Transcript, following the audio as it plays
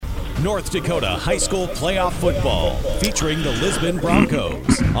North Dakota High School Playoff Football featuring the Lisbon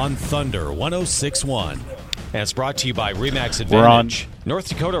Broncos on Thunder 106.1. And it's brought to you by RE/MAX Advantage, North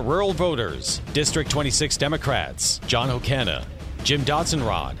Dakota Rural Voters, District 26 Democrats, John Hokana, Jim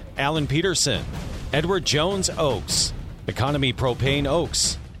Dotzenrod, Alan Peterson, Edward Jones Oaks, Economy Propane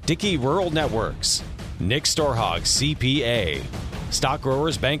Oaks, Dickey Rural Networks, Nick Storhog CPA, Stock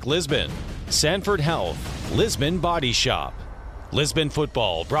Growers Bank Lisbon, Sanford Health, Lisbon Body Shop. Lisbon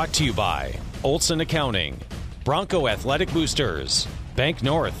Football brought to you by Olson Accounting, Bronco Athletic Boosters, Bank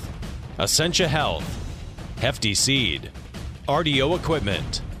North, Essentia Health, Hefty Seed, RDO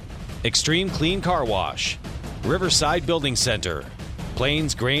Equipment, Extreme Clean Car Wash, Riverside Building Center,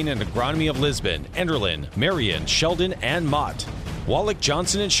 Plains Grain and Agronomy of Lisbon, Enderlin, Marion, Sheldon, and Mott, Wallach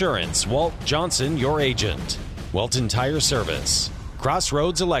Johnson Insurance, Walt Johnson, your agent, Welton Tire Service,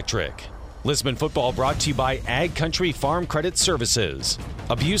 Crossroads Electric. Lisbon Football brought to you by Ag Country Farm Credit Services,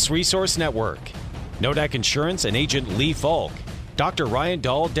 Abuse Resource Network, Nodak Insurance and Agent Lee Falk, Dr. Ryan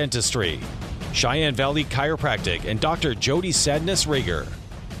Dahl Dentistry, Cheyenne Valley Chiropractic, and Dr. Jody Sadness Rager.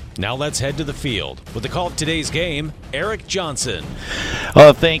 Now let's head to the field with the call of today's game, Eric Johnson.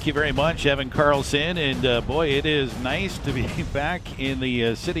 Thank you very much, Evan Carlson. And boy, it is nice to be back in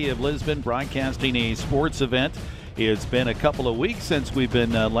the city of Lisbon broadcasting a sports event. It's been a couple of weeks since we've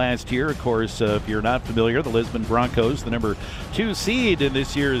been last year. Of course, if you're not familiar, the Lisbon Broncos, the number 2 seed in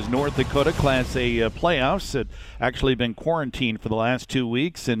this year's North Dakota Class A playoffs, had actually been quarantined for the last 2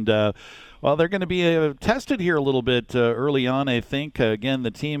 weeks. And well, they're going to be tested here a little bit early on, I think. Again,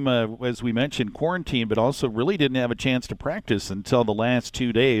 the team, as we mentioned, quarantined, but also really didn't have a chance to practice until the last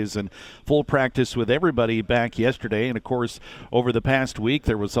 2 days. And full practice with everybody back yesterday. And, of course, over the past week,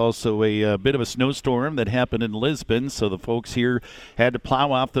 there was also a bit of a snowstorm that happened in Lisbon. So the folks here had to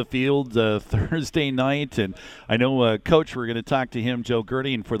plow off the field Thursday night. And I know, Coach, we're going to talk to him, Joe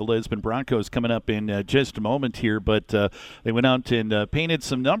Girding, for the Lisbon Broncos coming up in just a moment here. But they went out and painted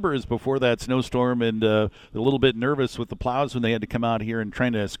some numbers before that snowstorm, and a little bit nervous with the plows when they had to come out here and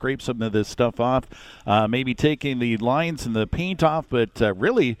trying to scrape some of this stuff off, maybe taking the lines and the paint off, but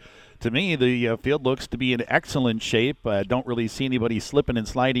really, to me, the field looks to be in excellent shape. I don't really see anybody slipping and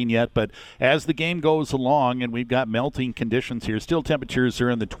sliding yet, but as the game goes along, and we've got melting conditions here, still temperatures are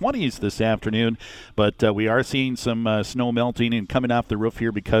in the 20s this afternoon, but we are seeing some snow melting and coming off the roof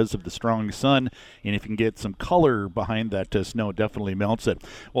here because of the strong sun, and if you can get some color behind that snow, it definitely melts it.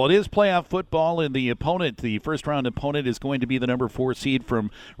 Well, it is playoff football, and the opponent, the first-round opponent, is going to be the number 4 seed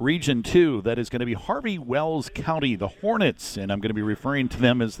from Region 2. That is going to be Harvey Wells County, the Hornets, and I'm going to be referring to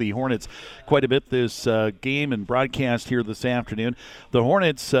them as the Hornets quite a bit this game and broadcast here this afternoon. The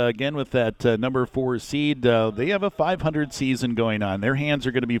Hornets, again, with that number 4 seed, they have a 500 season going on. Their hands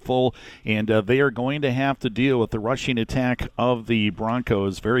are going to be full, and they are going to have to deal with the rushing attack of the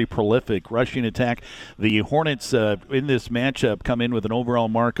Broncos. Very prolific rushing attack. The Hornets in this matchup come in with an overall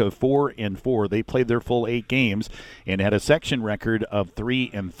mark of 4-4. They played their full 8 games and had a section record of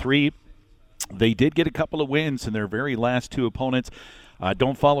 3-3. They did get a couple of wins in their very last 2 opponents.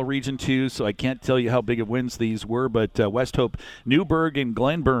 Don't follow Region 2, so I can't tell you how big of wins these were, but West Hope, Newburgh, and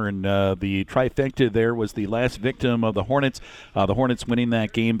Glenburn, the trifecta there was the last victim of the Hornets. The Hornets winning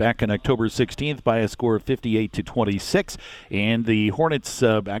that game back on October 16th by a score of 58-26, and the Hornets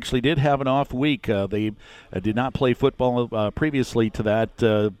actually did have an off week. They did not play football previously to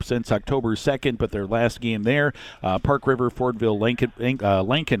that since October 2nd, but their last game there, Park River, Fordville,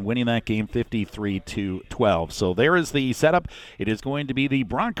 Lincoln winning that game 53-12. So there is the setup. It is going to be the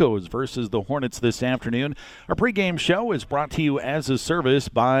Broncos versus the Hornets this afternoon. Our pregame show is brought to you as a service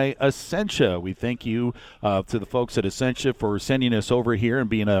by Essentia. We thank you to the folks at Essentia for sending us over here and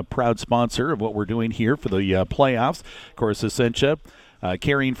being a proud sponsor of what we're doing here for the playoffs. Of course, Essentia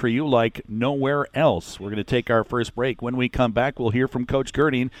caring for you like nowhere else. We're going to take our first break. When we come back, we'll hear from Coach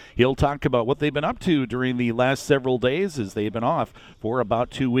Girding. He'll talk about what they've been up to during the last several days as they've been off for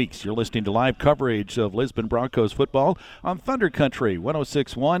about 2 weeks. You're listening to live coverage of Lisbon Broncos football on Thunder Country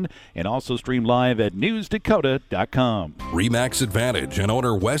 106.1 and also stream live at newsdakota.com. RE/MAX Advantage and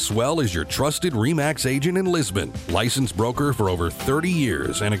owner Wes Well is your trusted RE/MAX agent in Lisbon. Licensed broker for over 30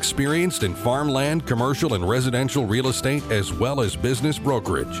 years and experienced in farmland, commercial, and residential real estate as well as business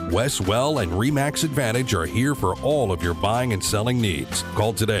brokerage. Wes Well and RE/MAX Advantage are here for all of your buying and selling needs.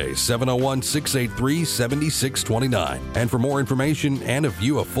 Call today, 701-683-7629. And for more information and to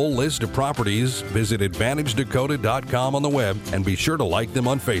view a full list of properties, visit AdvantageDakota.com on the web and be sure to like them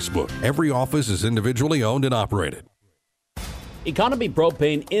on Facebook. Every office is individually owned and operated. Economy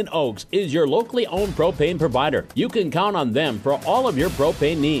Propane in Oaks is your locally owned propane provider. You can count on them for all of your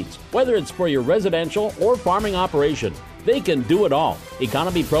propane needs, whether it's for your residential or farming operation. They can do it all.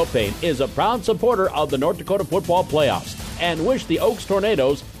 Economy Propane is a proud supporter of the North Dakota football playoffs and wish the Oaks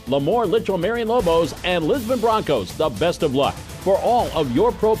Tornadoes, Lemoore Litchfield Marion Lobos, and Lisbon Broncos the best of luck. For all of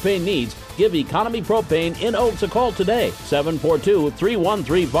your propane needs, give Economy Propane in Oaks a call today,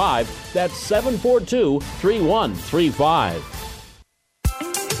 742-3135. That's 742-3135.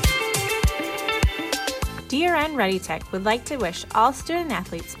 DRN ReadyTech would like to wish all student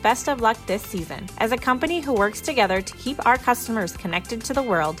athletes best of luck this season. As a company who works together to keep our customers connected to the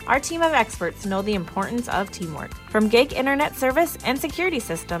world, our team of experts know the importance of teamwork. From gig internet service and security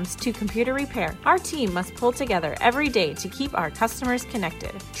systems to computer repair, our team must pull together every day to keep our customers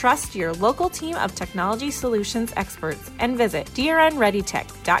connected. Trust your local team of technology solutions experts and visit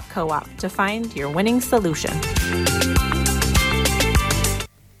drnreadytech.coop to find your winning solution.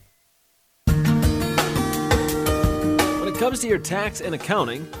 When it comes to your tax and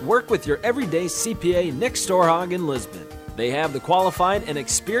accounting, work with your everyday CPA Nick Storhog in Lisbon. They have the qualified and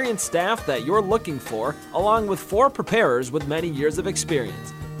experienced staff that you're looking for, along with 4 preparers with many years of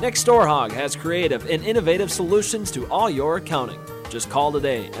experience. Nick Storhog has creative and innovative solutions to all your accounting. Just call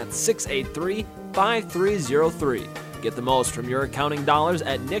today at 683-5303. Get the most from your accounting dollars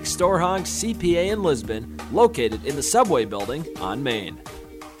at Nick Storhog CPA in Lisbon, located in the Subway building on Main.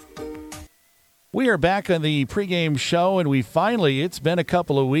 We are back on the pregame show, and it's been a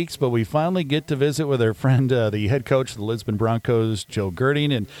couple of weeks, but we finally get to visit with our friend, the head coach of the Lisbon Broncos, Joe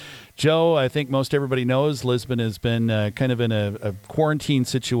Girding. And Joe, I think most everybody knows Lisbon has been kind of in a quarantine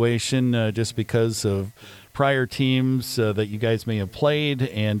situation just because of prior teams that you guys may have played.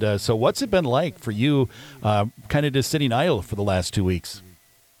 And so what's it been like for you kind of just sitting idle for the last 2 weeks?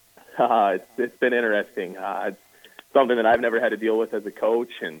 It's been interesting. It's something that I've never had to deal with as a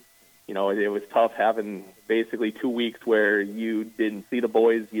coach, and you know, it was tough having basically 2 weeks where you didn't see the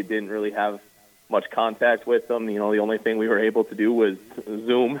boys. You didn't really have much contact with them. You know, the only thing we were able to do was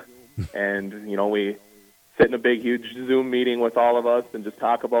Zoom. And, you know, we sit in a big, huge Zoom meeting with all of us and just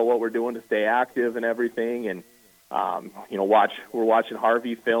talk about what we're doing to stay active and everything. And, you know, we're watching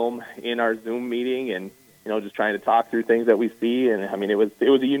Harvey film in our Zoom meeting and, you know, just trying to talk through things that we see. And, I mean, it was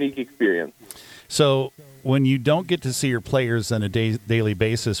a unique experience. So when you don't get to see your players on a daily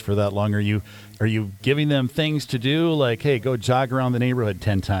basis for that long, are you giving them things to do like, hey, go jog around the neighborhood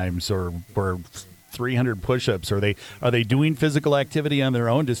 10 times or 300 push-ups? Are they doing physical activity on their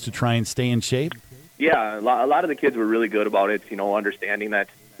own just to try and stay in shape? Yeah, a lot of the kids were really good about it, you know, understanding that,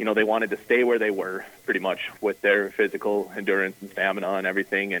 you know, they wanted to stay where they were pretty much with their physical endurance and stamina and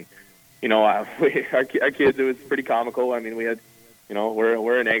everything. And, you know, our kids, it was pretty comical. I mean, we had, you know,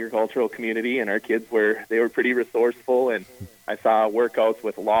 we're an agricultural community, and our kids were pretty resourceful. And I saw workouts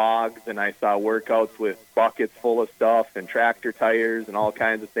with logs, and I saw workouts with buckets full of stuff and tractor tires and all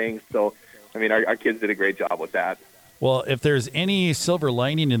kinds of things. So, I mean, our kids did a great job with that. Well, if there's any silver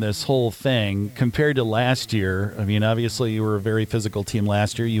lining in this whole thing compared to last year, I mean, obviously you were a very physical team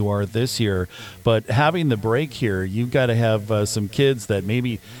last year. You are this year. But having the break here, you've got to have some kids that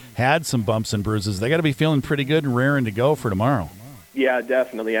maybe had some bumps and bruises. They got to be feeling pretty good and raring to go for tomorrow. Yeah,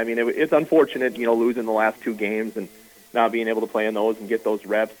 definitely. I mean, it's unfortunate, you know, losing the last 2 games and not being able to play in those and get those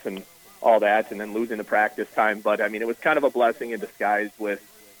reps and all that, and then losing the practice time. But, I mean, it was kind of a blessing in disguise with,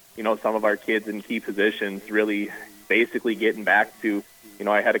 you know, some of our kids in key positions really basically getting back to, you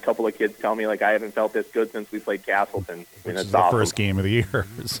know, I had a couple of kids tell me, like, I haven't felt this good since we played Castleton. Which is the awesome. First game of the year,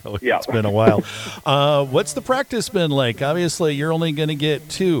 so yeah. It's been a while. What's the practice been like? Obviously, you're only going to get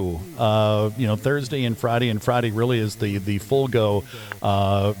 2, you know, Thursday and Friday really is the full go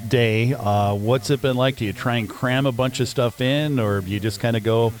day. What's it been like? Do you try and cram a bunch of stuff in, or do you just kind of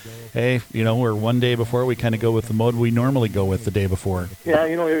go, hey, you know, we're one day before, we kind of go with the mode we normally go with the day before? Yeah,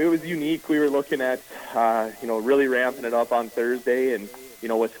 you know, it was unique. We were looking at, you know, really ramping it up on Thursday and, you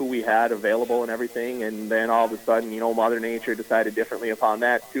know, with who we had available and everything. And then all of a sudden, you know, Mother Nature decided differently upon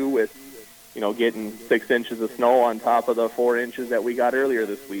that too with, you know, getting 6 inches of snow on top of the 4 inches that we got earlier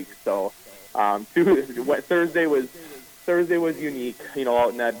this week. So Thursday was unique, you know,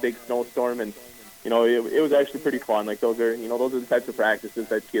 out in that big snowstorm. And, you know, it was actually pretty fun. Like, those are the types of practices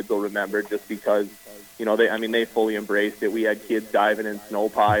that kids will remember just because, you know, they fully embraced it. We had kids diving in snow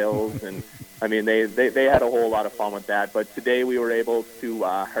piles, and, I mean, they had a whole lot of fun with that. But today we were able to,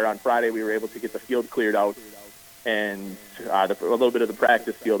 or on Friday, we were able to get the field cleared out and a little bit of the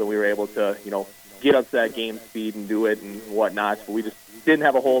practice field, and we were able to, you know, get up to that game speed and do it and whatnot. But we just didn't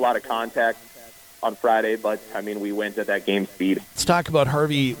have a whole lot of contact on Friday, but I mean, we went at that game speed. Let's talk about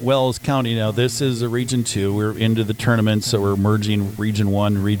Harvey Wells County now. This is a Region 2. We're into the tournament, so we're merging Region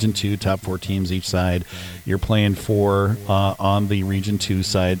 1, Region 2, top 4 teams each side. You're playing 4 on the Region 2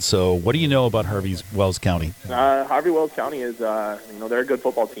 side. So what do you know about Harvey Wells County? Harvey Wells County is, they're a good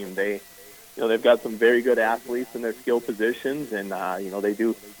football team. They've got some very good athletes in their skill positions, and they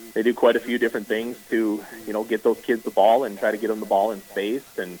do quite a few different things to get those kids the ball and try to get them the ball in space.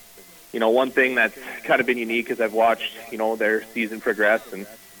 And one thing that's kind of been unique as I've watched their season progress, and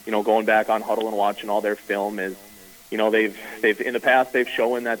going back on Huddle and watching all their film is they've in the past they've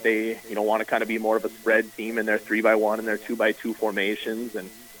shown that they want to kind of be more of a spread team in their 3x1 and their 2x2 formations, and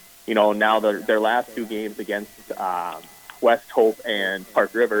now their last 2 games against West Hope and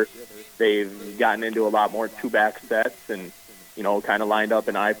Park River, they've gotten into a lot more 2-back sets and kind of lined up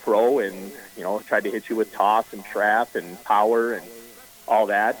in I-Pro and tried to hit you with toss and trap and power and all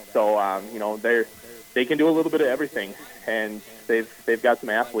that. So they can do a little bit of everything, and they've got some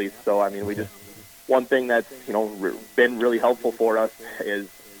athletes. So I mean, one thing that's been really helpful for us is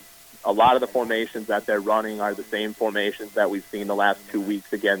a lot of the formations that they're running are the same formations that we've seen the last 2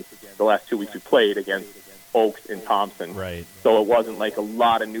 weeks we played against Oaks and Thompson. Right. So it wasn't like a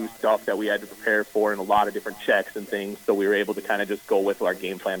lot of new stuff that we had to prepare for and a lot of different checks and things. So we were able to kind of just go with our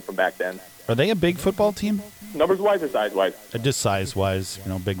game plan from back then. Are they a big football team? Numbers-wise or size-wise? Just size-wise,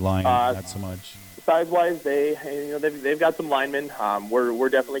 big line, not so much. Size-wise, they've got some linemen. We're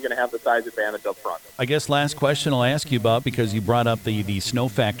definitely going to have the size advantage up front. I guess last question I'll ask you about, because you brought up the snow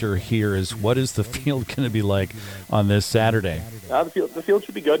factor here, is what is the field going to be like on this Saturday? The field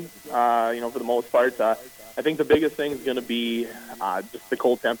should be good, for the most part. I think the biggest thing is going to be just the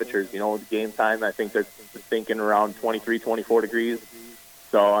cold temperatures. The game time, I think they're thinking around 23, 24 degrees.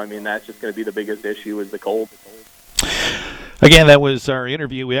 So, I mean, that's just going to be the biggest issue is the cold. Again, that was our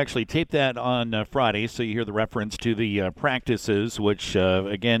interview. We actually taped that on Friday, so you hear the reference to the practices, which,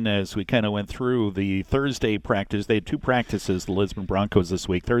 again, as we kind of went through the Thursday practice, they had 2 practices, the Lisbon Broncos this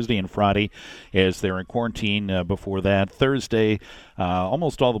week, Thursday and Friday, as they're in quarantine before that. Thursday,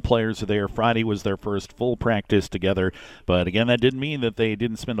 almost all the players are there. Friday was their first full practice together. But, again, that didn't mean that they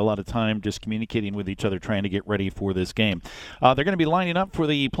didn't spend a lot of time just communicating with each other, trying to get ready for this game. They're going to be lining up for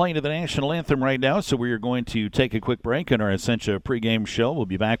the playing of the national anthem right now, so we are going to take a quick break in our Essentia pregame show. We'll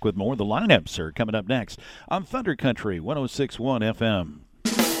be back with more. The lineups are coming up next on Thunder Country 106.1 FM.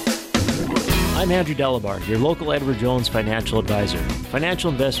 I'm Andrew Delabar, your local Edward Jones financial advisor.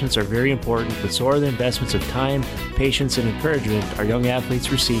 Financial investments are very important, but so are the investments of time, patience, and encouragement our young athletes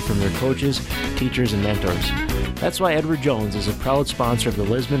receive from their coaches, teachers, and mentors. That's why Edward Jones is a proud sponsor of the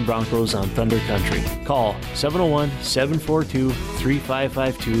Lisbon Broncos on Thunder Country. Call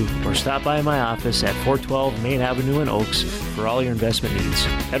 701-742-3552 or stop by my office at 412 Main Avenue in Oaks for all your investment needs.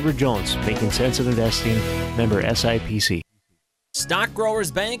 Edward Jones, making sense of investing, member SIPC. Stock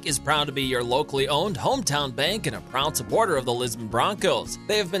Growers Bank is proud to be your locally owned hometown bank and a proud supporter of the Lisbon Broncos.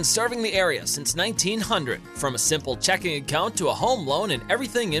 They have been serving the area since 1900. From a simple checking account to a home loan and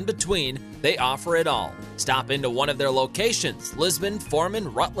everything in between, they offer it all. Stop into one of their locations, Lisbon,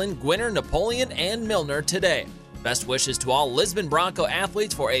 Foreman, Rutland, Gwinner, Napoleon, and Milner today. Best wishes to all Lisbon Bronco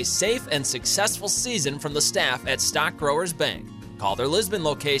athletes for a safe and successful season from the staff at Stock Growers Bank. Call their Lisbon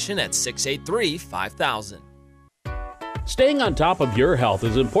location at 683-5000. Staying on top of your health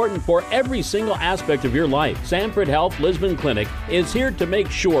is important for every single aspect of your life. Sanford Health Lisbon Clinic is here to make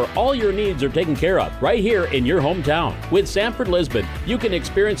sure all your needs are taken care of right here in your hometown. With Sanford Lisbon, you can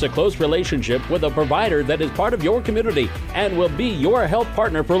experience a close relationship with a provider that is part of your community and will be your health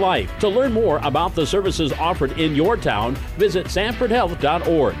partner for life. To learn more about the services offered in your town, visit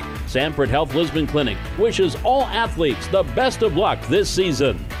sanfordhealth.org. Sanford Health Lisbon Clinic wishes all athletes the best of luck this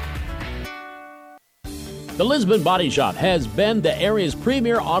season. The Lisbon Body Shop has been the area's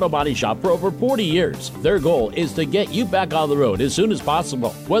premier auto body shop for over 40 years. Their goal is to get you back on the road as soon as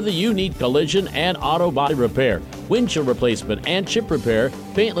possible. Whether you need collision and auto body repair, windshield replacement and chip repair,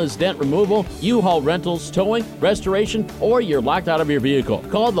 paintless dent removal, U-Haul rentals, towing, restoration, or you're locked out of your vehicle,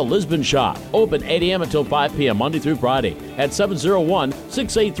 call the Lisbon Shop. Open 8 a.m. until 5 p.m. Monday through Friday at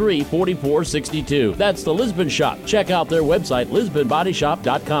 701-683-4462. That's the Lisbon Shop. Check out their website,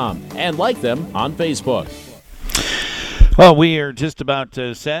 lisbonbodyshop.com, and like them on Facebook. Well, we are just about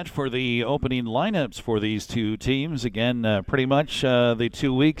set for the opening lineups for these two teams. Again, pretty much the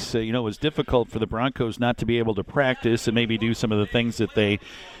 2 weeks, it was difficult for the Broncos not to be able to practice and maybe do some of the things that they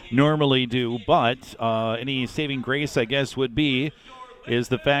normally do. But any saving grace, I guess, would be is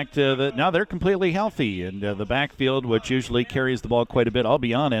the fact that now they're completely healthy. And the backfield, which usually carries the ball quite a bit, I'll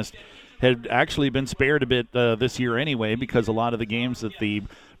be honest, had actually been spared a bit this year anyway, because a lot of the games that the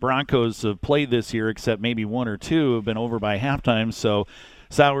Broncos have played this year, except maybe one or two, have been over by halftime. So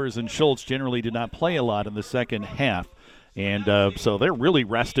Sowers and Schultz generally did not play a lot in the second half. And so they're really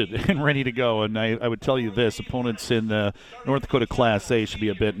rested and ready to go. And I would tell you this, opponents in North Dakota Class A should be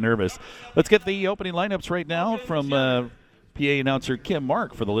a bit nervous. Let's get the opening lineups right now from PA announcer Kim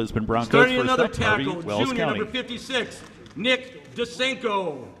Mark for the Lisbon Broncos. Starting First another up, tackle, Harvey, Wells junior County. number 56, Nick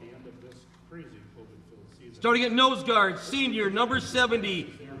DeSenko. Starting at nose guard, senior number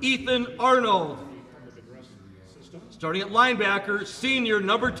 70, Ethan Arnold. Starting at linebacker, senior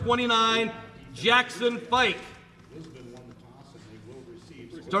number 29, Jackson Fike.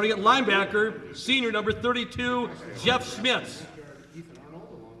 Starting at linebacker, senior number 32, Jeff Schmitz.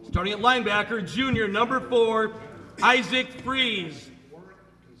 Starting at linebacker, junior number 4, Isaac Fries.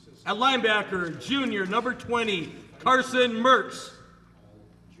 At linebacker, junior number 20, Carson Mertz.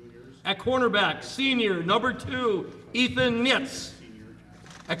 At cornerback, senior number 2, Ethan Nitz.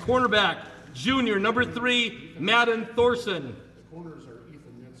 At cornerback, junior number 3, Madden Thorson.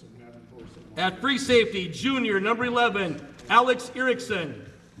 At free safety, junior number 11, Alex Erickson.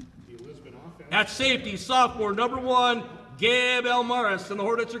 At safety, sophomore number 1, Gabe Almaris. And the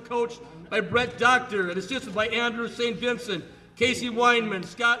Hornets are coached by Brett Doctor and assisted by Andrew St. Vincent, Casey Weinman,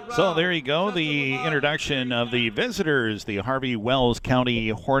 Scott Rao. So there you go, the introduction of the visitors, the Harvey Wells County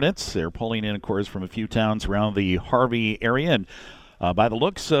Hornets. They're pulling in, of course, from a few towns around the Harvey area. And by the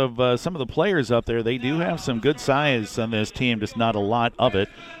looks of some of the players up there, they do have some good size on this team, just not a lot of it.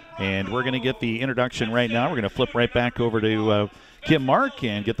 And we're going to get the introduction right now. We're going to flip right back over to Kim Mark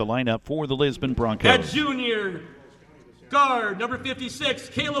and get the lineup for the Lisbon Broncos. At junior guard, number 56,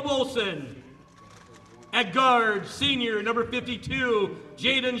 Caleb Olson. At guard, senior, number 52,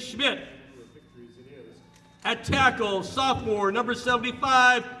 Jaden Schmidt. At tackle, sophomore, number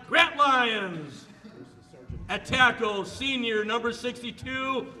 75, Grant Lyons. At tackle, senior, number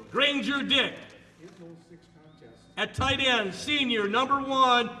 62, Granger Dick. At tight end, senior, number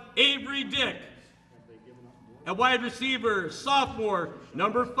 1, Avery Dick. At wide receiver, sophomore,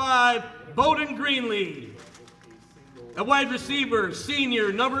 number 5, Bowden Greenlee. At wide receiver,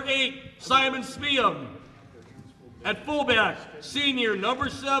 senior, number 8, Simon Speum. At fullback, senior, number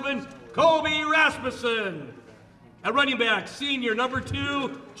 7, Kobe Rasmussen. At running back, senior, number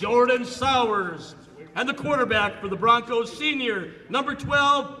 2, Jordan Sowers. And the quarterback for the Broncos, senior, number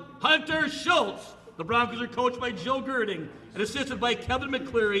 12, Hunter Schultz. The Broncos are coached by Joe Girding and assisted by Kevin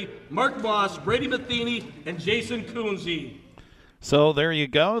McCleary, Mark Moss, Brady Matheny, and Jason Coonsey. So there you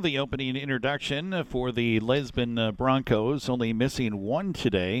go, the opening introduction for the Lisbon Broncos. Only missing one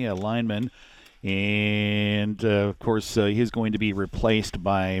today, a lineman. And, of course, he's going to be replaced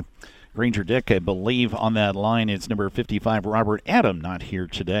by Granger Dick, I believe, on that line. It's number 55, Robert Adam, not here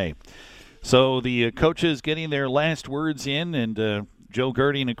today. So the coaches getting their last words in, and Joe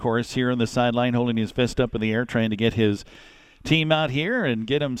Girding, of course, here on the sideline holding his fist up in the air, trying to get his team out here and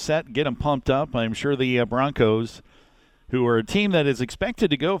get them set, get them pumped up. I'm sure the Broncos, who are a team that is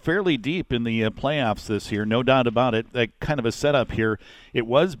expected to go fairly deep in the playoffs this year, no doubt about it. That kind of a setup here. It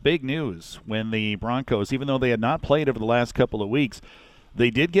was big news when the Broncos, even though they had not played over the last couple of weeks, they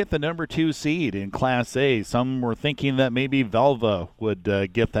did get the number 2 seed in Class A. Some were thinking that maybe Velva would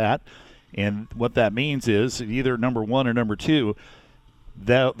get that. And what that means is either number 1 or number 2,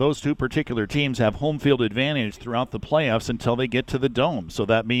 those two particular teams have home field advantage throughout the playoffs until they get to the Dome. So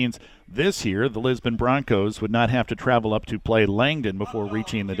that means this year the Lisbon Broncos would not have to travel up to play Langdon before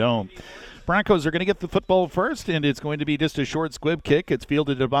reaching the Dome. Broncos are going to get the football first, and it's going to be just a short squib kick. It's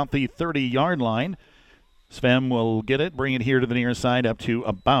fielded at about the 30-yard line. Sven will get it, bring it here to the near side up to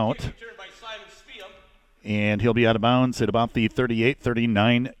about. And he'll be out of bounds at about the 38,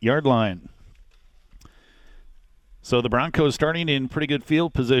 39-yard line. So the Broncos starting in pretty good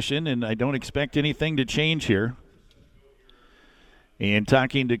field position, and I don't expect anything to change here. And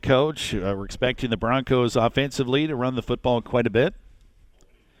talking to Coach, we're expecting the Broncos offensively to run the football quite a bit.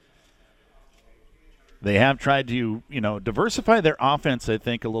 They have tried to, diversify their offense, I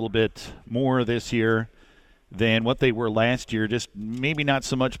think, a little bit more this year than what they were last year. Just maybe not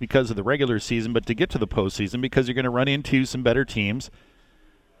so much because of the regular season, but to get to the postseason, because you're going to run into some better teams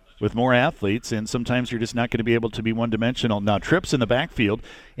with more athletes, and sometimes you're just not going to be able to be one-dimensional. Now, trips in the backfield,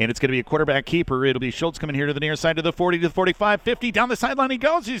 and it's going to be a quarterback keeper. It'll be Schultz coming here to the near side to the 40, to the 45, 50. Down the sideline he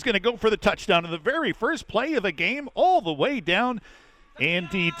goes. He's going to go for the touchdown in the very first play of the game, all the way down, and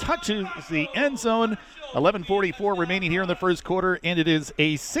he touches the end zone. 11:44 remaining here in the first quarter, and it is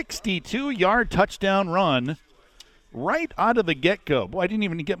a 62-yard touchdown run right out of the get-go. Boy, I didn't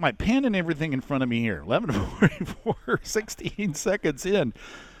even get my pen and everything in front of me here. 11:44, 16 seconds in.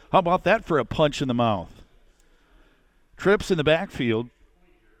 How about that for a punch in the mouth? Trips in the backfield.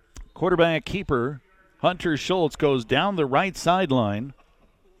 Quarterback keeper Hunter Schultz goes down the right sideline.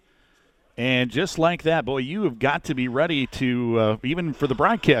 And just like that, boy, you have got to be ready to, even for the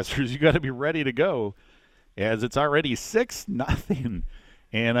broadcasters, you got to be ready to go, as it's already 6-0.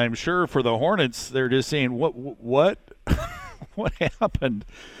 And I'm sure for the Hornets, they're just saying, what what happened?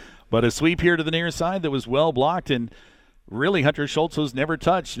 But a sweep here to the near side that was well blocked, and really Hunter Schultz was never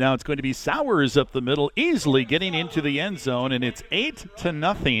touched. Now it's going to be Sowers up the middle, easily getting into the end zone, and it's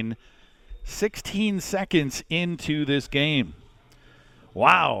 8-0, 16 seconds into this game.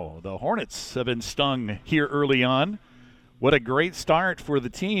 Wow, the Hornets have been stung here early on. What a great start for the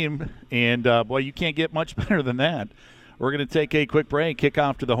team, and boy, you can't get much better than that. We're going to take a quick break, kick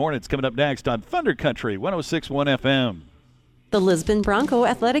off to the Hornets coming up next on Thunder Country 106.1 FM. The Lisbon Bronco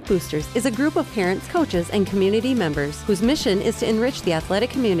Athletic Boosters is a group of parents, coaches, and community members whose mission is to enrich the athletic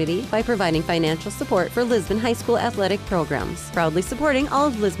community by providing financial support for Lisbon High School athletic programs. Proudly supporting all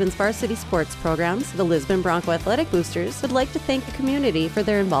of Lisbon's varsity sports programs, the Lisbon Bronco Athletic Boosters would like to thank the community for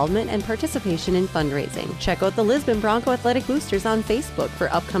their involvement and participation in fundraising. Check out the Lisbon Bronco Athletic Boosters on Facebook for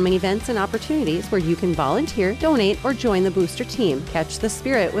upcoming events and opportunities where you can volunteer, donate, or join the booster team. Catch the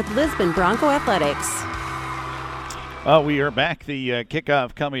spirit with Lisbon Bronco Athletics. We are back. The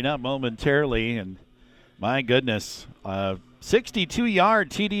kickoff coming up momentarily, and my goodness,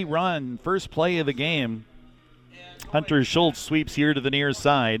 62-yard TD run, first play of the game. Hunter Schultz sweeps here to the near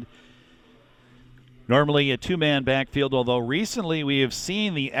side. Normally a two-man backfield, although recently we have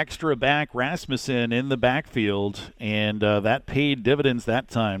seen the extra back Rasmussen in the backfield, and that paid dividends that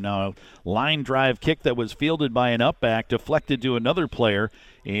time. Now, a line drive kick that was fielded by an up-back, deflected to another player,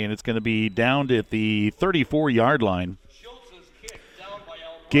 and it's going to be down at the 34-yard line.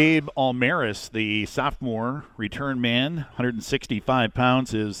 Gabe Almaris, the sophomore return man, 165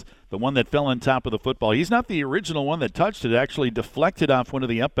 pounds, is the one that fell on top of the football. He's not the original one that touched it, actually deflected off one of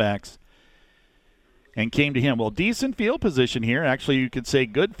the up-backs and came to him. Well, decent field position here. Actually, you could say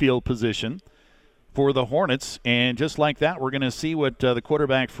good field position for the Hornets. And just like that, we're going to see what the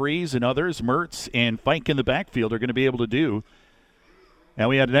quarterback Freeze and others, Mertz and Fike in the backfield, are going to be able to do. And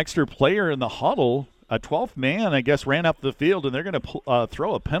we had an extra player in the huddle. A 12th man, I guess, ran up the field, and they're going to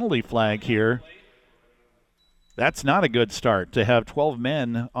throw a penalty flag here. That's not a good start to have 12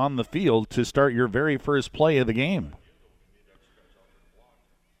 men on the field to start your very first play of the game.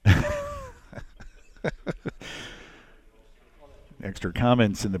 Extra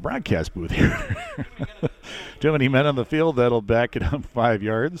comments in the broadcast booth here. Too many men on the field, that'll back it up 5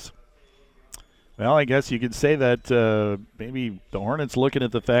 yards. Well, I guess you could say that maybe the Hornets looking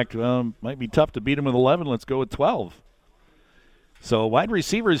at the fact, well, might be tough to beat them with 11. Let's go with 12. So wide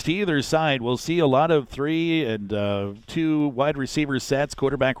receivers to either side. We'll see a lot of 3 and 2 wide receiver sets.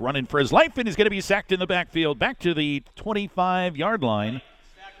 Quarterback running for his life, and he's going to be sacked in the backfield. Back to the 25-yard line.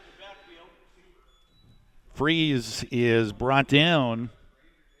 Freeze is brought down.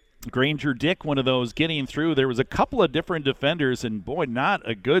 Granger Dick, one of those getting through. There was a couple of different defenders, and boy, not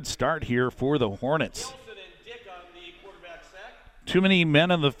a good start here for the Hornets. Too many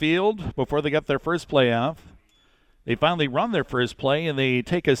men on the field before they got their first play off. They finally run their first play, and they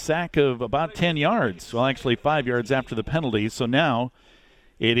take a sack of about 10 yards. Well, actually 5 yards after the penalty. So now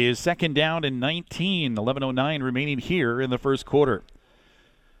it is second down and 19, 11:09 remaining here in the first quarter.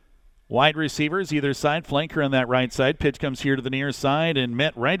 Wide receivers either side, flanker on that right side. Pitch comes here to the near side, and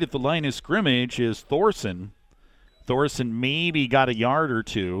met right at the line of scrimmage is Thorson. Thorson maybe got a yard or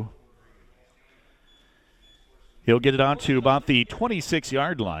two. He'll get it out to about the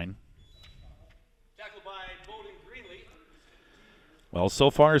 26-yard line. Well, so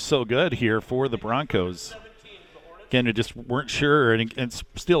far so good here for the Broncos. Again, we just weren't sure, and it's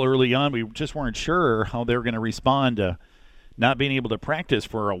still early on. We just weren't sure how they were going to respond to not being able to practice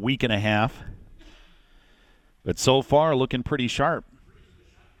for a week and a half. But so far, looking pretty sharp.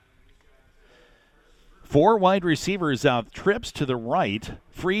 4 wide receivers out, trips to the right,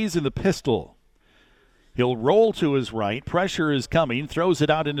 Freeze in the pistol. He'll roll to his right, pressure is coming, throws it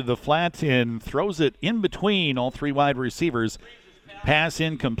out into the flat and throws it in between all 3 wide receivers. Pass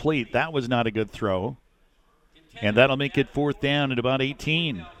incomplete. That was not a good throw. And that'll make it 4th down at about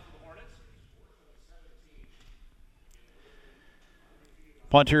 18.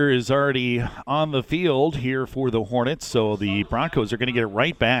 Punter is already on the field here for the Hornets, so the Broncos are going to get it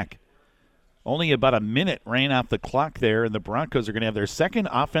right back. Only about a minute ran off the clock there, and the Broncos are going to have their second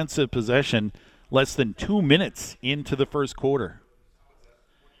offensive possession less than 2 minutes into the first quarter.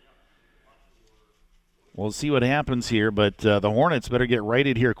 We'll see what happens here, but the Hornets better get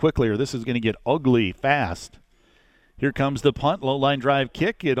righted here quickly, or this is going to get ugly fast Here comes the punt, low line drive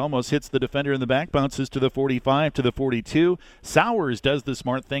kick. It almost hits the defender in the back, bounces to the 45, to the 42. Sowers does the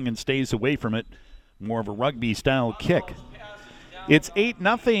smart thing and stays away from it. More of a rugby-style kick. It's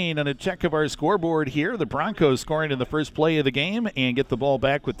 8-0 on a check of our scoreboard here. The Broncos scoring in the first play of the game and get the ball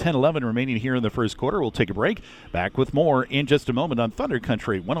back with 10-11 remaining here in the first quarter. We'll take a break. Back with more in just a moment on Thunder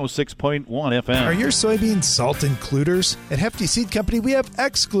Country 106.1 FM. Are your soybeans salt includers? At Hefty Seed Company, we have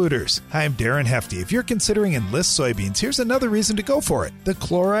excluders. Hi, I'm Darren Hefty. If you're considering Enlist soybeans, here's another reason to go for it: the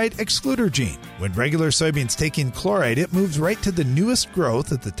chloride excluder gene. When regular soybeans take in chloride, it moves right to the newest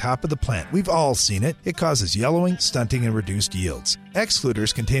growth at the top of the plant. We've all seen it. It causes yellowing, stunting, and reduced yields.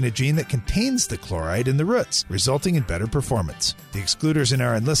 Excluders contain a gene that contains the chloride in the roots, resulting in better performance. The excluders in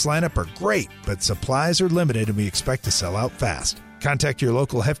our Enlist lineup are great, but supplies are limited and we expect to sell out fast. Contact your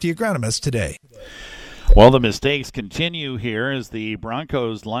local Hefty agronomist today. Well, the mistakes continue here as the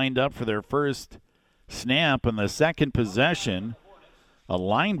Broncos lined up for their first snap on the second possession. A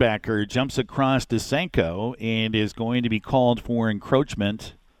linebacker jumps across DeSenko and is going to be called for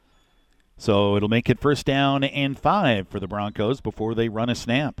encroachment. So it'll make it first down and 5 for the Broncos before they run a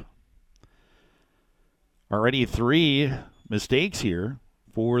snap. Already 3 mistakes here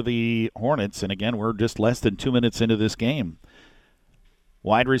for the Hornets. And again, we're just less than 2 minutes into this game.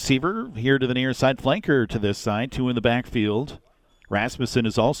 Wide receiver here to the near side, flanker to this side, 2 in the backfield. Rasmussen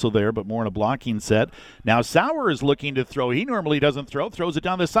is also there, but more in a blocking set. Now Sauer is looking to throw. He normally doesn't throw. Throws it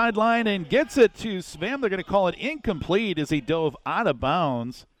down the sideline and gets it to Svam. They're going to call it incomplete as he dove out of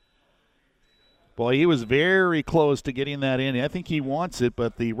bounds. Boy, he was very close to getting that in. I think he wants it,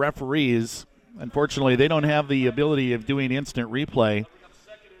 but the referees, unfortunately, they don't have the ability of doing instant replay.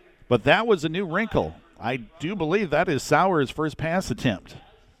 But that was a new wrinkle. I do believe that is Sauer's first pass attempt.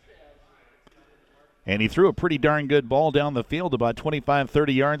 And he threw a pretty darn good ball down the field, about 25,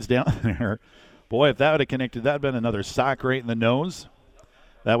 30 yards down there. Boy, if that would have connected, that would have been another sock right in the nose.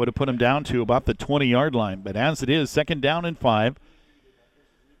 That would have put him down to about the 20-yard line. But as it is, second down and 5.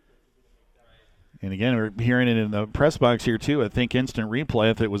 And again, we're hearing it in the press box here, too. I think instant replay,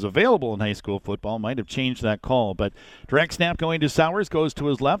 if it was available in high school football, might have changed that call. But direct snap going to Sowers, goes to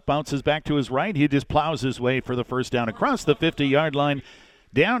his left, bounces back to his right. He just plows his way for the first down across the 50-yard line,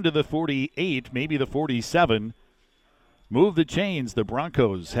 down to the 48, maybe the 47. Move the chains. The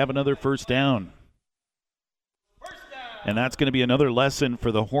Broncos have another first down. And that's going to be another lesson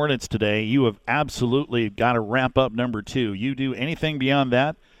for the Hornets today. You have absolutely got to wrap up number 2. You do anything beyond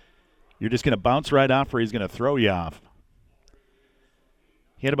that, you're just going to bounce right off or he's going to throw you off.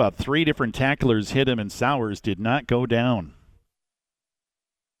 He had about 3 different tacklers hit him, and Sowers did not go down.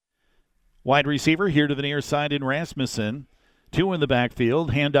 Wide receiver here to the near side in Rasmussen. 2 in the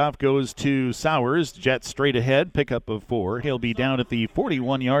backfield. Handoff goes to Sowers. Jet straight ahead. Pickup of 4. He'll be down at the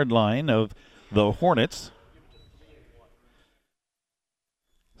 41-yard line of the Hornets.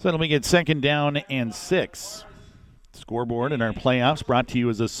 So it'll make it second down and 6. Scoreboard in our playoffs brought to you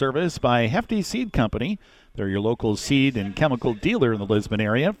as a service by Hefty Seed Company. They're your local seed and chemical dealer in the Lisbon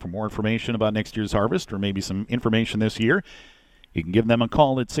area. For more information about next year's harvest or maybe some information this year, you can give them a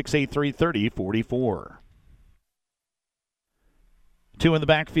call at 683-3044. 2 in the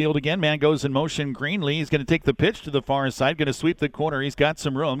backfield again. Man goes in motion. Greenlee is going to take the pitch to the far side, going to sweep the corner. He's got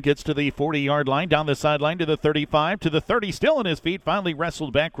some room. Gets to the 40-yard line, down the sideline to the 35, to the 30. Still on his feet. Finally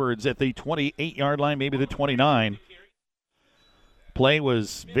wrestled backwards at the 28-yard line, maybe the 29. Play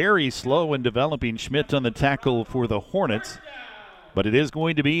was very slow in developing. Schmidt on the tackle for the Hornets. But it is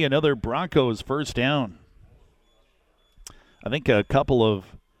going to be another Broncos first down. I think a couple of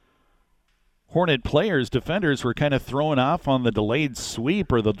Hornet players, defenders, were kind of thrown off on the delayed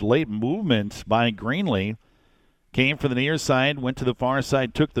sweep or the delayed movement by Greenlee. Came from the near side, went to the far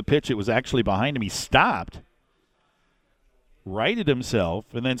side, took the pitch. It was actually behind him. He stopped, righted himself,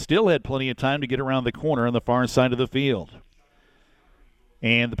 and then still had plenty of time to get around the corner on the far side of the field.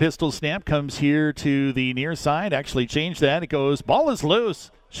 And the pistol snap comes here to the near side. Actually changed that. It goes, ball is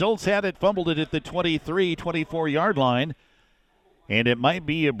loose. Schultz had it, fumbled it at the 23, 24-yard line. And it might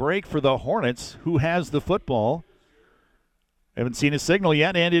be a break for the Hornets, who has the football. Haven't seen a signal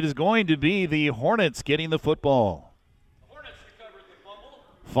yet, and it is going to be the Hornets getting the football.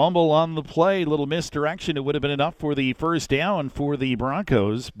 Fumble on the play, little misdirection. It would have been enough for the first down for the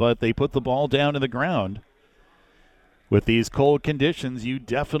Broncos, but they put the ball down to the ground. With these cold conditions, you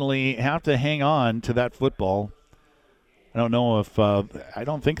definitely have to hang on to that football. I don't know if I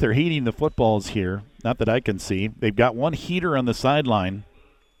don't think they're heating the footballs here. Not that I can see. They've got one heater on the sideline.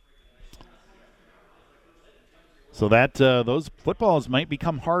 So that those footballs might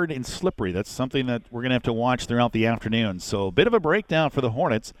become hard and slippery. That's something that we're going to have to watch throughout the afternoon. So a bit of a breakdown for the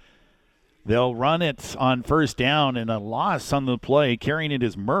Hornets. They'll run it on first down, and a loss on the play. Carrying it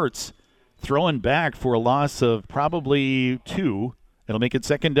is Mertz, throwing back for a loss of probably 2. It'll make it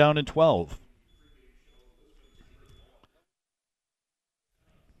 2nd down and 12.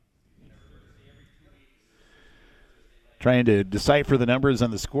 Trying to decipher the numbers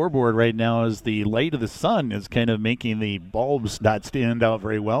on the scoreboard right now as the light of the sun is kind of making the bulbs not stand out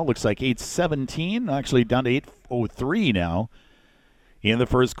very well. Looks like 8:17, actually down to 8:03 now in the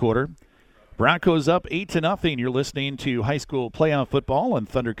first quarter. Broncos up 8-0. You're listening to high school playoff football on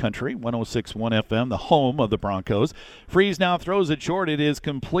Thunder Country, 106.1 FM, the home of the Broncos. Freeze now throws it short. It is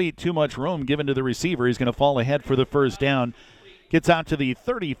complete. Too much room given to the receiver. He's going to fall ahead for the first down. Gets out to the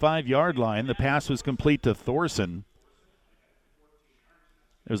 35-yard line. The pass was complete to Thorson.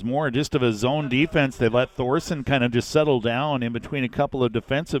 It was more just of a zone defense. They let Thorson kind of just settle down in between a couple of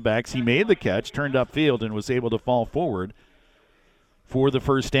defensive backs. He made the catch, turned upfield, and was able to fall forward for the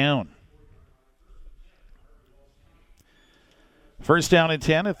first down. First down and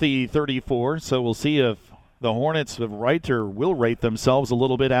 10 at the 34, so we'll see if the Hornets have will right themselves a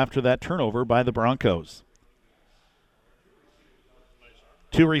little bit after that turnover by the Broncos.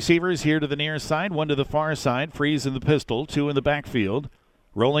 2 receivers here to the near side, 1 to the far side. Freeze in the pistol, 2 in the backfield.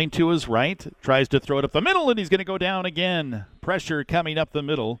 Rolling to his right, tries to throw it up the middle, and he's going to go down again. Pressure coming up the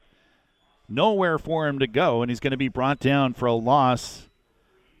middle. Nowhere for him to go, and he's going to be brought down for a loss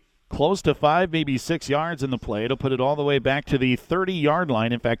close to 5, maybe 6 yards in the play. It'll put it all the way back to the 30-yard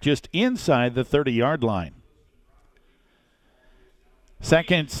line. In fact, just inside the 30-yard line.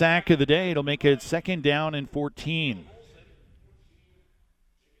 Second sack of the day. It'll make it 2nd down and 14.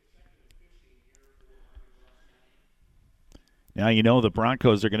 Now you know the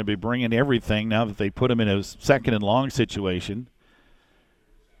Broncos are going to be bringing everything now that they put him in a 2nd and long situation.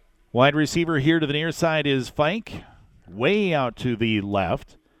 Wide receiver here to the near side is Fike, way out to the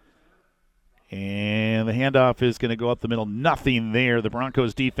left. And the handoff is going to go up the middle. Nothing there. The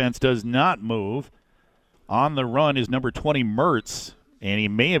Broncos defense does not move. On the run is number 20, Mertz. And he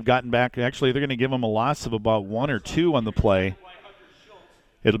may have gotten back. Actually, they're going to give him a loss of about 1 or 2 on the play.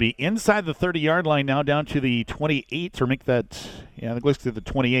 It'll be inside the 30-yard line now down to the 28, or make that, yeah, it looks to the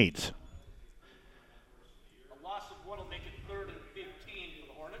 28. A loss of 1 will make it 3rd and 15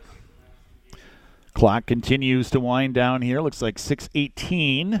 for the Hornets. Clock continues to wind down here. Looks like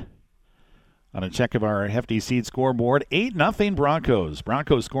 6:18 on a check of our Hefty Seed scoreboard. 8-0 Broncos.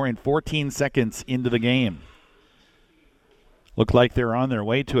 Broncos scoring 14 seconds into the game. Looked like they're on their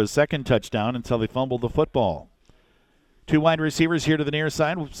way to a 2nd touchdown until they fumbled the football. 2 wide receivers here to the near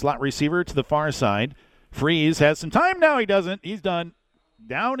side. Slot receiver to the far side. Freeze has some time now. He doesn't. He's done.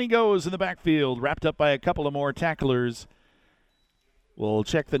 Down he goes in the backfield, wrapped up by a couple of more tacklers. We'll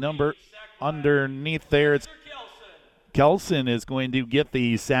check the number underneath there. It's Kelson is going to get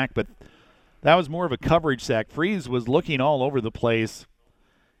the sack, but that was more of a coverage sack. Freeze was looking all over the place.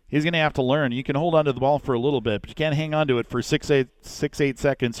 He's going to have to learn. You can hold on to the ball for a little bit, but you can't hang on to it for 6-8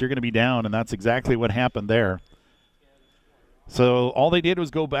 seconds. You're going to be down, and that's exactly what happened there. So all they did was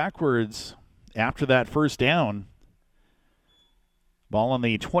go backwards after that first down. Ball on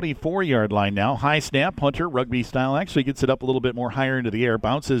the 24-yard line now. High snap. Hunter, rugby style, actually gets it up a little bit more higher into the air.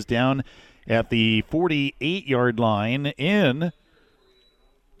 Bounces down at the 48-yard line in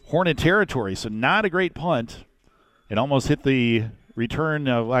Hornet territory. So not a great punt. It almost hit the return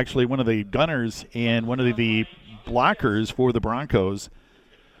of actually one of the gunners and one of the blockers for the Broncos.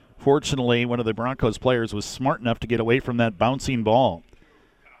 Fortunately, one of the Broncos players was smart enough to get away from that bouncing ball.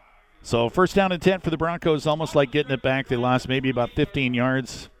 So first down and 10 for the Broncos, almost like getting it back. They lost maybe about 15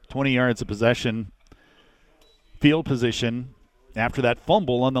 yards, 20 yards of possession, field position. After that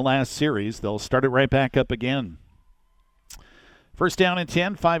fumble on the last series, they'll start it right back up again. First down and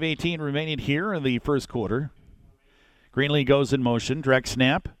 10, 5:18 remaining here in the first quarter. Greenlee goes in motion, direct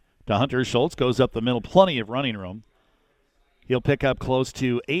snap to Hunter Schultz, goes up the middle, plenty of running room. He'll pick up close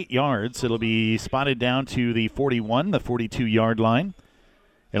to 8 yards. It'll be spotted down to the 41, the 42-yard line.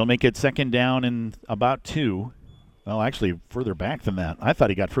 It'll make it 2nd down and about 2. Well, actually, further back than that. I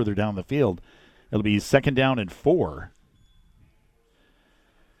thought he got further down the field. It'll be 2nd down and 4.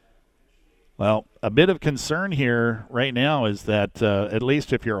 Well, a bit of concern here right now is that, at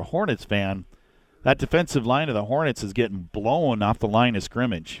least if you're a Hornets fan, that defensive line of the Hornets is getting blown off the line of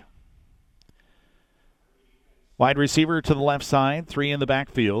scrimmage. Wide receiver to the left side, 3 in the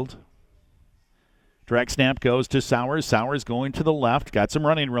backfield. Direct snap goes to Sowers. Sowers going to the left, got some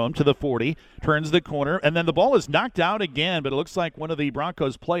running room to the 40, turns the corner, and then the ball is knocked out again, but it looks like one of the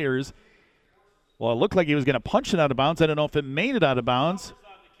Broncos players, well, it looked like he was going to punch it out of bounds. I don't know if it made it out of bounds.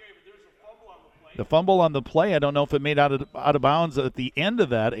 The fumble on the play, I don't know if it made out of bounds at the end of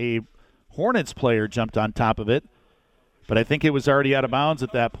that. A Hornets player jumped on top of it, but I think it was already out of bounds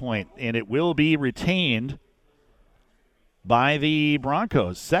at that point, and it will be retained by the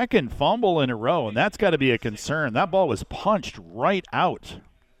Broncos. Second fumble in a row, and that's got to be a concern. That ball was punched right out.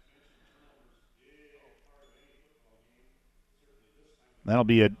 That'll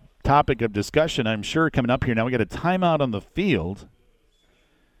be a topic of discussion, I'm sure, coming up here. Now we got a timeout on the field.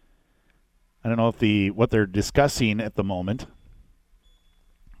 I don't know if what they're discussing at the moment.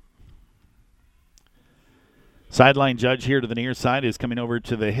 Sideline judge here to the near side is coming over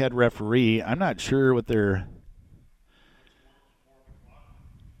to the head referee. I'm not sure what they're...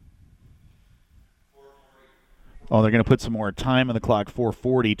 Oh, they're going to put some more time on the clock.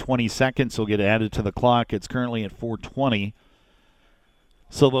 4:40, 20 seconds will get added to the clock. It's currently at 4:20.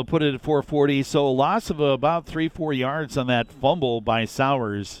 So they'll put it at 4:40. So a loss of about 3-4 yards on that fumble by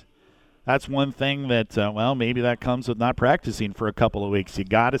Sowers. That's one thing that, maybe that comes with not practicing for a couple of weeks. You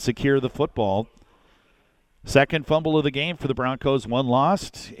got to secure the football. Second fumble of the game for the Broncos. One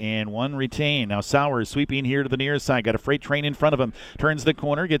lost and one retained. Now Sowers sweeping here to the near side. Got a freight train in front of him. Turns the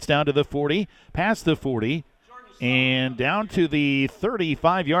corner, gets down to the 40, past the 40. And down to the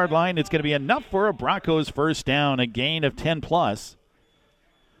 35-yard line. It's going to be enough for a Broncos first down, a gain of 10+.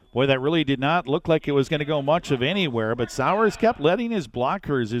 Boy, that really did not look like it was going to go much of anywhere, but Sowers kept letting his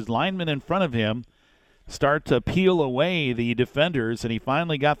blockers, his linemen in front of him, start to peel away the defenders, and he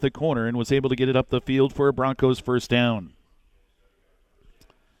finally got the corner and was able to get it up the field for a Broncos first down.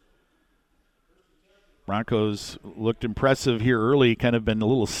 Broncos looked impressive here early, kind of been a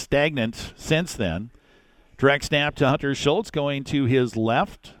little stagnant since then. Direct snap to Hunter Schultz going to his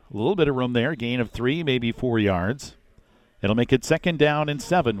left. A little bit of room there. Gain of 3, maybe 4 yards. It'll make it 2nd down and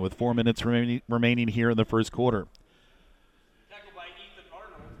 7 with 4 minutes remaining here in the first quarter.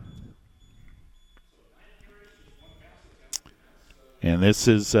 And this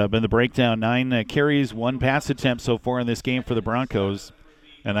has been the breakdown. 9 carries, 1 pass attempt so far in this game for the Broncos.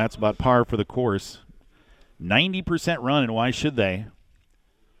 And that's about par for the course. 90% run, and why should they?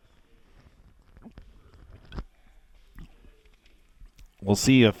 We'll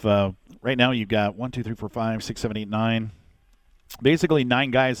see if right now you've got 1, 2, 3, 4, 5, 6, 7, 8, 9. Basically 9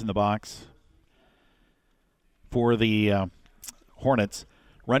 guys in the box for the Hornets.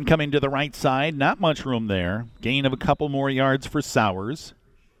 Run coming to the right side. Not much room there. Gain of a couple more yards for Sowers.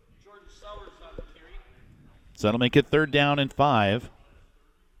 So that'll make it 3rd down and 5.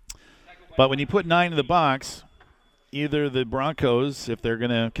 But when you put 9 in the box, either the Broncos, if they're going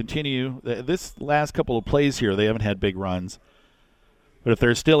to continue, this last couple of plays here, they haven't had big runs. But if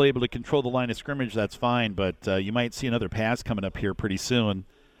they're still able to control the line of scrimmage, that's fine. But you might see another pass coming up here pretty soon.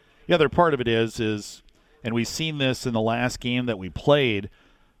 The other part of it is, and we've seen this in the last game that we played,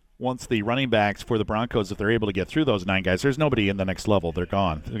 once the running backs for the Broncos, if they're able to get through those 9 guys, there's nobody in the next level. They're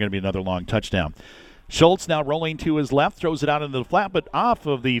gone. They're going to be another long touchdown. Schultz now rolling to his left, throws it out into the flat, but off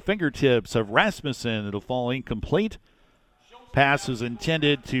of the fingertips of Rasmussen. It'll fall incomplete. Pass was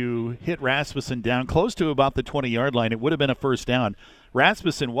intended to hit Rasmussen down close to about the 20-yard line. It would have been a first down.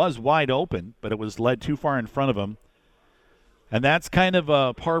 Rasmussen was wide open, but it was led too far in front of him. And that's kind of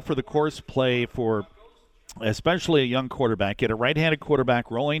a par for the course play for especially a young quarterback. Get a right-handed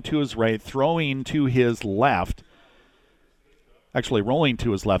quarterback rolling to his right, throwing to his left. Actually, rolling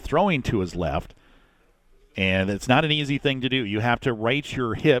to his left, throwing to his left. And it's not an easy thing to do. You have to right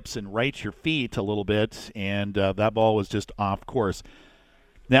your hips and right your feet a little bit, and that ball was just off course.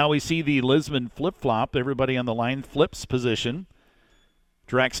 Now we see the Lisbon flip-flop. Everybody on the line flips position.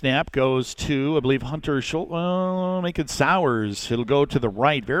 Direct snap goes to, I believe, Hunter Schultz. Make it Sowers. It'll go to the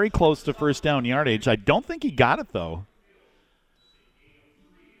right, very close to first down yardage. I don't think he got it, though.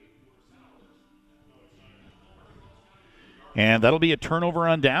 And that'll be a turnover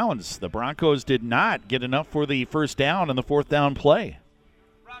on downs. The Broncos did not get enough for the first down in the 4th down play.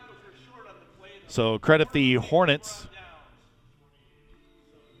 So credit the Hornets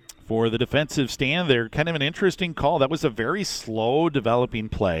for the defensive stand there. Kind of an interesting call. That was a very slow developing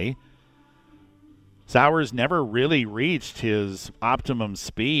play. Sowers never really reached his optimum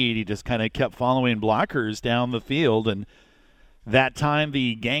speed. He just kind of kept following blockers down the field. And that time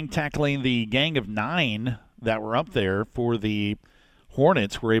the gang tackling the gang of 9 that were up there for the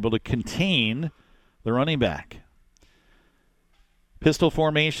Hornets were able to contain the running back. Pistol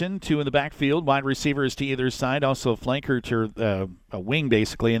formation, 2 in the backfield, wide receivers to either side, also a flanker to a wing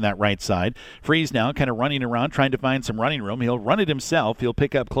basically in that right side. Freeze now kind of running around, trying to find some running room. He'll run it himself. He'll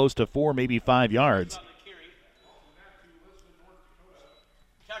pick up close to 4, maybe 5 yards.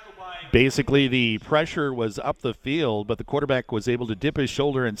 Basically, the pressure was up the field, but the quarterback was able to dip his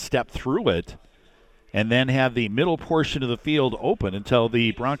shoulder and step through it and then have the middle portion of the field open until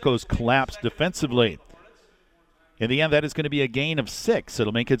the Broncos collapse defensively. In the end, that is going to be a gain of 6.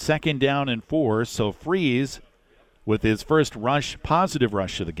 It'll make it 2nd down and 4, so Freeze with his first positive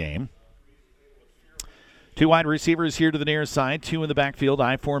rush of the game. 2 wide receivers here to the near side, 2 in the backfield,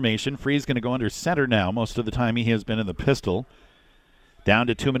 I formation. Freeze going to go under center now. Most of the time he has been in the pistol. Down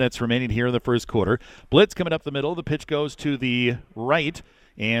to 2 minutes remaining here in the first quarter. Blitz coming up the middle. The pitch goes to the right.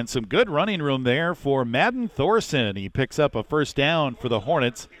 And some good running room there for Madden Thorson. He picks up a first down for the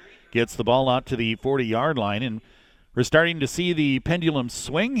Hornets. Gets the ball out to the 40-yard line. And we're starting to see the pendulum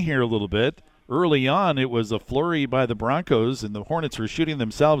swing here a little bit. Early on, it was a flurry by the Broncos, and the Hornets were shooting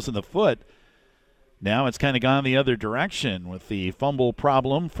themselves in the foot. Now it's kind of gone the other direction with the fumble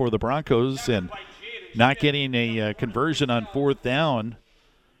problem for the Broncos and not getting a conversion on 4th down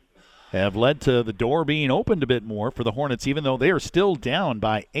have led to the door being opened a bit more for the Hornets, even though they are still down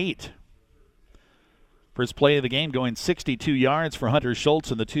by 8. First play of the game going 62 yards for Hunter Schultz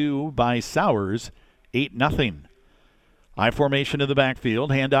and the 2 by Sowers, 8-0. I formation in the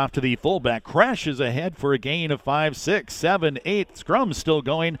backfield, handoff to the fullback, crashes ahead for a gain of 5, 6, 7, 8. Scrum still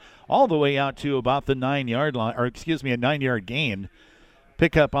going all the way out to about the 9-yard line, or excuse me, a 9-yard gain.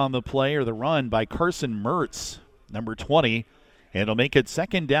 Pickup on the play or the run by Carson Mertz, number 20. And it'll make it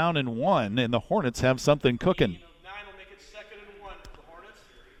 2nd down and 1, and the Hornets have something cooking.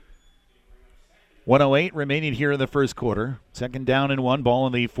 1:08 remaining here in the first quarter. 2nd down and 1, ball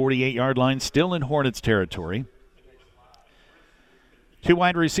on the 48-yard line, still in Hornets territory. 2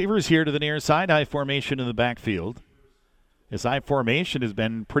 wide receivers here to the near side, I formation in the backfield. This I formation has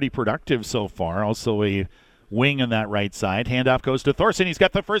been pretty productive so far. Also a wing on that right side. Handoff goes to Thorson. He's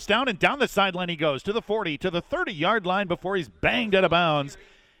got the first down, and down the sideline he goes to the 40, to the 30-yard line before he's banged out of bounds.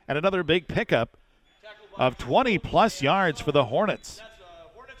 And another big pickup of 20-plus yards for the Hornets.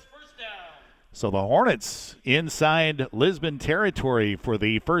 So the Hornets inside Lisbon territory for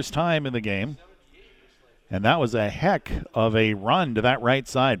the first time in the game. And that was a heck of a run to that right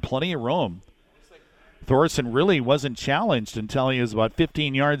side. Plenty of room. Thorson really wasn't challenged until he was about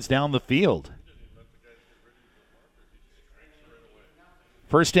 15 yards down the field.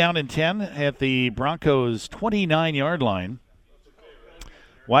 First down and 10 at the Broncos' 29-yard line.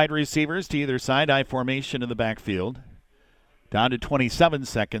 Wide receivers to either side, I formation in the backfield. Down to 27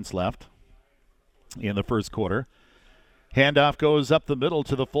 seconds left in the first quarter. Handoff goes up the middle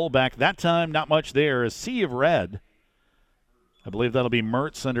to the fullback. That time, not much there. A sea of red. I believe that'll be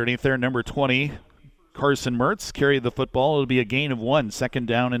Mertz underneath there, number 20. Carson Mertz carried the football. It'll be a gain of 1, 2nd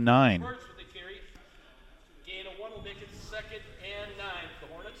down and 9. Gain of 1 will make it 2nd and 9 for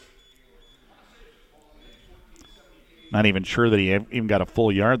the Hornets. Not even sure that he even got a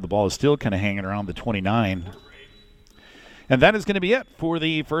full yard. The ball is still kind of hanging around the 29. And that is going to be it for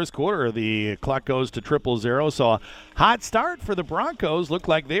the first quarter. The clock goes to 0-0. So a hot start for the Broncos. Looked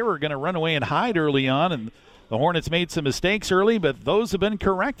like they were going to run away and hide early on, and the Hornets made some mistakes early, but those have been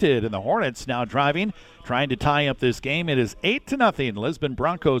corrected. And the Hornets now driving, trying to tie up this game. It is 8-0. Lisbon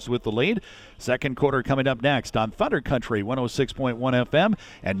Broncos with the lead. Second quarter coming up next on Thunder Country 106.1 FM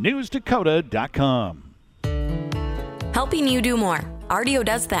and NewsDakota.com. Helping you do more. RDO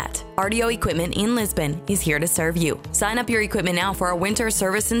does that. RDO Equipment in Lisbon is here to serve you. Sign up your equipment now for a winter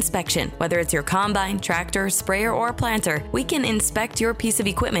service inspection. Whether it's your combine, tractor, sprayer, or planter, we can inspect your piece of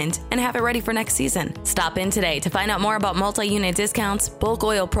equipment and have it ready for next season. Stop in today to find out more about multi-unit discounts, bulk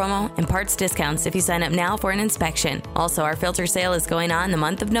oil promo, and parts discounts if you sign up now for an inspection. Also, our filter sale is going on the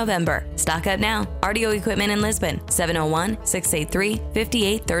month of November. Stock up now. RDO Equipment in Lisbon,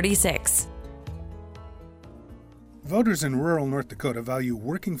 701-683-5836. Voters in rural North Dakota value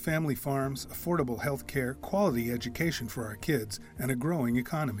working family farms, affordable health care, quality education for our kids, and a growing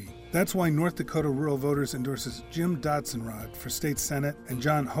economy. That's why North Dakota Rural Voters endorses Jim Dotzenrod for State Senate and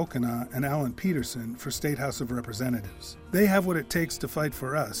John Hokena and Alan Peterson for State House of Representatives. They have what it takes to fight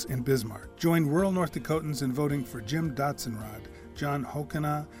for us in Bismarck. Join rural North Dakotans in voting for Jim Dotzenrod, John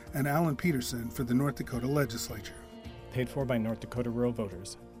Hokena, and Alan Peterson for the North Dakota Legislature. Paid for by North Dakota Rural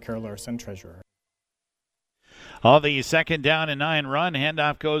Voters. Carol Larson, Treasurer. On the 2nd down and 9 run,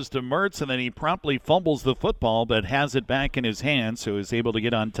 handoff goes to Mertz, and then he promptly fumbles the football, but has it back in his hand, so he's able to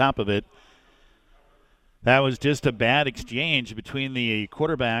get on top of it. That was just a bad exchange between the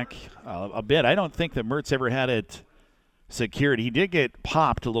quarterback a bit. I don't think that Mertz ever had it secured. He did get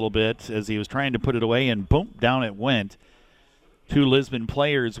popped a little bit as he was trying to put it away, and boom, down it went. 2 Lisbon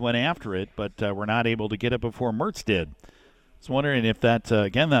players went after it, but were not able to get it before Mertz did. I was wondering if that,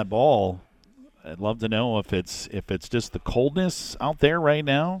 again, that ball, I'd love to know if it's just the coldness out there right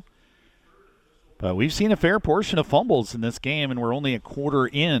now. But we've seen a fair portion of fumbles in this game, and we're only a quarter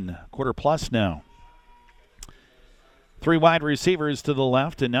plus now. Three wide receivers to the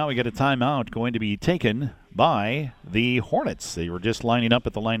left, and now we get a timeout going to be taken by the Hornets. They were just lining up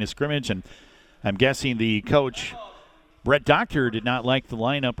at the line of scrimmage, and I'm guessing the coach, Brett Doctor, did not like the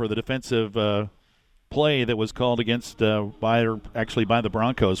lineup or the defensive play that was called against by the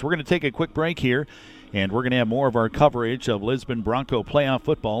Broncos. We're going to take a quick break here, and we're going to have more of our coverage of Lisbon Bronco playoff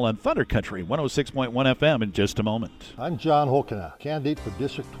football on Thunder Country 106.1 FM in just a moment. I'm John Holkena, candidate for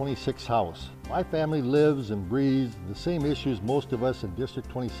District 26 House. My family lives and breathes the same issues most of us in District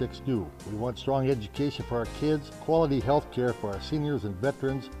 26 do. We want strong education for our kids, quality health care for our seniors and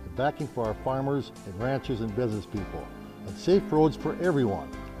veterans, and backing for our farmers and ranchers and business people, and safe roads for everyone.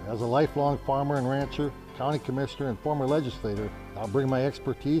 As a lifelong farmer and rancher, county commissioner, and former legislator, I'll bring my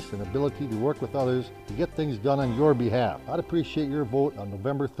expertise and ability to work with others to get things done on your behalf. I'd appreciate your vote on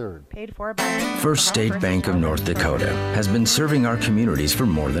November 3rd. Paid for by First State Bank of North Dakota has been serving our communities for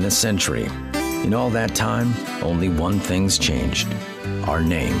more than a century. In all that time, only one thing's changed: our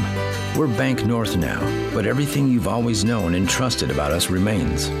name. We're Bank North now, but everything you've always known and trusted about us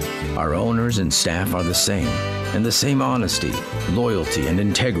remains. Our owners and staff are the same, and the same honesty, loyalty, and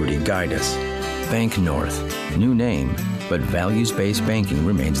integrity guide us. Bank North, new name, but values-based banking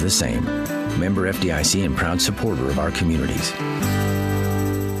remains the same. Member FDIC and proud supporter of our communities.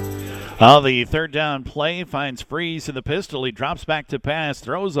 The third down play finds Freeze in the pistol. He drops back to pass,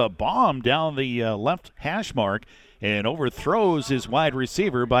 throws a bomb down the left hash mark, and overthrows his wide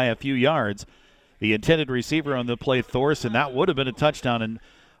receiver by a few yards. The intended receiver on the play, Thorson, that would have been a touchdown. And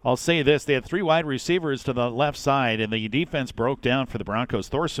I'll say this, they had three wide receivers to the left side, and the defense broke down for the Broncos.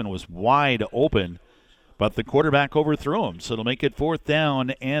 Thorson was wide open, but the quarterback overthrew him, so it'll make it 4th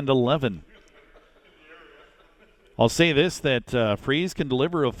down and 11. I'll say this, that Freeze can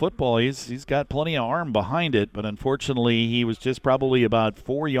deliver a football. He's got plenty of arm behind it, but unfortunately he was just probably about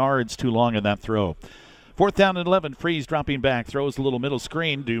 4 yards too long in that throw. 4th down and 11, Freeze dropping back, throws a little middle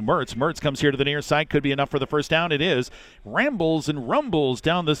screen to Mertz. Mertz comes here to the near side, could be enough for the first down. It is. Rambles and rumbles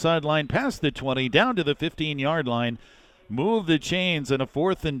down the sideline, past the 20, down to the 15-yard line. Move the chains, and a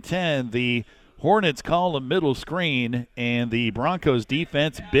 4th and 10. The Hornets call a middle screen, and the Broncos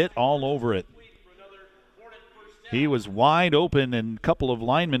defense bit all over it. He was wide open and a couple of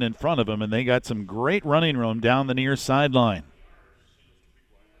linemen in front of him, and they got some great running room down the near sideline.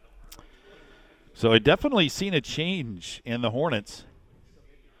 So I definitely seen a change in the Hornets.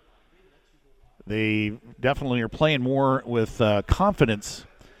 They definitely are playing more with confidence.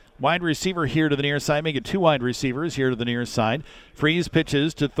 Wide receiver here to the near side. Make it 2 wide receivers here to the near side. Freeze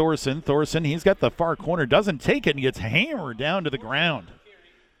pitches to Thorson. Thorson, he's got the far corner. Doesn't take it and gets hammered down to the ground.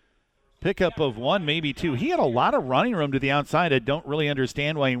 Pickup of 1, maybe 2. He had a lot of running room to the outside. I don't really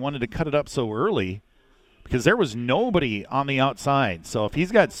understand why he wanted to cut it up so early, because there was nobody on the outside. So if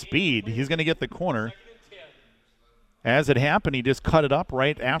he's got speed, he's going to get the corner. As it happened, he just cut it up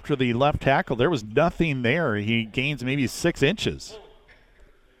right after the left tackle. There was nothing there. He gains maybe 6 inches.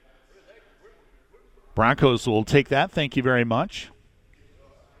 Broncos will take that. Thank you very much.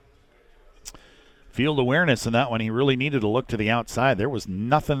 Field awareness in that one. He really needed to look to the outside. There was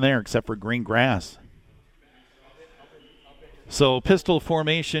nothing there except for green grass. So pistol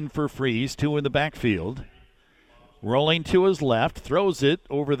formation for Freeze, 2 in the backfield. Rolling to his left, throws it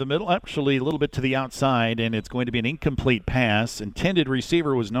over the middle, actually a little bit to the outside, and it's going to be an incomplete pass. Intended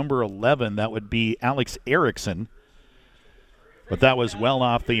receiver was number 11. That would be Alex Erickson. But that was well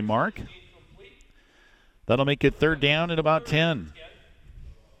off the mark. That'll make it 3rd down and about 10.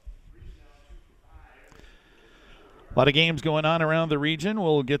 A lot of games going on around the region.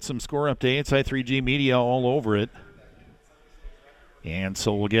 We'll get some score updates. I3G Media all over it. And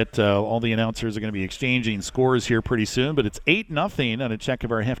so we'll get all the announcers are going to be exchanging scores here pretty soon. But it's 8-0 on a check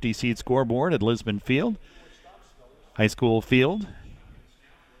of our Hefty Seed scoreboard at Lisbon Field. High school field.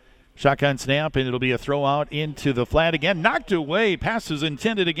 Shotgun snap, and it'll be a throw out into the flat again. Knocked away. Pass is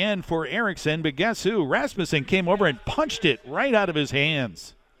intended again for Erickson. But guess who? Rasmussen came over and punched it right out of his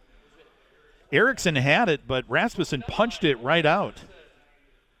hands. Erickson had it, but Rasmussen punched it right out.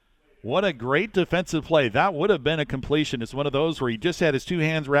 What a great defensive play. That would have been a completion. It's one of those where he just had his 2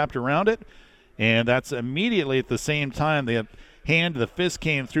 hands wrapped around it, and that's immediately at the same time the fist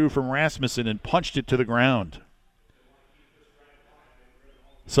came through from Rasmussen and punched it to the ground.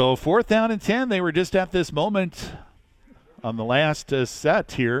 So 4th down and 10. They were just at this moment on the last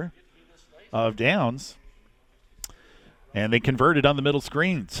set here of downs. And they converted on the middle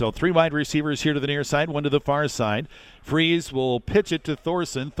screen. So 3 wide receivers here to the near side, 1 to the far side. Freeze will pitch it to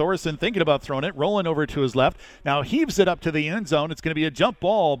Thorson. Thorson thinking about throwing it, rolling over to his left. Now heaves it up to the end zone. It's going to be a jump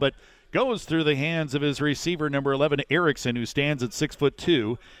ball, but goes through the hands of his receiver, number 11, Erickson, who stands at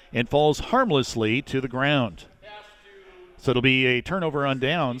 6'2", and falls harmlessly to the ground. So it'll be a turnover on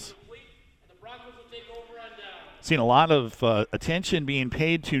downs. Seen a lot of attention being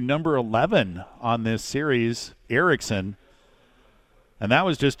paid to number 11 on this series, Erickson. And that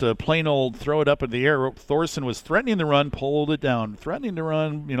was just a plain old throw it up in the air. Thorson was threatening the run, pulled it down, threatening to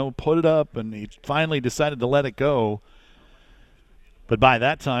run, put it up, and he finally decided to let it go. But by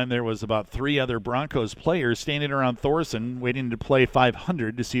that time, there was about 3 other Broncos players standing around Thorson waiting to play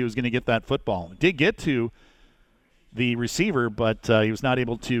 500 to see who was going to get that football. Did get to the receiver, but he was not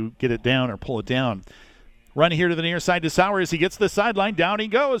able to get it down or pull it down. Run here to the near side to Sowers. He gets the sideline. Down he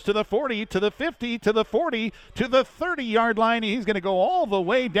goes to the 40, to the 50, to the 40, to the 30-yard line. He's going to go all the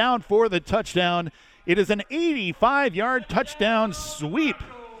way down for the touchdown. It is an 85-yard touchdown sweep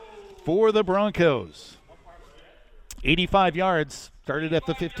for the Broncos. 85 yards. Started at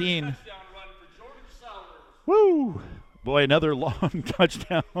the 15. Woo! Boy, another long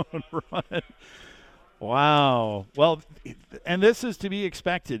touchdown run. Wow. Well, and this is to be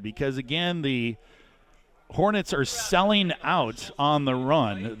expected because, again, the Hornets are selling out on the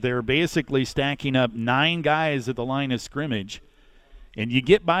run. They're basically stacking up 9 guys at the line of scrimmage. And you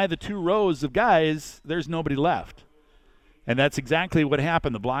get by the 2 rows of guys, there's nobody left. And that's exactly what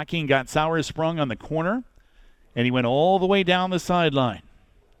happened. The blocking got Sowers sprung on the corner, and he went all the way down the sideline.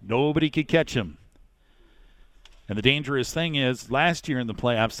 Nobody could catch him. And the dangerous thing is, last year in the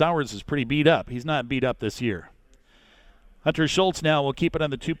playoffs, Sowers is pretty beat up. He's not beat up this year. Hunter Schultz now will keep it on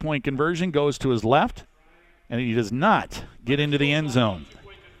the 2-point conversion, goes to his left, and he does not get into the end zone.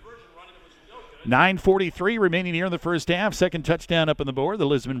 9:43 remaining here in the first half. Second touchdown up on the board. The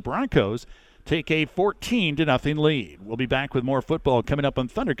Lisbon Broncos take a 14-0 lead. We'll be back with more football coming up on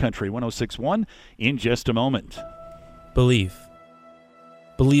Thunder Country 106.1 in just a moment. Believe.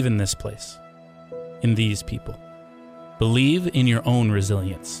 Believe in this place, in these people. Believe in your own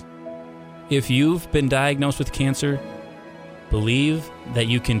resilience. If you've been diagnosed with cancer, believe that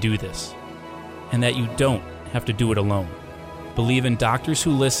you can do this and that you don't have to do it alone. Believe in doctors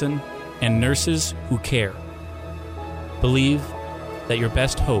who listen and nurses who care. Believe that your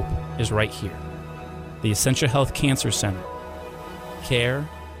best hope is right here. The Essentia Health Cancer Center. Care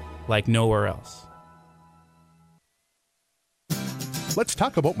like nowhere else. Let's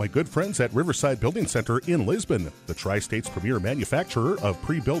talk about my good friends at Riverside Building Center in Lisbon, the Tri-State's premier manufacturer of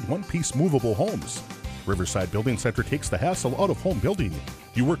pre-built one-piece movable homes. Riverside Building Center takes the hassle out of home building.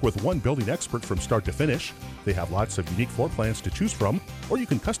 You work with one building expert from start to finish. They have lots of unique floor plans to choose from, or you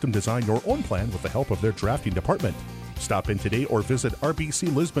can custom design your own plan with the help of their drafting department. Stop in today or visit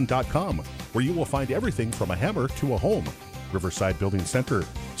rbclisbon.com, where you will find everything from a hammer to a home. Riverside Building Center,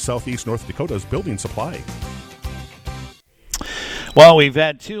 Southeast North Dakota's building supply. Well, we've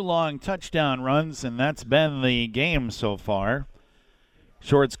had 2 long touchdown runs, and that's been the game so far.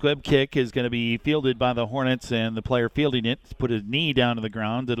 Short squib kick is going to be fielded by the Hornets, and the player fielding it put his knee down to the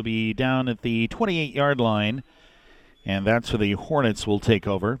ground. It'll be down at the 28-yard line, and that's where the Hornets will take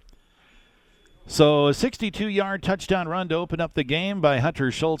over. So a 62-yard touchdown run to open up the game by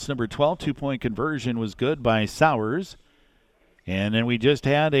Hunter Schultz, number 12. 2-point conversion was good by Sowers. And then we just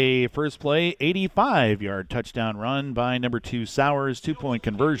had a first play 85-yard touchdown run by number 2 Sowers. 2-point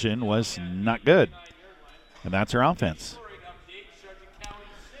conversion was not good. And that's our offense.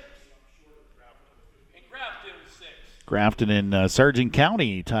 Grafton and Sargent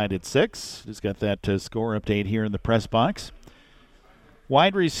County tied at 6. Just got that score update here in the press box.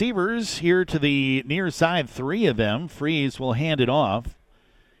 Wide receivers here to the near side, 3 of them. Freeze will hand it off.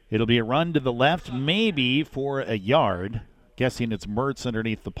 It'll be a run to the left, maybe for a yard. Guessing it's Mertz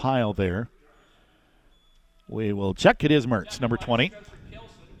underneath the pile there. We will check. It is Mertz, number 20.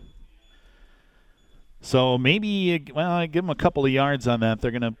 So maybe, well, give them a couple of yards on that.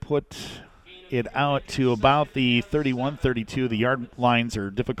 They're going to put it out to about the 31, 32. The yard lines are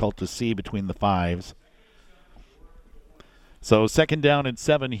difficult to see between the 5s. So 2nd down and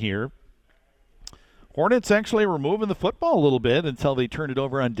 7 here. Hornets actually were moving the football a little bit until they turned it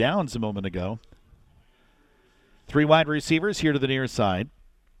over on downs a moment ago. 3 wide receivers here to the near side.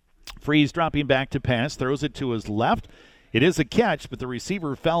 Freeze dropping back to pass, throws it to his left. It is a catch, but the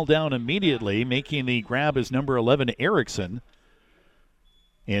receiver fell down immediately, making the grab as number 11, Erickson.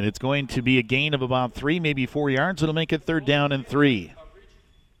 And it's going to be a gain of about 3, maybe 4 yards. It'll make it 3rd down and 3.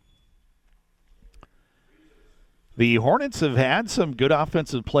 The Hornets have had some good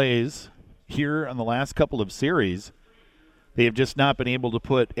offensive plays here on the last couple of series. They have just not been able to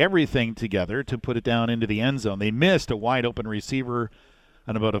put everything together to put it down into the end zone. They missed a wide-open receiver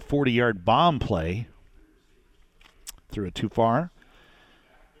on about a 40-yard bomb play. Threw it too far.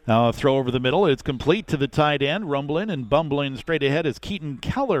 Now a throw over the middle. It's complete to the tight end. Rumbling and bumbling straight ahead is Keaton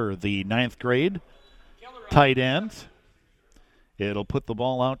Keller, the 9th grade tight end. It'll put the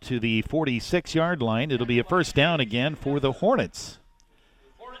ball out to the 46-yard line. It'll be a first down again for the Hornets.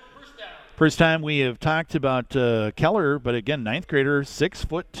 First time we have talked about Keller, but again, ninth grader,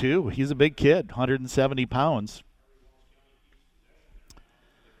 6'2". He's a big kid, 170 pounds.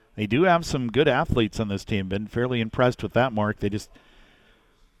 They do have some good athletes on this team. Been fairly impressed with that, Mark. They just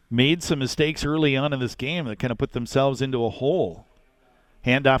made some mistakes early on in this game that kind of put themselves into a hole.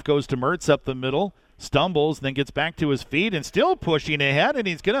 Handoff goes to Mertz up the middle. Stumbles, then gets back to his feet and still pushing ahead, and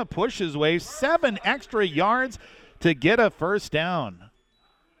he's going to push his way 7 extra yards to get a first down.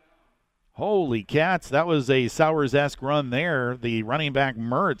 Holy cats, that was a Sowers-esque run there. The running back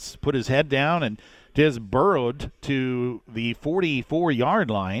Mertz put his head down and just burrowed to the 44-yard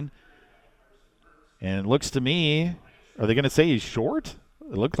line. And it looks to me, are they going to say he's short?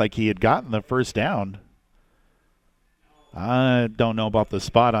 It looked like he had gotten the first down. I don't know about the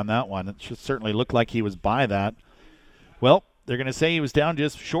spot on that one. It certainly looked like he was by that. Well, they're going to say he was down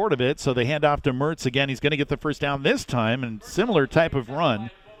just short of it, so they hand off to Mertz again. He's going to get the first down this time, and similar type of run,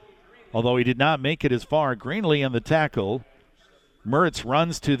 although he did not make it as far. Greenlee on the tackle. Mertz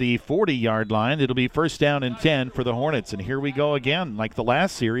runs to the 40-yard line. It'll be first down and 10 for the Hornets, and here we go again. Like the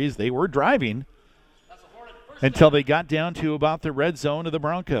last series, they were driving until they got down to about the red zone of the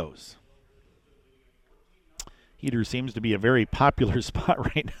Broncos. Heater seems to be a very popular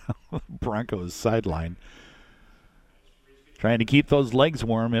spot right now. Broncos sideline. Trying to keep those legs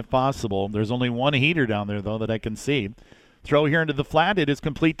warm if possible. There's only one heater down there, though, that I can see. Throw here into the flat. It is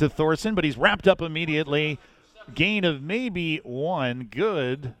complete to Thorson, but he's wrapped up immediately. Gain of maybe 1.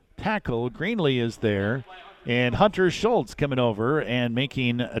 Good tackle. Greenlee is there. And Hunter Schultz coming over and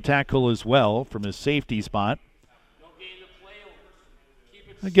making a tackle as well from his safety spot.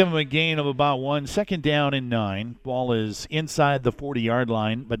 I'll give him a gain of about 1. Second down and 9. Ball is inside the 40-yard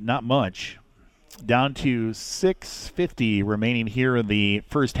line, but not much. Down to 6:50 remaining here in the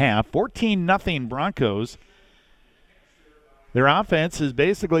first half. 14-0 Broncos. Their offense has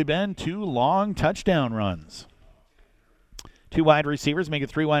basically been 2 long touchdown runs. 2 wide receivers, make it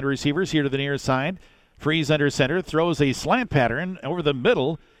 3 wide receivers here to the near side. Freeze under center, throws a slant pattern over the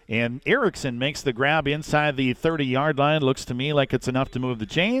middle. And Erickson makes the grab inside the 30-yard line. Looks to me like it's enough to move the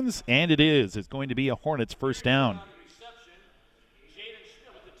chains, and it is. It's going to be a Hornets first down.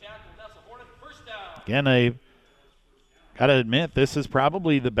 Again, I got to admit, this is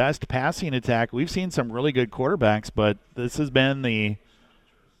probably the best passing attack. We've seen some really good quarterbacks, but this has been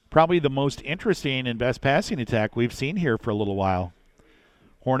probably the most interesting and best passing attack we've seen here for a little while.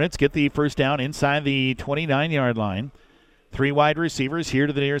 Hornets get the first down inside the 29-yard line. 3 wide receivers here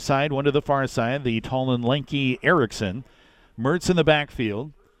to the near side, 1 to the far side, the tall and lanky Erickson. Mertz in the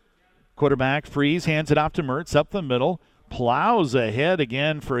backfield. Quarterback Freeze hands it off to Mertz up the middle. Plows ahead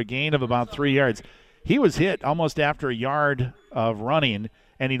again for a gain of about 3 yards. He was hit almost after a yard of running,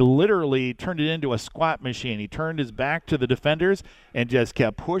 and he literally turned it into a squat machine. He turned his back to the defenders and just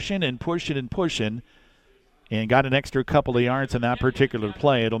kept pushing and pushing and pushing and got an extra couple of yards in that particular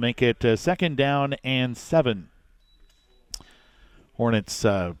play. It'll make it second down and 7. Hornets,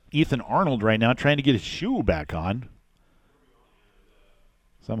 Ethan Arnold right now trying to get his shoe back on.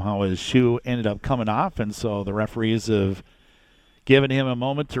 Somehow his shoe ended up coming off, and so the referees have given him a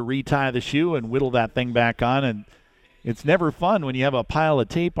moment to retie the shoe and whittle that thing back on. And it's never fun when you have a pile of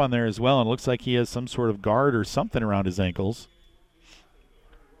tape on there as well, and it looks like he has some sort of guard or something around his ankles.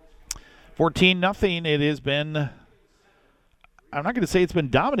 14-0. It has been, I'm not going to say it's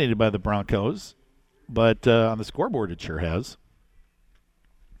been dominated by the Broncos, but on the scoreboard it sure has.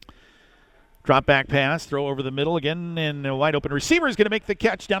 Drop back pass, throw over the middle again, and a wide open receiver is going to make the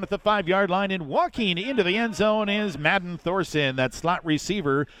catch down at the 5-yard line, and walking into the end zone is Madden Thorson. That slot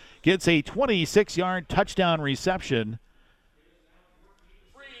receiver gets a 26-yard touchdown reception.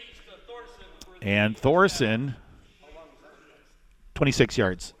 And Thorson, 26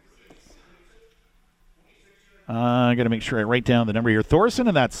 yards. I got to make sure I write down the number here. Thorson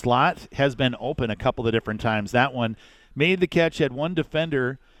in that slot has been open a couple of different times. That one made the catch, had one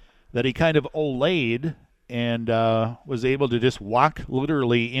defender that he kind of olayed and was able to just walk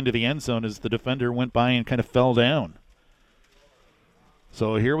literally into the end zone as the defender went by and kind of fell down.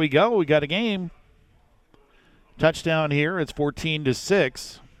 So here we go. We got a game. Touchdown here. It's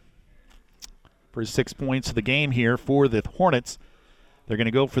 14-6. First 6 points of the game here for the Hornets. They're going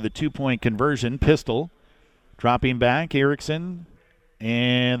to go for the 2-point conversion. Pistol dropping back. Erickson.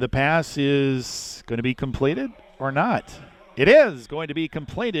 And the pass is going to be completed or not. It is going to be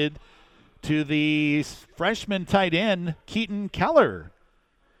completed to the freshman tight end, Keaton Keller.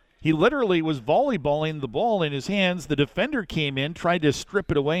 He literally was volleyballing the ball in his hands. The defender came in, tried to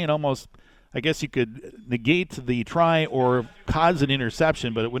strip it away, and almost I guess you could negate the try or cause an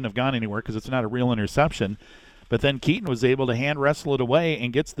interception, but it wouldn't have gone anywhere because it's not a real interception. But then Keaton was able to hand wrestle it away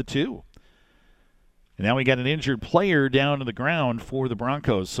and gets the 2. And now we got an injured player down to the ground for the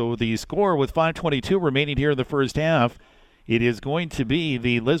Broncos. So the score with 5:22 remaining here in the first half, it is going to be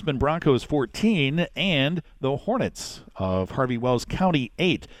the Lisbon Broncos 14 and the Hornets of Harvey Wells County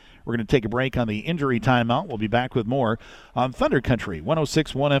 8. We're going to take a break on the injury timeout. We'll be back with more on Thunder Country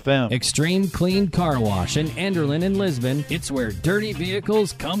 106.1 FM. Extreme Clean Car Wash in Enderlin and Lisbon. It's where dirty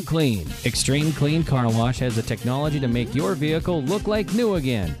vehicles come clean. Extreme Clean Car Wash has the technology to make your vehicle look like new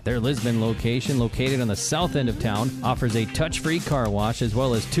again. Their Lisbon location, located on the south end of town, offers a touch-free car wash as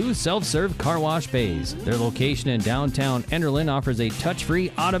well as 2 self-serve car wash bays. Their location in downtown Enderlin offers a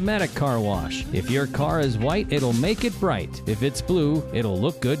touch-free automatic car wash. If your car is white, it'll make it bright. If it's blue, it'll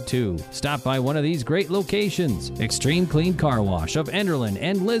look good too. Stop by one of these great locations. Extreme Clean Car Wash of Enderlin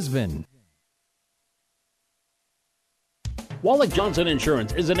and Lisbon. Wallach Johnson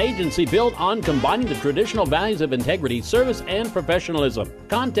Insurance is an agency built on combining the traditional values of integrity, service, and professionalism.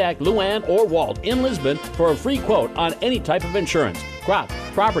 Contact Luann or Walt in Lisbon for a free quote on any type of insurance. Crop,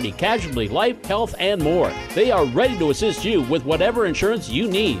 property, casualty, life, health, and more. They are ready to assist you with whatever insurance you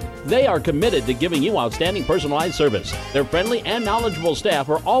need. They are committed to giving you outstanding personalized service. Their friendly and knowledgeable staff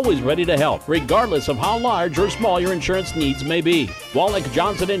are always ready to help, regardless of how large or small your insurance needs may be. Wallach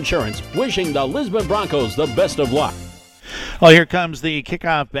Johnson Insurance, wishing the Lisbon Broncos the best of luck. Well, here comes the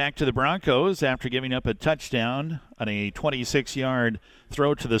kickoff back to the Broncos after giving up a touchdown on a 26-yard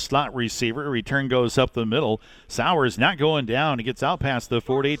throw to the slot receiver. Return goes up the middle. Sowers not going down. He gets out past the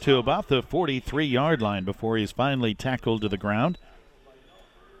 40 to about the 43-yard line before he's finally tackled to the ground.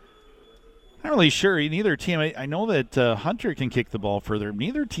 Not really sure. Neither team, I know that Hunter can kick the ball further.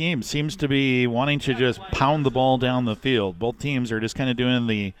 Neither team seems to be wanting to just pound the ball down the field. Both teams are just kind of doing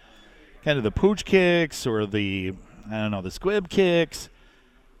the pooch kicks or the squib kicks.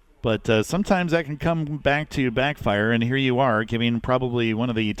 But sometimes that can come back to backfire, and here you are giving probably one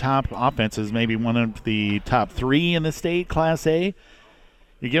of the top offenses, maybe one of the top 3 in the state, Class A.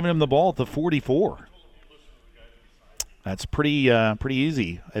 You're giving them the ball at the 44. That's pretty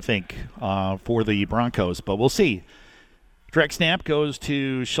easy, I think, for the Broncos, but we'll see. Direct snap goes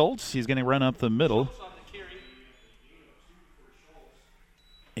to Schultz. He's going to run up the middle.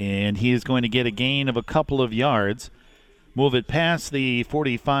 And he is going to get a gain of a couple of yards. Move it past the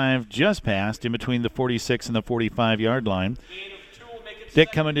 45, just past, in between the 46 and the 45-yard line.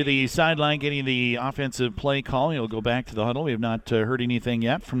 Dick coming to the sideline, getting the offensive play call. He'll go back to the huddle. We have not heard anything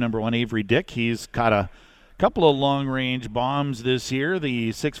yet from number 1, Avery Dick. He's caught a couple of long-range bombs this year, the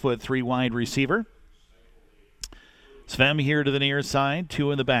 6'3" wide receiver. Svem here to the near side,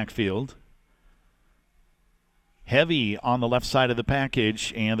 2 in the backfield. Heavy on the left side of the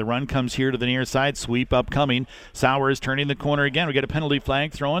package, and the run comes here to the near side. Sweep upcoming. Sowers turning the corner again. We get a penalty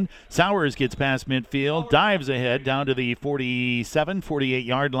flag thrown. Sowers gets past midfield, dives ahead down to the 47,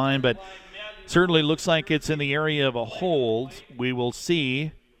 48-yard line, but certainly looks like it's in the area of a hold. We will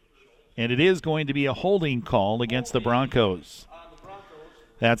see, and it is going to be a holding call against the Broncos.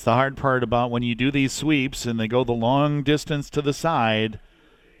 That's the hard part about when you do these sweeps and they go the long distance to the side.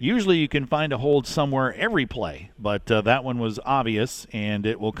 Usually you can find a hold somewhere every play, but that one was obvious, and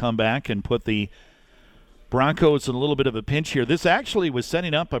it will come back and put the Broncos in a little bit of a pinch here. This actually was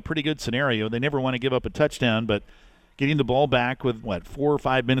setting up a pretty good scenario. They never want to give up a touchdown, but getting the ball back with, 4 or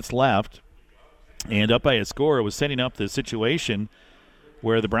 5 minutes left and up by a score, it was setting up the situation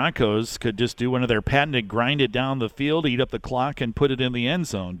where the Broncos could just do one of their patented grind it down the field, eat up the clock, and put it in the end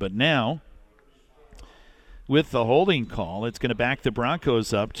zone. But now, with the holding call, it's going to back the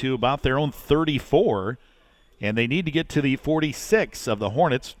Broncos up to about their own 34, and they need to get to the 46 of the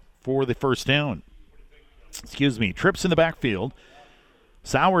Hornets for the first down. Trips in the backfield.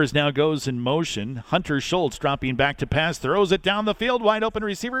 Sowers now goes in motion. Hunter Schultz dropping back to pass, throws it down the field, wide open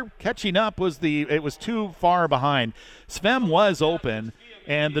receiver. Catching up it was too far behind. Svem was open,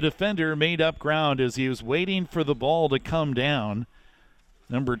 and the defender made up ground as he was waiting for the ball to come down.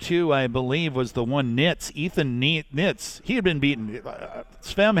 Number 2, I believe, was the one Nitz, Ethan Nitz. He had been beaten.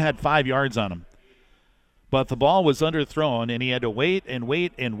 Svem had 5 yards on him. But the ball was underthrown, and he had to wait and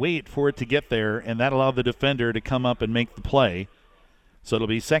wait and wait for it to get there, and that allowed the defender to come up and make the play. So it'll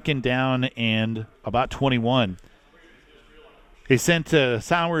be second down and about 21. They sent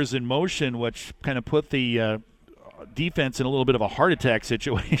Sowers in motion, which kind of put the defense in a little bit of a heart attack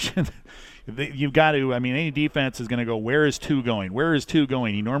situation. You've got to, any defense is going to go, where is 2 going? Where is 2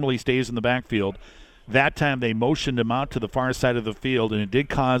 going? He normally stays in the backfield. That time they motioned him out to the far side of the field, and it did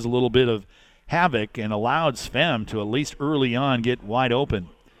cause a little bit of havoc and allowed Svem to at least early on get wide open.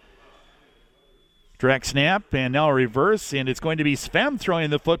 Direct snap, and now a reverse, and it's going to be Svem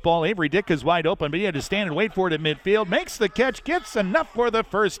throwing the football. Avery Dick is wide open, but he had to stand and wait for it at midfield. Makes the catch, gets enough for the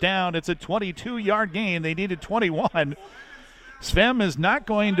first down. It's a 22-yard gain. They needed 21. Svem is not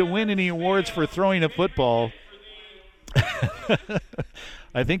going to win any awards for throwing a football.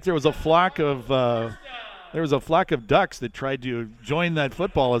 I think there was a flock of ducks that tried to join that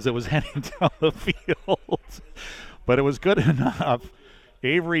football as it was heading down the field, but it was good enough.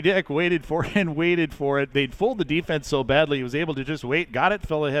 Avery Dick waited for it. They'd fooled the defense so badly he was able to just wait, got it,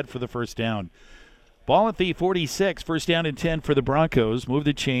 fell ahead for the first down. Ball at the 46, first down and 10 for the Broncos. Move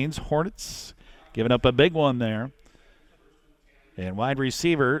the chains. Hornets giving up a big one there. And wide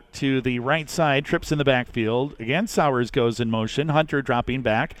receiver to the right side, trips in the backfield. Again, Sowers goes in motion. Hunter dropping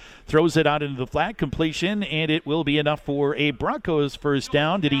back, throws it out into the flat, completion, and it will be enough for a Broncos first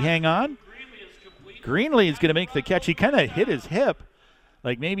down. Did he hang on? Greenlee is going to make the catch. He kind of hit his hip.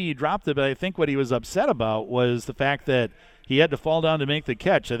 Like maybe he dropped it, but I think what he was upset about was the fact that he had to fall down to make the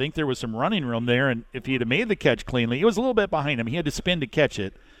catch. I think there was some running room there, and if he had made the catch cleanly, he was a little bit behind him. He had to spin to catch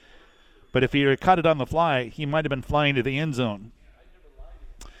it. But if he had caught it on the fly, he might have been flying to the end zone.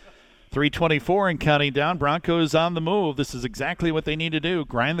 3:24 and counting down. Broncos on the move. This is exactly what they need to do.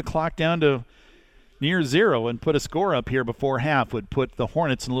 Grind the clock down to near zero and put a score up here before half would put the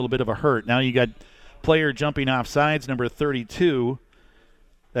Hornets in a little bit of a hurt. Now you got player jumping off sides, number 32.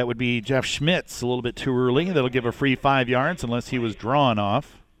 That would be Jeff Schmitz, a little bit too early. That'll give a free 5 yards unless he was drawn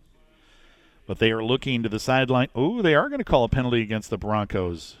off. But they are looking to the sideline. Oh, they are going to call a penalty against the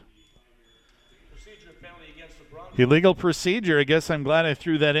Broncos. Illegal procedure. I guess I'm glad I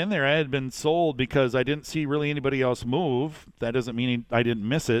threw that in there. I had been sold because I didn't see really anybody else move. That doesn't mean I didn't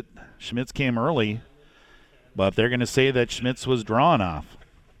miss it. Schmitz came early. But they're going to say that Schmitz was drawn off.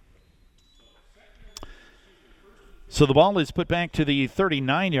 So the ball is put back to the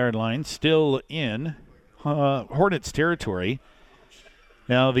 39-yard line, still in Hornets territory.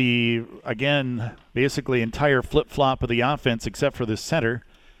 Now basically entire flip-flop of the offense except for the center.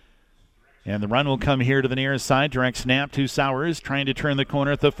 And the run will come here to the nearest side. Direct snap to Sowers, trying to turn the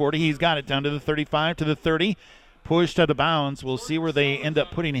corner at the 40. He's got it down to the 35, to the 30. Pushed out of bounds. We'll see where they end up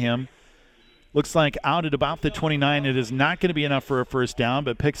putting him. Looks like out at about the 29. It is not going to be enough for a first down,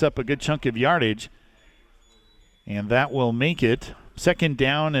 but picks up a good chunk of yardage. And that will make it second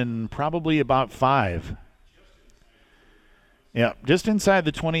down and probably about 5. Yeah, just inside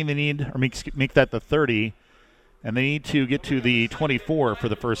the 20 they need, or make that the 30. And they need to get to the 24 for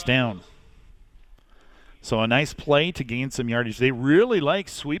the first down. So a nice play to gain some yardage. They really like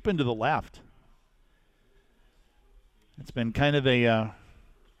sweeping to the left. It's been kind of a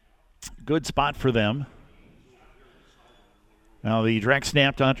good spot for them. Now the direct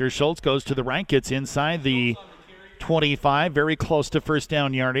snap to Hunter Schultz goes to the right, gets inside the 25, very close to first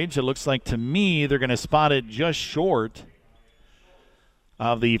down yardage. It looks like to me they're going to spot it just short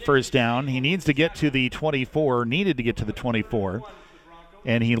of the first down. He needs to get to the 24, needed to get to the 24.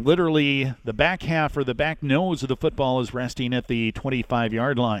 And he literally, the back half or the back nose of the football is resting at the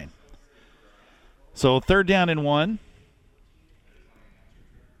 25-yard line. So third down and 1.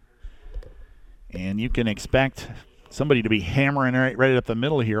 And you can expect somebody to be hammering right up the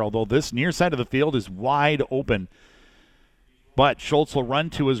middle here, although this near side of the field is wide open. But Schultz will run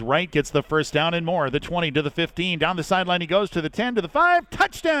to his right, gets the first down and more. The 20 to the 15. Down the sideline he goes to the 10 to the 5.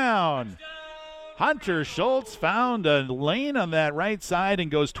 Touchdown! Hunter Schultz found a lane on that right side and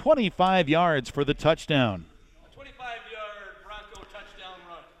goes 25 yards for the touchdown. A 25-yard Bronco touchdown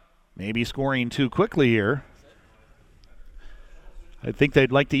run. Maybe scoring too quickly here. I think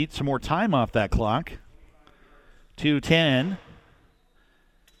they'd like to eat some more time off that clock. 2:10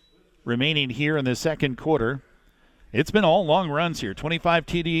 remaining here in the second quarter. It's been all long runs here. 25-yard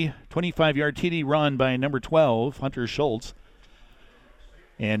TD run by number 12, Hunter Schultz.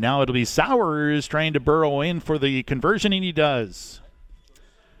 And now it'll be Sowers trying to burrow in for the conversion, and he does.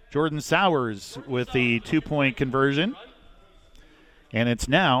 Jordan Sowers with the 2-point conversion. And it's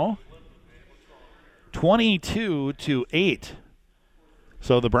now 22-8.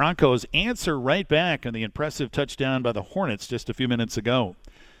 So the Broncos answer right back on the impressive touchdown by the Hornets just a few minutes ago.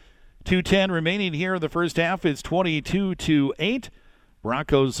 2:10 remaining here in the first half. It's 22-8.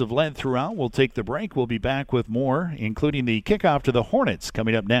 Broncos have led throughout. We'll take the break. We'll be back with more, including the kickoff to the Hornets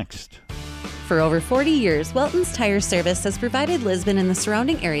coming up next. For over 40 years, Welton's Tire Service has provided Lisbon and the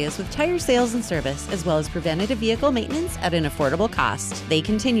surrounding areas with tire sales and service, as well as preventative vehicle maintenance at an affordable cost. They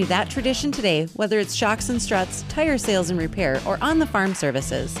continue that tradition today, whether it's shocks and struts, tire sales and repair, or on-the-farm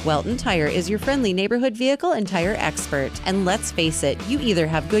services. Welton Tire is your friendly neighborhood vehicle and tire expert. And let's face it, you either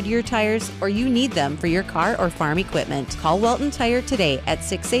have Goodyear tires or you need them for your car or farm equipment. Call Welton Tire today at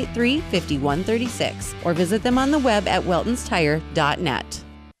 683-5136 or visit them on the web at weltonstire.net.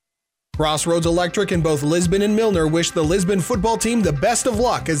 Crossroads Electric in both Lisbon and Milner wish the Lisbon football team the best of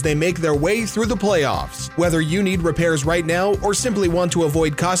luck as they make their way through the playoffs. Whether you need repairs right now or simply want to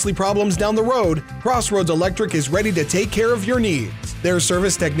avoid costly problems down the road, Crossroads Electric is ready to take care of your needs. Their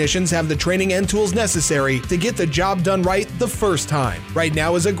service technicians have the training and tools necessary to get the job done right the first time. Right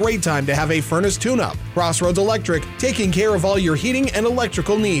now is a great time to have a furnace tune-up. Crossroads Electric, taking care of all your heating and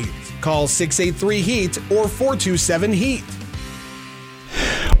electrical needs. Call 683-HEAT or 427-HEAT.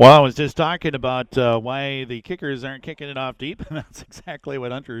 Well, I was just talking about why the kickers aren't kicking it off deep, and that's exactly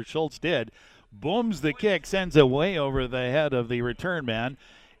what Hunter Schultz did. Booms the kick, sends it way over the head of the return man.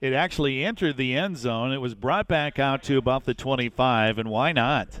 It actually entered the end zone. It was brought back out to about the 25, and why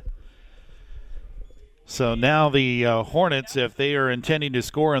not? So now the Hornets, if they are intending to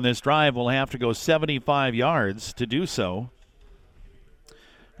score on this drive, will have to go 75 yards to do so.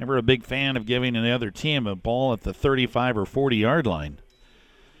 Never a big fan of giving another team a ball at the 35 or 40-yard line.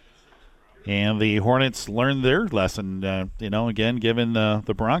 And the Hornets learned their lesson, again, giving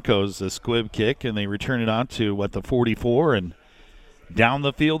the Broncos a squib kick, and they return it out to, the 44, and down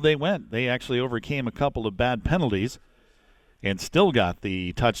the field they went. They actually overcame a couple of bad penalties and still got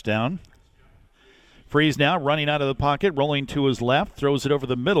the touchdown. Freeze now running out of the pocket, rolling to his left, throws it over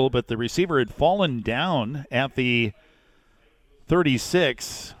the middle, but the receiver had fallen down at the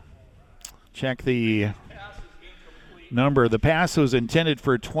 36. Check the number. The pass was intended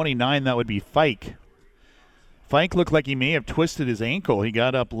for 29. That would be Fike. Fike looked like he may have twisted his ankle. He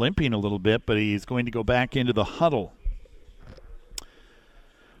got up limping a little bit, but he's going to go back into the huddle.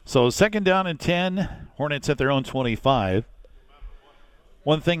 So 2nd down and 10. Hornets at their own 25.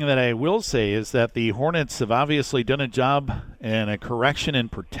 One thing that I will say is that the Hornets have obviously done a job and a correction in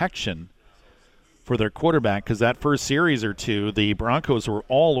protection for their quarterback, because that first series or two, the Broncos were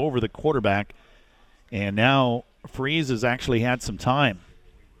all over the quarterback, and now Freeze has actually had some time.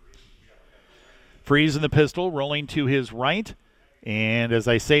 Freeze in the pistol, rolling to his right. And as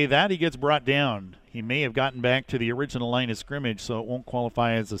I say that, he gets brought down. He may have gotten back to the original line of scrimmage, so it won't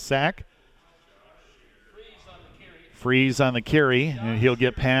qualify as a sack. Freeze on the carry, and he'll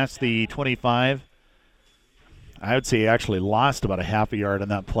get past the 25. I would say he actually lost about a half a yard on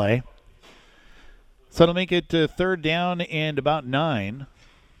that play. So it'll make it 3rd down and about 9.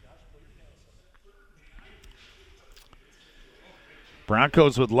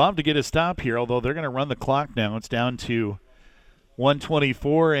 Broncos would love to get a stop here, although they're going to run the clock now. It's down to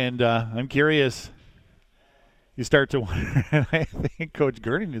 1:24, and I'm curious. You start to wonder, and I think Coach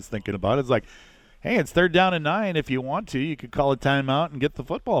Gerding is thinking about it. It's like, hey, it's 3rd down and 9. If you want to, you could call a timeout and get the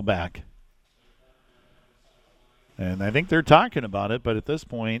football back. And I think they're talking about it, but at this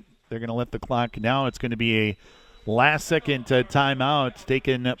point, they're going to let the clock. Now it's going to be a last-second timeout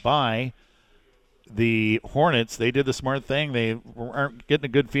taken by the Hornets. They did the smart thing. They aren't getting a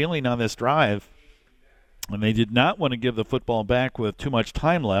good feeling on this drive, and they did not want to give the football back with too much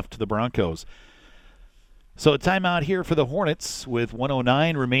time left to the Broncos. So a timeout here for the Hornets with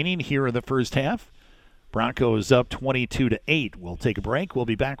 1:09 remaining here in the first half. Broncos up 22-8. We'll take a break. We'll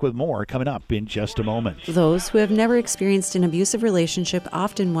be back with more coming up in just a moment. Those who have never experienced an abusive relationship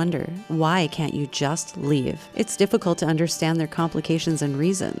often wonder, why can't you just leave? It's difficult to understand their complications and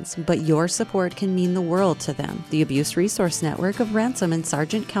reasons, but your support can mean the world to them. The Abuse Resource Network of Ransom and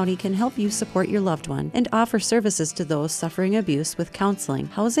Sargent County can help you support your loved one and offer services to those suffering abuse with counseling,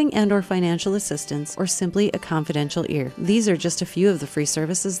 housing and/or financial assistance, or simply a confidential ear. These are just a few of the free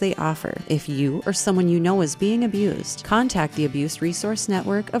services they offer. If you or someone you know is being abused, contact the Abuse Resource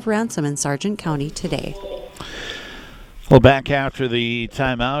Network of Ransom and Sargent County today. Well, back after the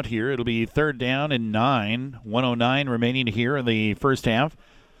timeout here, it'll be 3rd down and 9. 1:09 remaining here in the first half.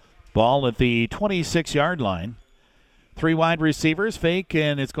 Ball at the 26-yard line. 3 wide receivers, fake,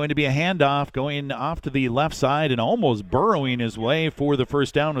 and it's going to be a handoff going off to the left side, and almost burrowing his way for the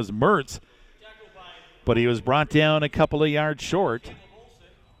first down was Mertz. But he was brought down a couple of yards short.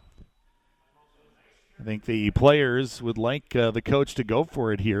 I think the players would like the coach to go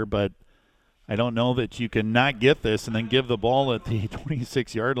for it here, but I don't know that you can not get this and then give the ball at the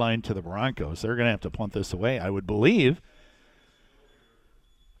 26-yard line to the Broncos. They're going to have to punt this away, I would believe.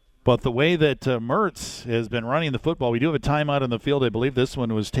 But the way that Mertz has been running the football, we do have a timeout on the field. I believe this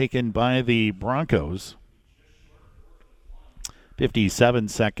one was taken by the Broncos. 57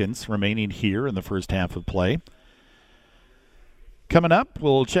 seconds remaining here in the first half of play. Coming up,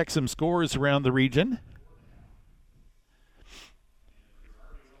 we'll check some scores around the region.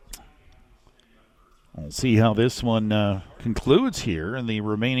 We'll see how this one concludes here in the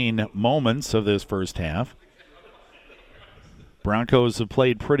remaining moments of this first half. Broncos have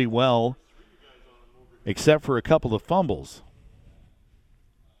played pretty well, except for a couple of fumbles.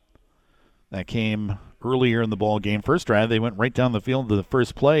 That came earlier in the ball game. First drive, they went right down the field to the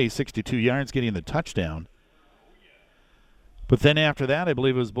first play, 62 yards, getting the touchdown. But then after that, I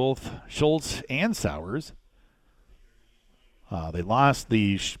believe it was both Schultz and Sowers. They lost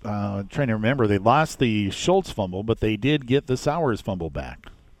the, trying to remember, they lost the Schultz fumble, but they did get the Sowers fumble back.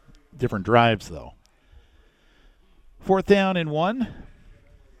 Different drives, though. 4th down and 1.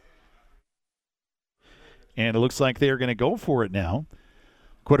 And it looks like they're going to go for it now.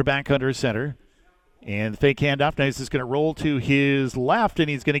 Quarterback under center. And the fake handoff. Now he's just going to roll to his left, and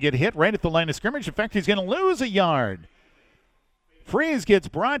he's going to get hit right at the line of scrimmage. In fact, he's going to lose a yard. Freeze gets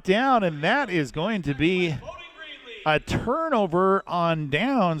brought down, and that is going to be a turnover on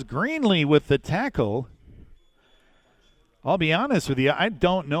downs. Greenlee with the tackle. I'll be honest with you, I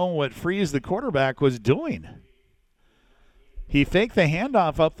don't know what Freeze, the quarterback, was doing. He faked the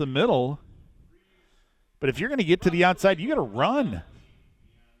handoff up the middle, but if you're going to get to the outside, you got to run.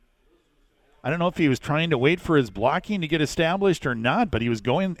 I don't know if he was trying to wait for his blocking to get established or not, but he was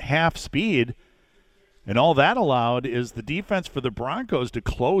going half speed, and all that allowed is the defense for the Broncos to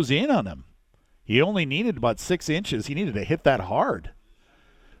close in on him. He only needed about 6 inches. He needed to hit that hard.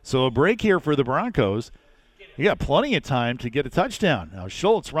 So a break here for the Broncos. He got plenty of time to get a touchdown. Now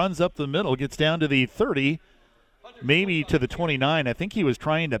Schultz runs up the middle, gets down to the 30, maybe to the 29. I think he was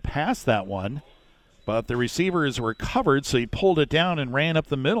trying to pass that one, but the receivers were covered, so he pulled it down and ran up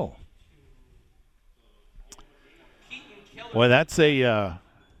the middle. Boy, that's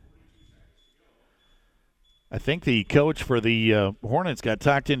I think the coach for the Hornets got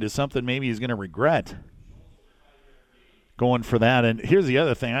talked into something maybe he's going to regret going for that. And here's the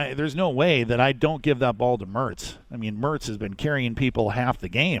other thing. There's no way that I don't give that ball to Mertz. I mean, Mertz has been carrying people half the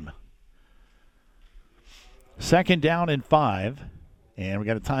game. 2nd down and 5. And we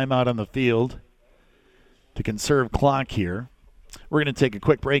got a timeout on the field to conserve clock here. We're going to take a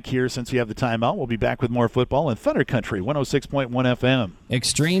quick break here since we have the timeout. We'll be back with more football in Thunder Country, 106.1 FM.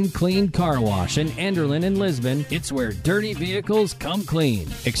 Extreme Clean Car Wash in Enderlin and Lisbon. It's where dirty vehicles come clean.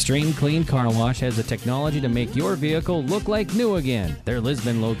 Extreme Clean Car Wash has the technology to make your vehicle look like new again. Their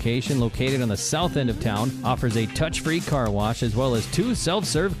Lisbon location, located on the south end of town, offers a touch-free car wash as well as 2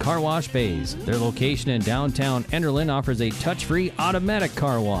 self-serve car wash bays. Their location in downtown Enderlin offers a touch-free automatic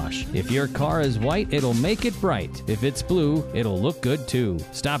car wash. If your car is white, it'll make it bright. If it's blue, it'll look good too.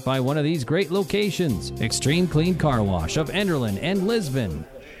 Stop by one of these great locations. Extreme Clean Car Wash of Enderlin and Lisbon.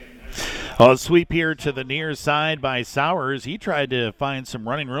 A sweep here to the near side by Sowers. He tried to find some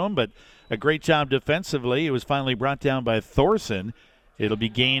running room, but a great job defensively. It was finally brought down by Thorson. It'll be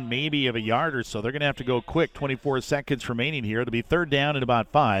gained maybe of a yard or so. They're going to have to go quick. 24 seconds remaining here. It'll be 3rd down and about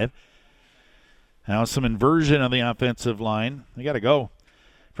 5. Now some inversion on the offensive line. They got to go.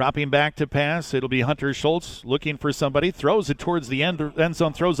 Dropping back to pass, it'll be Hunter Schultz looking for somebody. Throws it towards the end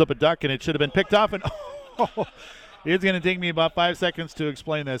zone, throws up a duck, and it should have been picked off. And it's going to take me about 5 seconds to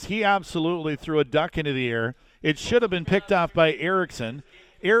explain this. He absolutely threw a duck into the air. It should have been picked off by Erickson.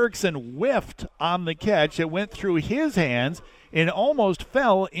 Erickson whiffed on the catch. It went through his hands and almost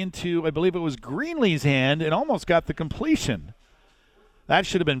fell into, I believe it was Greenlee's hand, and almost got the completion. That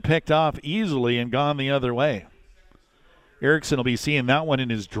should have been picked off easily and gone the other way. Erickson will be seeing that one in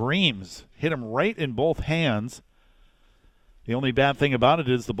his dreams. Hit him right in both hands. The only bad thing about it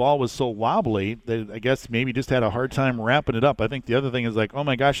is the ball was so wobbly that I guess maybe just had a hard time wrapping it up. I think the other thing is like, oh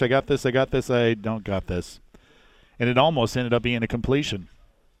my gosh, I got this, I don't got this. And it almost ended up being a completion.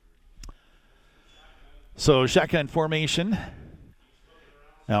 So shotgun formation.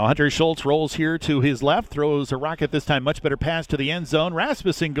 Now Hunter Schultz rolls here to his left, throws a rocket this time, much better pass to the end zone.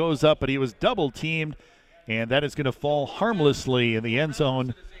 Rasmussen goes up, but he was double teamed. And that is going to fall harmlessly in the end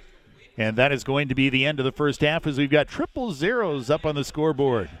zone. And that is going to be the end of the first half as we've got 000 up on the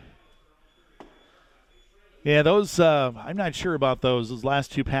scoreboard. Yeah, those, I'm not sure about those. Those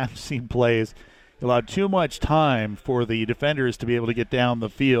last 2 passing plays allowed too much time for the defenders to be able to get down the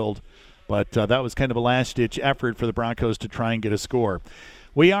field. But that was kind of a last-ditch effort for the Broncos to try and get a score.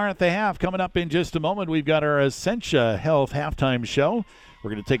 We are at the half. Coming up in just a moment, we've got our Essentia Health halftime show. We're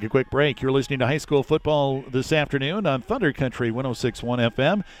going to take a quick break. You're listening to high school football this afternoon on Thunder Country 106.1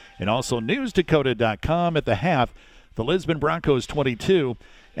 FM and also newsdakota.com. At the half, the Lisbon Broncos 22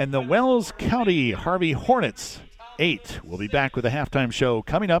 and the Wells County Harvey Hornets 8. We'll be back with a halftime show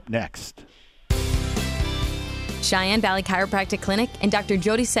coming up next. Cheyenne Valley Chiropractic Clinic and Dr.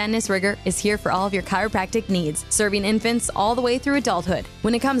 Jody Sandnes-Rigger is here for all of your chiropractic needs, serving infants all the way through adulthood.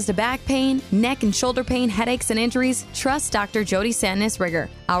 When it comes to back pain, neck and shoulder pain, headaches, and injuries, trust Dr. Jody Sandnes-Rigger.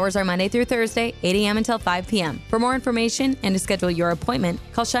 Hours are Monday through Thursday, 8 a.m. until 5 p.m. For more information and to schedule your appointment,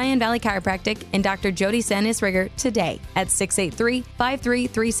 call Cheyenne Valley Chiropractic and Dr. Jody Sandnes-Rigger today at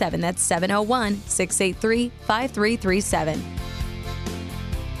 683-5337. That's 701-683-5337.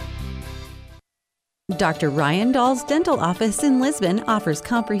 Dr. Ryan Dahl's Dental Office in Lisbon offers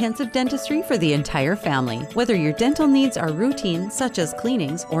comprehensive dentistry for the entire family. Whether your dental needs are routine, such as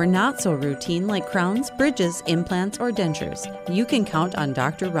cleanings, or not so routine like crowns, bridges, implants, or dentures, you can count on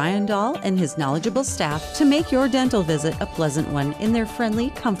Dr. Ryan Dahl and his knowledgeable staff to make your dental visit a pleasant one in their friendly,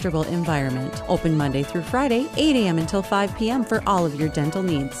 comfortable environment. Open Monday through Friday, 8 a.m. until 5 p.m. for all of your dental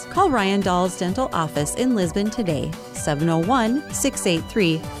needs. Call Ryan Dahl's Dental Office in Lisbon today,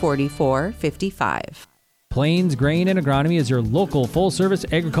 701-683-4455. Plains Grain and Agronomy is your local full-service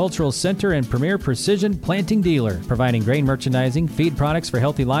agricultural center and premier precision planting dealer, providing grain merchandising, feed products for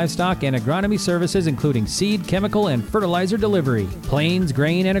healthy livestock, and agronomy services including seed, chemical, and fertilizer delivery. Plains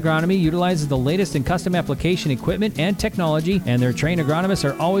Grain and Agronomy utilizes the latest in custom application equipment and technology, and their trained agronomists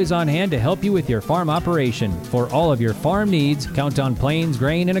are always on hand to help you with your farm operation. For all of your farm needs, count on Plains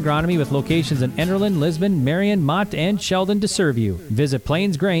Grain and Agronomy with locations in Enderlin, Lisbon, Marion, Mott, and Sheldon to serve you. Visit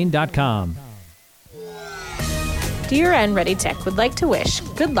plainsgrain.com. DRN Ready Tech would like to wish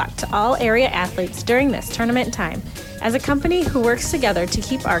good luck to all area athletes during this tournament time. As a company who works together to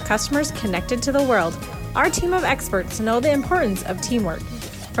keep our customers connected to the world, our team of experts know the importance of teamwork.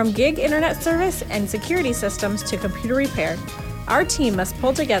 From gig internet service and security systems to computer repair, our team must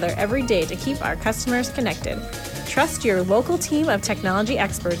pull together every day to keep our customers connected. Trust your local team of technology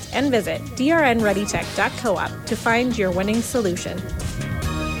experts and visit drnreadytech.coop to find your winning solution.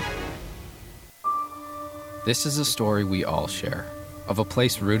 This is a story we all share, of a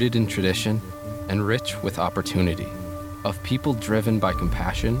place rooted in tradition and rich with opportunity, of people driven by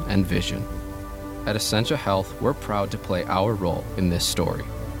compassion and vision. At Essentia Health, we're proud to play our role in this story,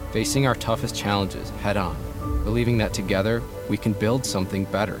 facing our toughest challenges head-on, believing that together we can build something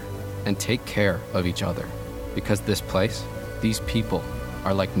better and take care of each other, because this place, these people,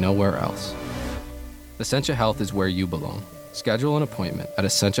 are like nowhere else. Essentia Health is where you belong. Schedule an appointment at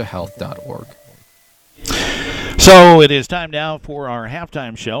essentiahealth.org. So it is time now for our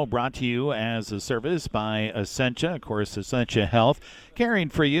halftime show, brought to you as a service by Essentia, of course, Essentia Health, caring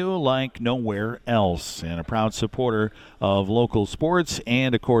for you like nowhere else, and a proud supporter of local sports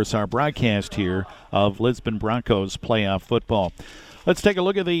and, of course, our broadcast here of Lisbon Broncos playoff football. Let's take a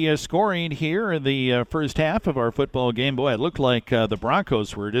look at the scoring here in the first half of our football game. Boy, it looked like the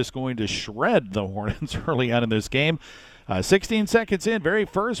Broncos were just going to shred the Hornets early on in this game. 16 seconds in, very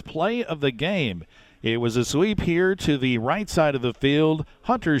first play of the game. It was a sweep here to the right side of the field.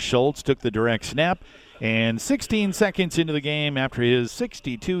 Hunter Schultz took the direct snap, and 16 seconds into the game, after his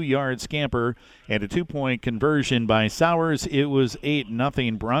 62-yard scamper and a two-point conversion by Sowers, it was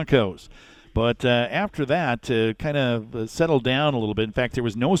 8-0 Broncos. But after that, kind of settled down a little bit. In fact, there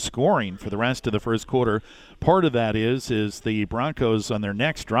was no scoring for the rest of the first quarter. Part of that is the Broncos on their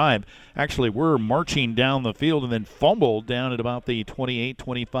next drive actually were marching down the field and then fumbled down at about the 28,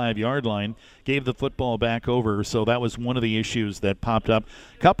 25-yard line, gave the football back over. So that was one of the issues that popped up.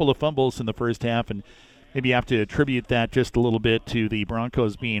 A couple of fumbles in the first half, and maybe you have to attribute that just a little bit to the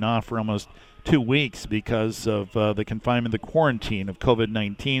Broncos being off for almost 2 weeks because of the confinement, the quarantine of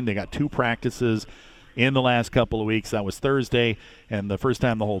COVID-19. They got 2 practices in the last couple of weeks. That was Thursday, and the first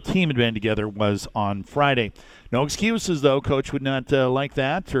time the whole team had been together was on Friday. No excuses, though. Coach would not like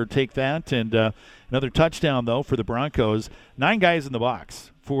that or take that. And another touchdown, though, for the Broncos. 9 guys in the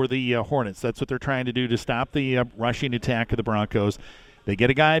box for the Hornets. That's what they're trying to do to stop the rushing attack of the Broncos. They get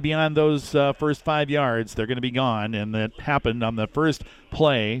a guy beyond those first 5 yards, they're going to be gone, and that happened on the first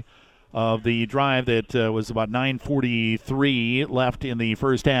play of the drive that was about 9:43 left in the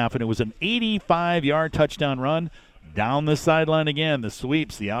first half, and it was an 85-yard touchdown run down the sideline again. The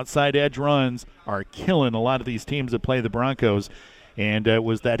sweeps, the outside edge runs are killing a lot of these teams that play the Broncos, and it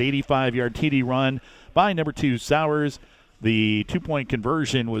was that 85-yard TD run by number 2 Sowers. The two-point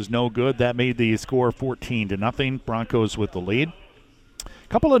conversion was no good. That made the score 14-0. Broncos with the lead. A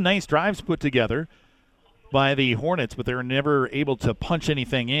couple of nice drives put together by the Hornets, but they were never able to punch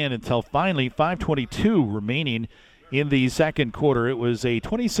anything in until finally 5:22 remaining in the second quarter. It was a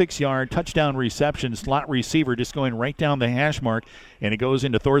 26-yard touchdown reception, slot receiver just going right down the hash mark, and it goes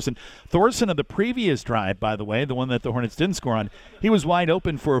into Thorson. Thorson of the previous drive, by the way, the one that the Hornets didn't score on, he was wide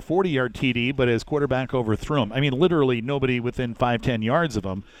open for a 40-yard TD, but his quarterback overthrew him. I mean, literally nobody within 5-10 yards of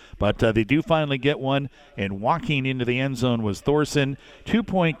him, but they do finally get one, and walking into the end zone was Thorson.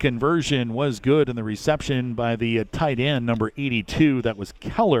 2-point conversion was good, and the reception by the tight end, number 82, that was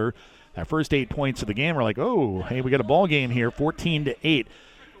Keller. Our first 8 points of the game, we're like, oh, hey, we got a ball game here, 14-8.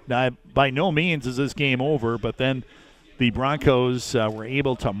 Now, by no means is this game over, but then the Broncos were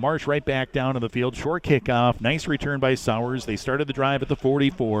able to march right back down to the field. Short kickoff, nice return by Sowers. They started the drive at the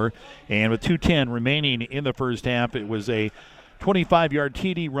 44, and with 2:10 remaining in the first half, it was a 25-yard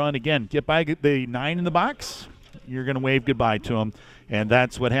TD run. Again, get by the 9 in the box, you're going to wave goodbye to him, and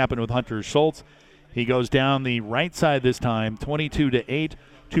that's what happened with Hunter Schultz. He goes down the right side this time, 22-8.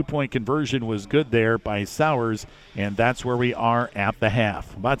 2-point conversion was good there by Sowers, and that's where we are at the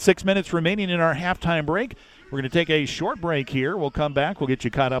half. About 6 minutes remaining in our halftime break. We're going to take a short break here. We'll come back. We'll get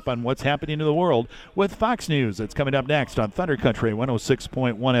you caught up on what's happening in the world with Fox News. That's coming up next on Thunder Country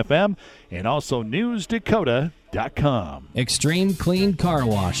 106.1 FM and also NewsDakota.com. Extreme Clean Car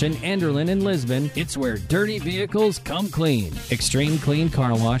Wash in Enderlin and Lisbon. It's where dirty vehicles come clean. Extreme Clean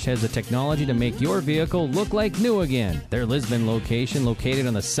Car Wash has the technology to make your vehicle look like new again. Their Lisbon location, located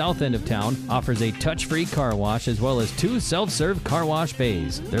on the south end of town, offers a touch-free car wash as well as 2 self-serve car wash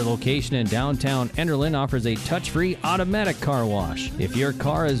bays. Their location in downtown Enderlin offers a touch-free automatic car wash. If your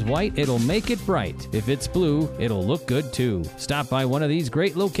car is white, it'll make it bright. If it's blue, it'll look good too. Stop by one of these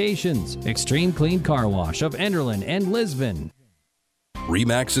great locations. Extreme Clean Car Wash of Enderlin and Lisbon.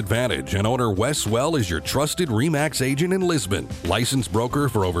 RE/MAX Advantage and owner Wes Well is your trusted RE/MAX agent in Lisbon. Licensed broker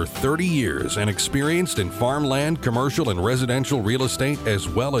for over 30 years and experienced in farmland, commercial, and residential real estate as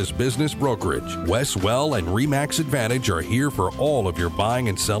well as business brokerage. Wes Well and RE/MAX Advantage are here for all of your buying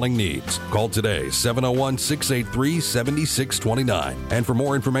and selling needs. Call today, 701-683-7629. And for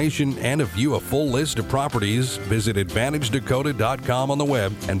more information and to view a full list of properties, visit AdvantageDakota.com on the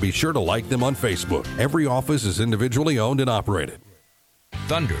web and be sure to like them on Facebook. Every office is individually owned and operated.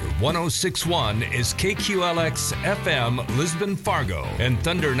 Thunder 106.1 is KQLX FM Lisbon Fargo, and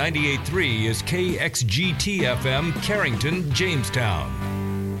Thunder 98.3 is KXGT FM Carrington Jamestown.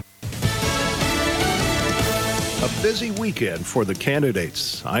 A busy weekend for the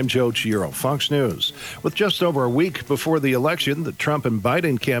candidates. I'm Joe Chiaro, Fox News. With just over a week before the election, the Trump and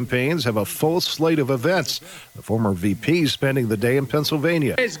Biden campaigns have a full slate of events. The former VP spending the day in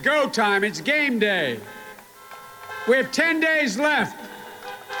Pennsylvania. It's go time. It's game day. We have 10 days left.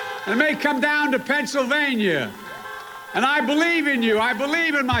 It may come down to Pennsylvania. And I believe in you. I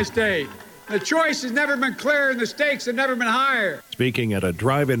believe in my state. The choice has never been clearer and the stakes have never been higher. Speaking at a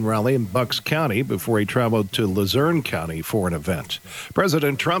drive-in rally in Bucks County before he traveled to Luzerne County for an event.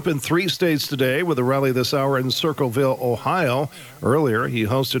 President Trump in 3 states today with a rally this hour in Circleville, Ohio. Earlier, he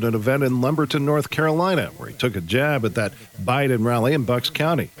hosted an event in Lumberton, North Carolina, where he took a jab at that Biden rally in Bucks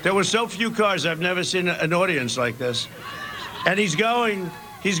County. There were so few cars, I've never seen an audience like this. And he's going,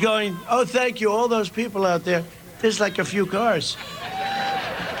 oh, thank you, all those people out there. There's like a few cars.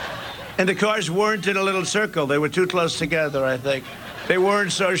 And the cars weren't in a little circle. They were too close together, I think. They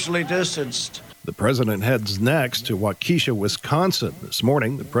weren't socially distanced. The president heads next to Waukesha, Wisconsin. This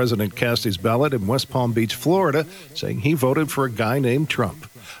morning, the president cast his ballot in West Palm Beach, Florida, saying he voted for a guy named Trump.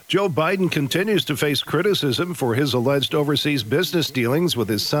 Joe Biden continues to face criticism for his alleged overseas business dealings with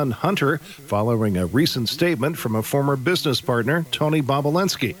his son Hunter, following a recent statement from a former business partner, Tony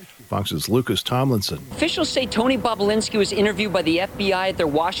Bobulinski. Fox's Lucas Tomlinson. Officials say Tony Bobulinski was interviewed by the FBI at their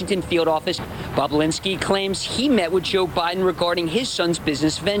Washington field office. Bobulinski claims he met with Joe Biden regarding his son's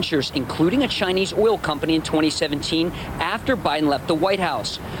business ventures, including a Chinese oil company in 2017 after Biden left the White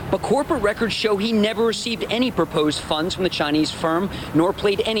House. But corporate records show he never received any proposed funds from the Chinese firm, nor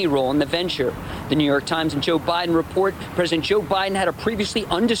played any role in the venture. The New York Times and Joe Biden report President Joe Biden had a previously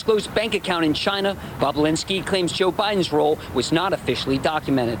undisclosed bank account in China. Bobulinski claims Joe Biden's role was not officially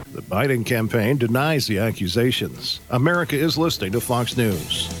documented. The Biden campaign denies the accusations. America is listening to Fox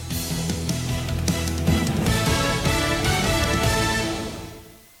News.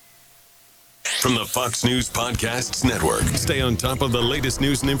 From the Fox News Podcasts Network. Stay on top of the latest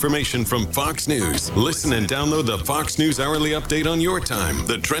news and information from Fox News. Listen and download the Fox News Hourly Update on your time.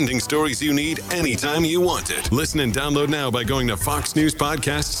 The trending stories you need anytime you want it. Listen and download now by going to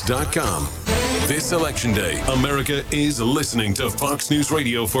foxnewspodcasts.com. This Election Day, America is listening to Fox News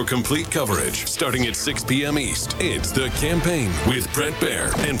Radio for complete coverage. Starting at 6 p.m. East, it's The Campaign with Brett Baer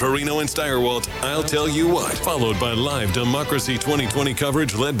and Perino and Steyerwalt. I'll tell you what. Followed by live Democracy 2020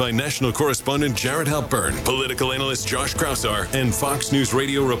 coverage led by national correspondent Jared Halpern, political analyst Josh Krausar, and Fox News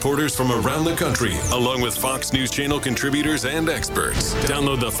Radio reporters from around the country, along with Fox News Channel contributors and experts.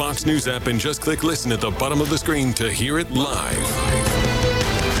 Download the Fox News app and just click listen at the bottom of the screen to hear it live.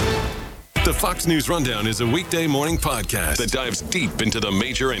 The Fox News Rundown is a weekday morning podcast that dives deep into the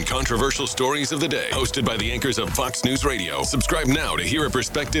major and controversial stories of the day. Hosted by the anchors of Fox News Radio. Subscribe now to hear a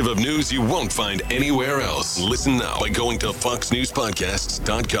perspective of news you won't find anywhere else. Listen now by going to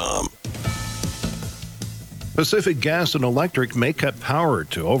foxnewspodcasts.com. Pacific Gas and Electric may cut power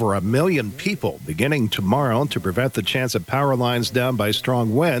to over 1 million people beginning tomorrow to prevent the chance of power lines down by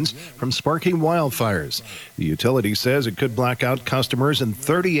strong winds from sparking wildfires. The utility says it could black out customers in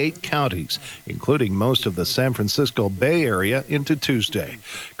 38 counties, including most of the San Francisco Bay Area, into Tuesday.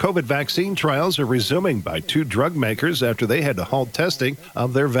 COVID vaccine trials are resuming by 2 drug makers after they had to halt testing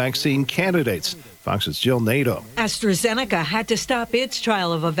of their vaccine candidates. Fox's Jill Nato. AstraZeneca had to stop its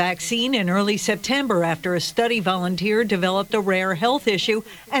trial of a vaccine in early September after a study volunteer developed a rare health issue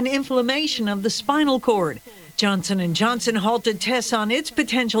and inflammation of the spinal cord. Johnson & Johnson halted tests on its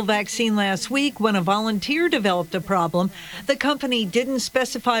potential vaccine last week when a volunteer developed a problem. The company didn't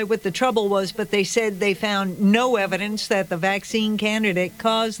specify what the trouble was, but they said they found no evidence that the vaccine candidate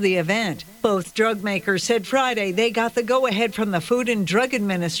caused the event. Both drug makers said Friday they got the go-ahead from the Food and Drug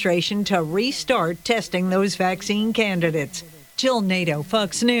Administration to restart testing those vaccine candidates. Jill Nato,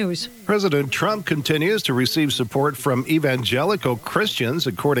 Fox News. President Trump continues to receive support from evangelical Christians,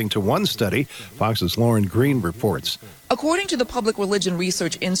 according to one study. Fox's Lauren Green reports. According to the Public Religion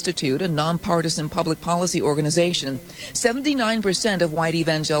Research Institute, a nonpartisan public policy organization, 79% of white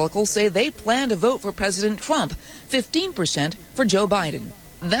evangelicals say they plan to vote for President Trump, 15% for Joe Biden.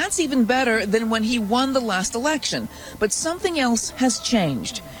 That's even better than when he won the last election. But something else has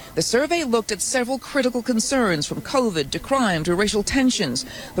changed. The survey looked at several critical concerns, from COVID to crime to racial tensions.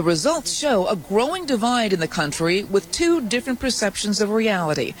 The results show a growing divide in the country with 2 different perceptions of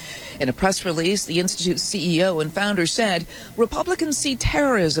reality. In a press release, the Institute's CEO and founder said Republicans see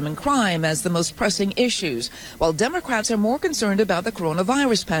terrorism and crime as the most pressing issues, while Democrats are more concerned about the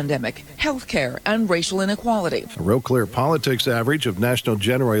coronavirus pandemic, health care, and racial inequality. A Real Clear Politics average of national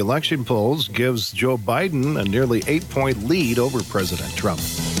general election polls gives Joe Biden a nearly 8-point lead over President Trump.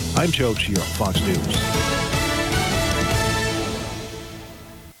 I'm Joe Chio, Fox News.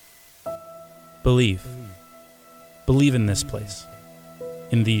 Believe. Believe in this place,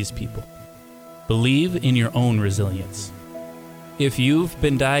 in these people. Believe in your own resilience. If you've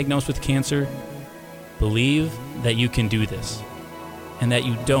been diagnosed with cancer, believe that you can do this and that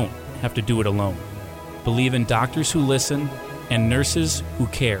you don't have to do it alone. Believe in doctors who listen and nurses who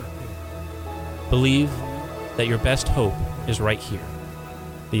care. Believe that your best hope is right here.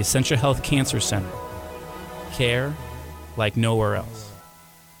 The Essentia Health Cancer Center. Care like nowhere else.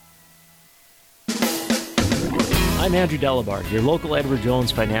 I'm Andrew Delabard, your local Edward Jones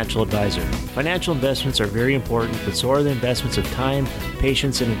financial advisor. Financial investments are very important, but so are the investments of time,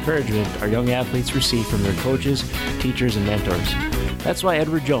 patience, and encouragement our young athletes receive from their coaches, teachers, and mentors. That's why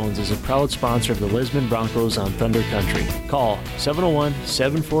Edward Jones is a proud sponsor of the Lisbon Broncos on Thunder Country. Call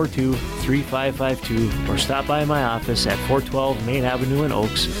 701-742-3552 or stop by my office at 412 Main Avenue in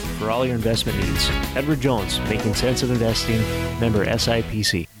Oaks for all your investment needs. Edward Jones, making sense of investing, member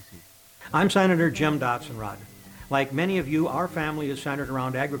SIPC. I'm Senator Jim Dotson-Rod. Like many of you, our family is centered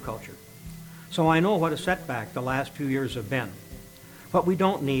around agriculture. So I know what a setback the last 2 years have been. What we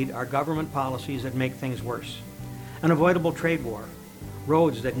don't need are government policies that make things worse. An avoidable trade war,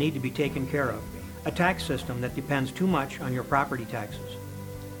 roads that need to be taken care of, a tax system that depends too much on your property taxes.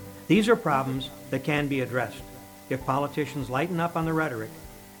 These are problems that can be addressed if politicians lighten up on the rhetoric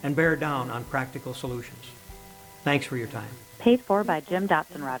and bear down on practical solutions. Thanks for your time. Paid for by Jim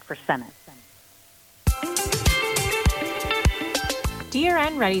Dotson-Rod for Senate.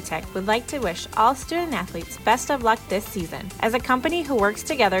 DRN ReadyTech would like to wish all student athletes best of luck this season. As a company who works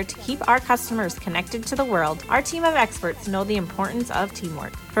together to keep our customers connected to the world, our team of experts know the importance of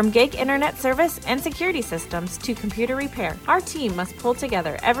teamwork. From gig internet service and security systems to computer repair, our team must pull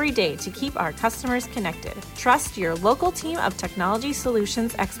together every day to keep our customers connected. Trust your local team of technology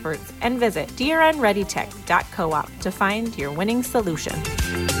solutions experts and visit drnreadytech.coop to find your winning solution.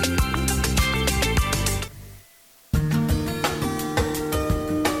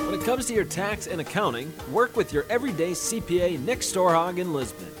 When it comes to your tax and accounting, work with your everyday CPA Nick Storhog in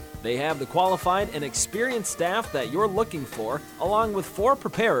Lisbon. They have the qualified and experienced staff that you're looking for, along with 4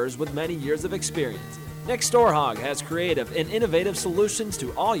 preparers with many years of experience. Nick Storhog has creative and innovative solutions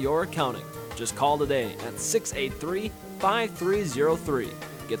to all your accounting. Just call today at 683-5303.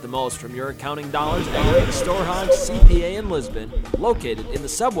 Get the most from your accounting dollars at Nick Storhog CPA in Lisbon, located in the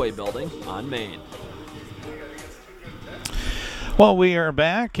Subway building on Main. Well, we are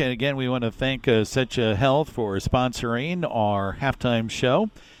back, and again, we want to thank Essentia Health for sponsoring our halftime show.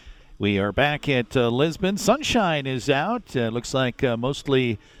 We are back at Lisbon. Sunshine is out. Looks like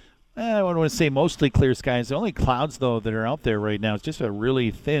mostly, I don't want to say mostly clear skies. The only clouds, though, that are out there right now, it's just a really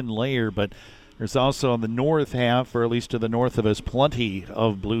thin layer, but there's also on the north half, or at least to the north of us, plenty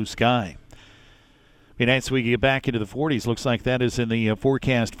of blue sky. Be nice we get back into the 40s. Looks like that is in the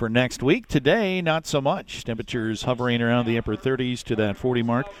forecast for next week. Today, not so much. Temperatures hovering around the upper 30s to that 40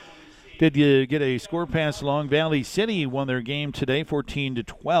 mark. Did you get a score pass along? Valley City won their game today,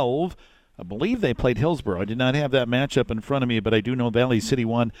 14-12. I believe they played Hillsborough. I did not have that matchup in front of me, but I do know Valley City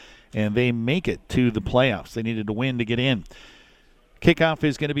won, and they make it to the playoffs. They needed to win to get in. Kickoff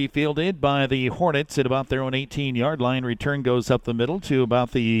is going to be fielded by the Hornets at about their own 18-yard line. Return goes up the middle to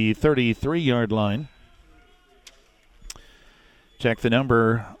about the 33-yard line. Check the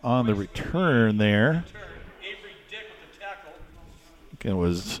number on the return there. It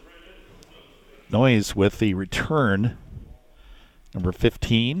was noise with the return, number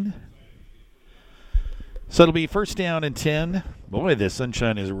 15. So it'll be first down and 10. Boy, the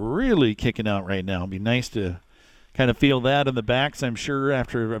sunshine is really kicking out right now. It'll be nice to kind of feel that in the backs, I'm sure,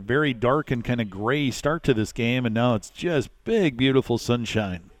 after a very dark and kind of gray start to this game, and now it's just big, beautiful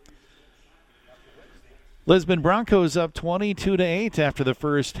sunshine. Lisbon Broncos up 22-8 after the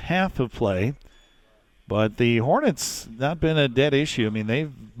first half of play. But the Hornets, not been a dead issue. I mean,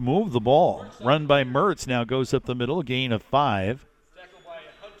 they've moved the ball. Run by Mertz now goes up the middle, gain of 5.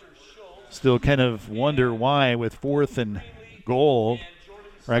 Still kind of wonder why with 4th and goal,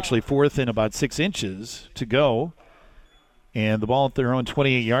 or actually 4th and about 6 inches to go. And the ball at their own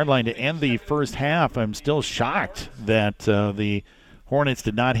 28-yard line to end the first half. I'm still shocked that the Hornets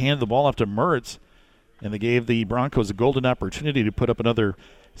did not hand the ball off to Mertz. And they gave the Broncos a golden opportunity to put up another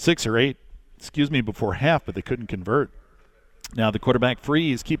 6 or 8, before half, but they couldn't convert. Now the quarterback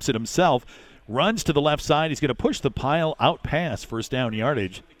Freeze keeps it himself, runs to the left side. He's going to push the pile out past first down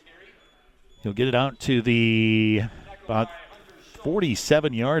yardage. He'll get it out to the about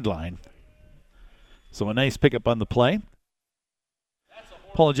 47-yard line. So a nice pickup on the play.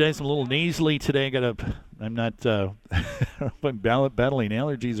 Apologize, I'm a little nasally today. I'm not battling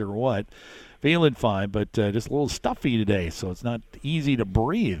allergies or what. Feeling fine, but just a little stuffy today, so it's not easy to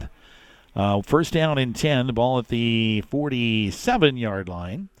breathe. First down and 10, the ball at the 47-yard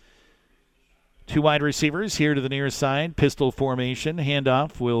line. 2 wide receivers here to the near side. Pistol formation.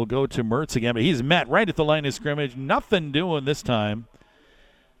 Handoff will go to Mertz again, but he's met right at the line of scrimmage. Nothing doing this time.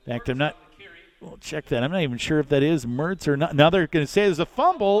 In fact, we'll check that. I'm not even sure if that is Mertz or not. Now they're going to say there's a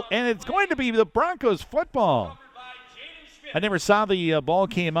fumble, and it's going to be the Broncos football. I never saw the ball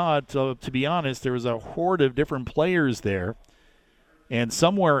came out. To be honest, there was a horde of different players there. And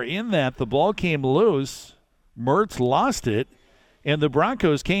somewhere in that, the ball came loose. Mertz lost it, and the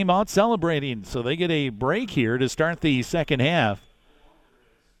Broncos came out celebrating. So they get a break here to start the second half.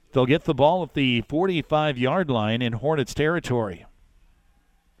 They'll get the ball at the 45-yard line in Hornets territory.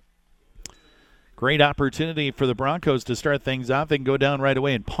 Great opportunity for the Broncos to start things off. They can go down right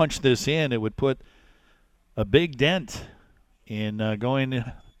away and punch this in. It would put a big dent in going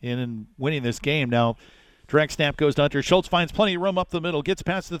in and winning this game. Now, direct snap goes to Hunter Schultz, finds plenty of room up the middle, gets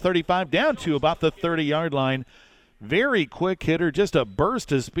past the 35, down to about the 30-yard line. Very quick hitter, just a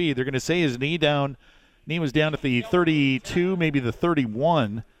burst of speed. They're going to say his knee was down at the 32, maybe the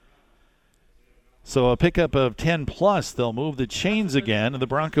 31. So a pickup of 10+. They'll move the chains again, and the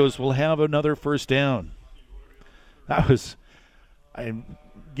Broncos will have another first down. I'm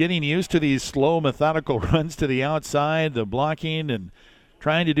getting used to these slow, methodical runs to the outside, the blocking, and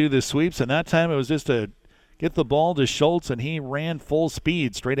trying to do the sweeps. And that time it was just to get the ball to Schultz, and he ran full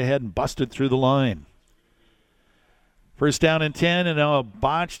speed straight ahead and busted through the line. First down and 10, and now a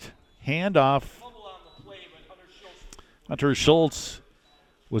botched handoff. Hunter Schultz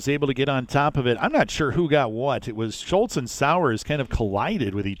was able to get on top of it. I'm not sure who got what. It was Schultz and Sowers kind of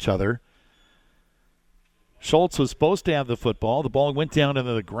collided with each other. Schultz was supposed to have the football. The ball went down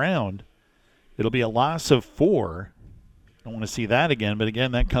into the ground. It'll be a loss of 4. Don't want to see that again, but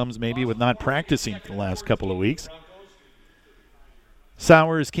again, that comes maybe with not practicing for the last couple of weeks.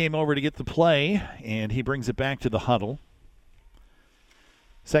 Sowers came over to get the play, and he brings it back to the huddle.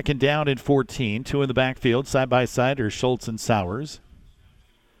 Second down and 14. 2 in the backfield, side by side are Schultz and Sowers.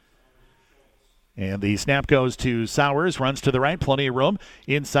 And the snap goes to Sowers, runs to the right, plenty of room.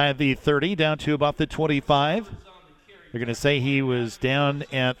 Inside the 30, down to about the 25. They're going to say he was down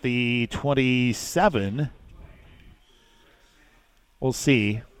at the 27. We'll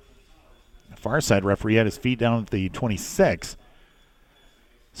see. The far side referee had his feet down at the 26.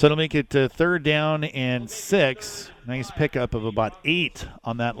 So it'll make it 3rd down and 6. Nice pickup of about 8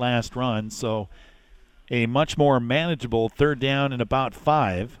 on that last run. So a much more manageable 3rd down and about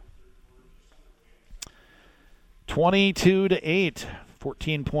 5. 22-8,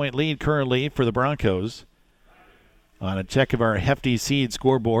 14-point lead currently for the Broncos. On a check of our Hefty Seed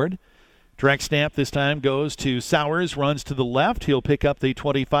scoreboard. Direct snap this time goes to Sowers, runs to the left. He'll pick up the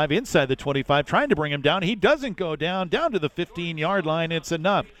 25 inside the 25, trying to bring him down. He doesn't go down to the 15-yard line. It's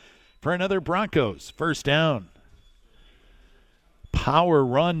enough for another Broncos first down. Power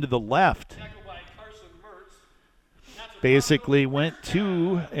run to the left. Basically went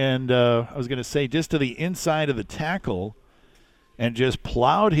to, and I was going to say just to the inside of the tackle and just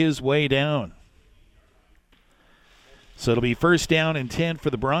plowed his way down. So it'll be first down and 10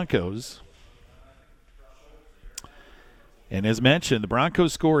 for the Broncos. And as mentioned, the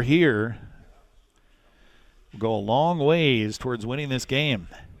Broncos score here will go a long ways towards winning this game.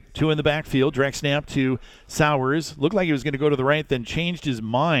 2 in the backfield, direct snap to Sowers. Looked like he was going to go to the right, then changed his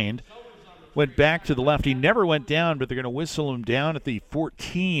mind. Went back to the left. He never went down, but they're going to whistle him down at the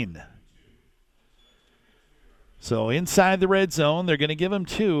 14. So inside the red zone, they're going to give him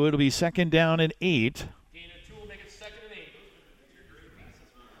 2. It'll be 2nd down and 8.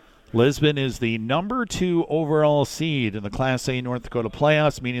 Lisbon is the number 2 overall seed in the Class A North Dakota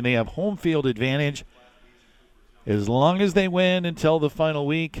playoffs, meaning they have home field advantage as long as they win until the final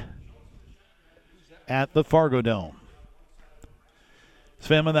week at the Fargo Dome.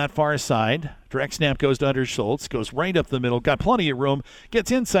 Sven on that far side. Direct snap goes to Hunter Schultz. Goes right up the middle. Got plenty of room. Gets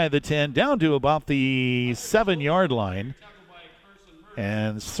inside the 10. Down to about the 7-yard line.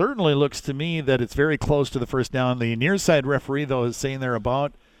 And certainly looks to me that it's very close to the first down. The near side referee, though, is saying they're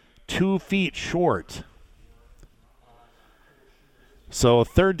about 2 feet short. So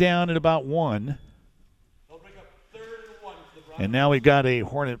 3rd down at about 1. And now we've got a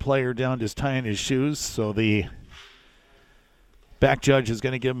Hornet player down just tying his shoes. So the back judge is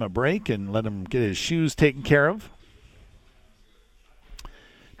going to give him a break and let him get his shoes taken care of.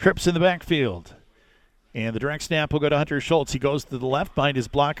 Trips in the backfield. And the direct snap will go to Hunter Schultz. He goes to the left behind his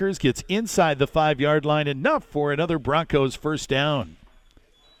blockers, gets inside the 5-yard line, enough for another Broncos first down.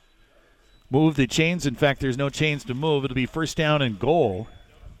 Move the chains. In fact, there's no chains to move. It'll be first down and goal.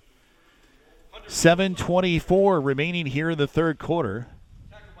 7:24 remaining here in the 3rd quarter.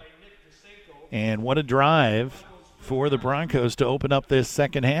 And what a drive for the Broncos to open up this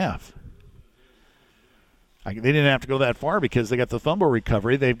second half. They didn't have to go that far because they got the fumble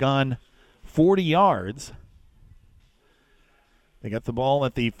recovery. They've gone 40 yards. They got the ball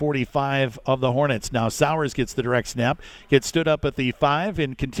at the 45 of the Hornets. Now Sowers gets the direct snap, gets stood up at the 5,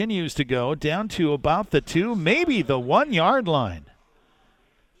 and continues to go down to about the 2, maybe the 1-yard line.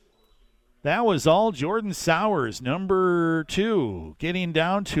 That was all Jordan Sowers, number 2, getting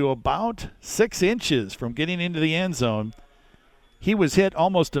down to about 6 inches from getting into the end zone. He was hit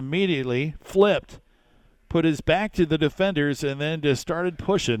almost immediately, flipped, put his back to the defenders, and then just started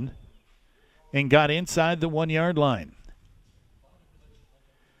pushing and got inside the 1-yard line.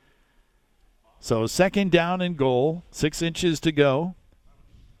 So 2nd down and goal, 6 inches to go.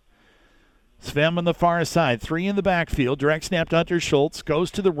 Sven on the far side, 3 in the backfield. Direct snap to Hunter Schultz. Goes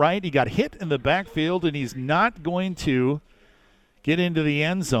to the right. He got hit in the backfield, and he's not going to get into the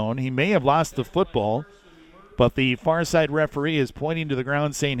end zone. He may have lost the football, but the far side referee is pointing to the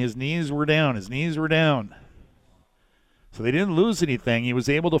ground saying his knees were down. His knees were down. So they didn't lose anything. He was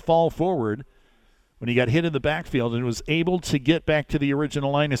able to fall forward when he got hit in the backfield and was able to get back to the original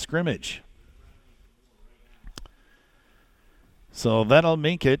line of scrimmage. So that'll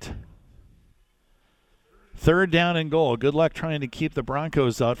make it 3rd down and goal. Good luck trying to keep the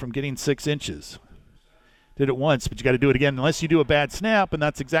Broncos out from getting 6 inches. Did it once, but you got to do it again unless you do a bad snap, and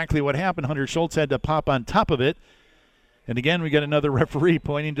that's exactly what happened. Hunter Schultz had to pop on top of it. And again, we got another referee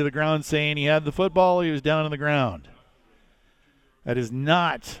pointing to the ground saying he had the football, he was down on the ground. That is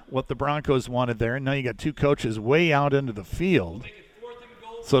not what the Broncos wanted there. And now you got 2 coaches way out into the field.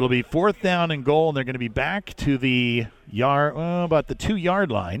 So it'll be 4th down and goal, and they're going to be back to the about the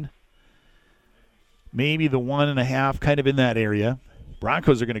 2-yard line. Maybe the 1.5, kind of in that area.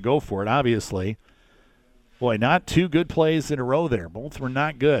 Broncos are going to go for it, obviously. Boy, not 2 good plays in a row there. Both were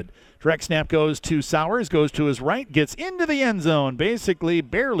not good. Direct snap goes to Sowers, goes to his right, gets into the end zone. Basically,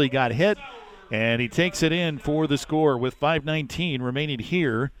 barely got hit, and he takes it in for the score with 5:19 remaining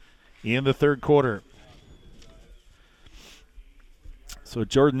here in the third quarter. So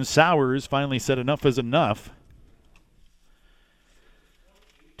Jordan Sowers finally said enough is enough.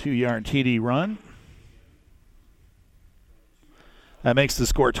 2-yard TD run. That makes the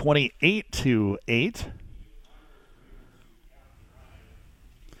score 28-8.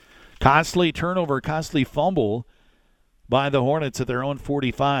 Costly turnover, costly fumble by the Hornets at their own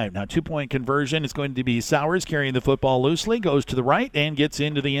 45. Now, 2-point conversion is going to be Sowers carrying the football loosely, goes to the right, and gets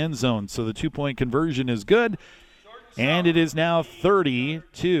into the end zone. So the 2-point conversion is good, and it is now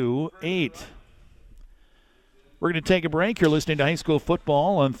 30-8. We're going to take a break. You're listening to high school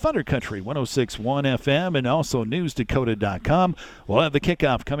football on Thunder Country 106.1 FM and also newsdakota.com. We'll have the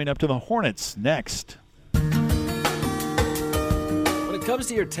kickoff coming up to the Hornets next. When it comes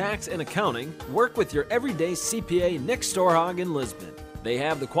to your tax and accounting, work with your everyday CPA, Nick Storhog in Lisbon. They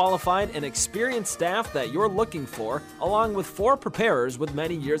have the qualified and experienced staff that you're looking for, along with 4 preparers with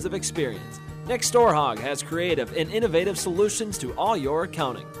many years of experience. Nick Storhog has creative and innovative solutions to all your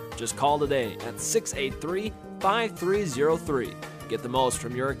accounting. Just call today at 683-5303. Get the most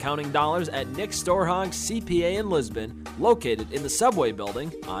from your accounting dollars at Nick Storhog CPA in Lisbon, located in the Subway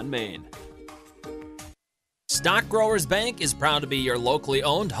Building on Main. Stock Growers Bank is proud to be your locally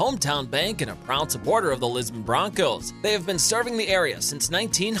owned hometown bank and a proud supporter of the Lisbon Broncos. They have been serving the area since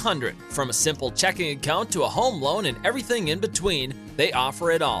 1900. From a simple checking account to a home loan and everything in between, they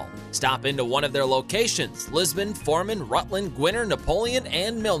offer it all. Stop into one of their locations, Lisbon, Foreman, Rutland, Gwinner, Napoleon,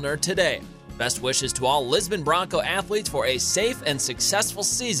 and Milner today. Best wishes to all Lisbon Bronco athletes for a safe and successful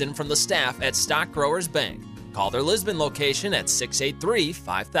season from the staff at Stock Growers Bank. Call their Lisbon location at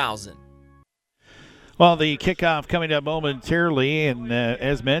 683-5000. Well, the kickoff coming up momentarily, and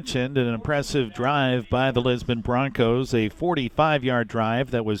as mentioned, an impressive drive by the Lisbon Broncos, a 45-yard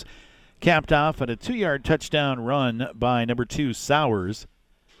drive that was capped off at a 2-yard touchdown run by number 2, Sowers.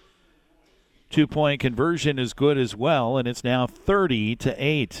 2-point conversion is good as well, and it's now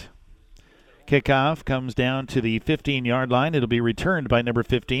 30-8. Kickoff comes down to the 15-yard line. It'll be returned by number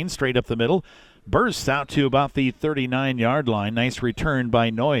 15, straight up the middle. Bursts out to about the 39-yard line. Nice return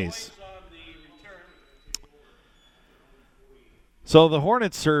by Noyes. So the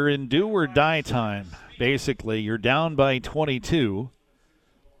Hornets are in do or die time, basically. You're down by 22.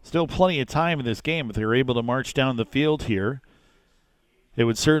 Still plenty of time in this game if they're able to march down the field here. It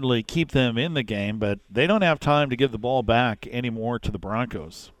would certainly keep them in the game, but they don't have time to give the ball back anymore to the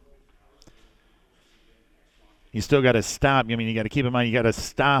Broncos. You still got to stop. I mean, you got to keep in mind you got to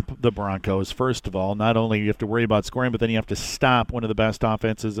stop the Broncos, first of all. Not only do you have to worry about scoring, but then you have to stop one of the best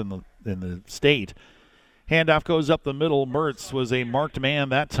offenses in the state. Handoff goes up the middle. Mertz was a marked man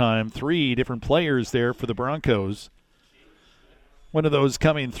that time. 3 different players there for the Broncos. One of those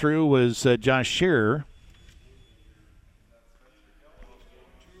coming through was Josh Shearer.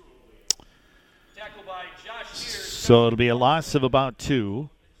 So it'll be a loss of about 2.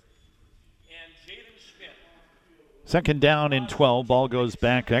 Second down and 12. Ball goes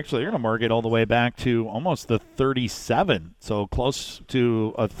back. Actually, they're going to mark it all the way back to almost the 37. So close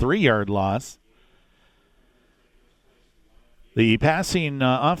to a 3-yard loss. The passing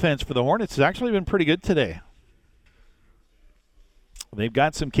offense for the Hornets has actually been pretty good today. They've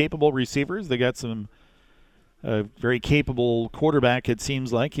got some capable receivers. They got some very capable quarterback, it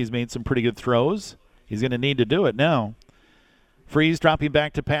seems like. He's made some pretty good throws. He's going to need to do it now. Freeze dropping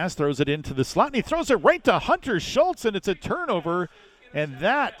back to pass, throws it into the slot, and he throws it right to Hunter Schultz, and it's a turnover. And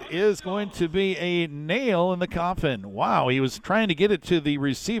that is going to be a nail in the coffin. Wow, he was trying to get it to the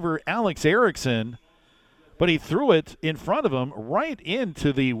receiver, Alex Erickson. But he threw it in front of him right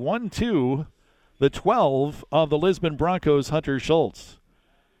into the 1-2, the 12 of the Lisbon Broncos, Hunter Schultz.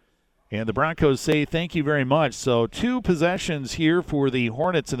 And the Broncos say thank you very much. So 2 possessions here for the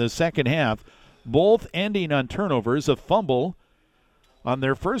Hornets in the second half, both ending on turnovers, a fumble on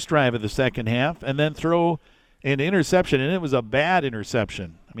their first drive of the second half, and then throw an interception, and it was a bad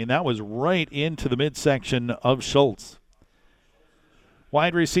interception. I mean, that was right into the midsection of Schultz.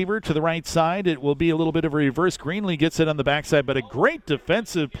 Wide receiver to the right side. It will be a little bit of a reverse. Greenlee gets it on the backside, but a great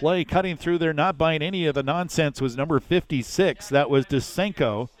defensive play cutting through there, not buying any of the nonsense, was number 56. That was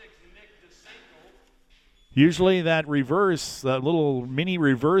Desenko. Usually that reverse, that little mini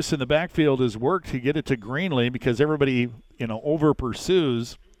reverse in the backfield has worked to get it to Greenlee because everybody, over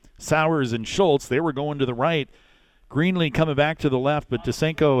pursues Sowers and Schultz. They were going to the right. Greenlee coming back to the left, but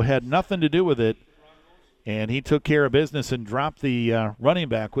Desenko had nothing to do with it. And he took care of business and dropped the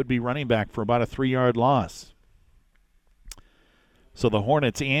would-be running back for about a 3-yard loss. So the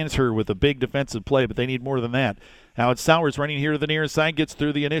Hornets answer with a big defensive play, but they need more than that. Now it's Sowers running here to the near side, gets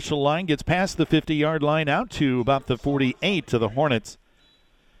through the initial line, gets past the 50-yard line out to about the 48 to the Hornets.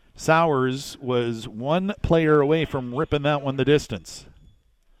 Sowers was one player away from ripping that one the distance.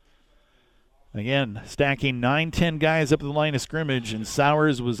 Again, stacking 9-10 guys up to the line of scrimmage, and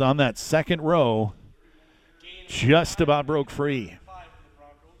Sowers was on that second row, just about broke free.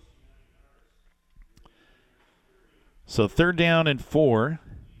 So 3rd down and 4.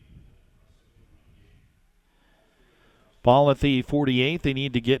 Ball at the 48. They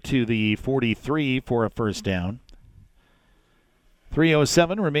need to get to the 43 for a first down.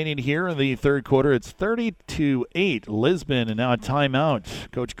 3:07 remaining here in the third quarter. It's 30-8 Lisbon, and now a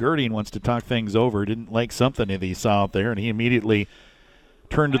timeout. Coach Girding wants to talk things over. Didn't like something that he saw out there, and he immediately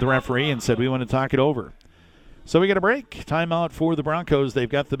turned to the referee and said, we want to talk it over. So we get a break. Timeout for the Broncos. They've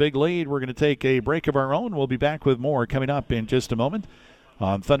got the big lead. We're going to take a break of our own. We'll be back with more coming up in just a moment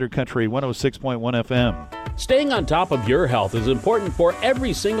on Thunder Country 106.1 FM. Staying on top of your health is important for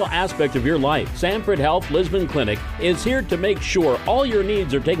every single aspect of your life. Sanford Health Lisbon Clinic is here to make sure all your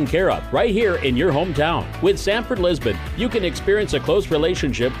needs are taken care of right here in your hometown. With Sanford Lisbon, you can experience a close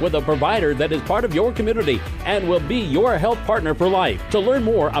relationship with a provider that is part of your community and will be your health partner for life. To learn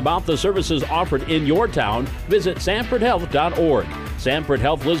more about the services offered in your town, visit sanfordhealth.org. Sanford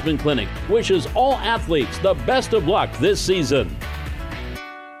Health Lisbon Clinic wishes all athletes the best of luck this season.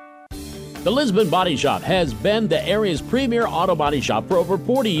 The Lisbon Body Shop has been the area's premier auto body shop for over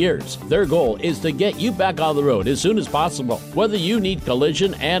 40 years. Their goal is to get you back on the road as soon as possible. Whether you need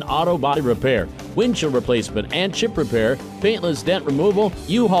collision and auto body repair, windshield replacement and chip repair, paintless dent removal,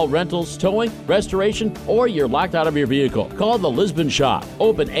 U-Haul rentals, towing, restoration, or you're locked out of your vehicle, call the Lisbon Shop.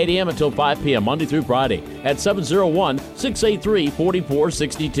 Open 8 a.m. until 5 p.m. Monday through Friday at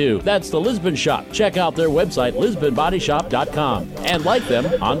 701-683-4462. That's the Lisbon Shop. Check out their website, lisbonbodyshop.com, and like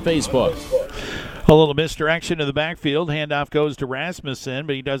them on Facebook. A little misdirection in the backfield. Handoff goes to Rasmussen,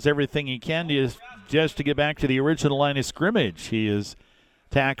 but he does everything he can just to get back to the original line of scrimmage. He is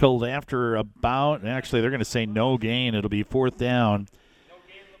tackled after about, actually they're going to say no gain. It'll be 4th down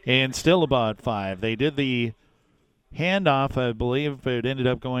and still about 5. They did the handoff, I believe, but it ended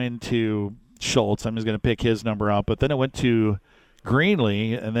up going to Schultz. I'm just going to pick his number out, but then it went to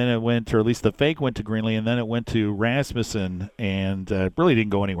Greenlee, and then it went, or at least the fake went to Greenlee, and then it went to Rasmussen, and really didn't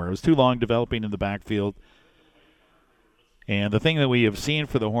go anywhere. It was too long developing in the backfield. And the thing that we have seen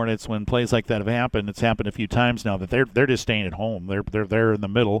for the Hornets when plays like that have happened, it's happened a few times now, that they're just staying at home. They're there in the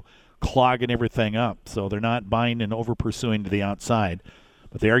middle, clogging everything up. So they're not buying and over pursuing to the outside,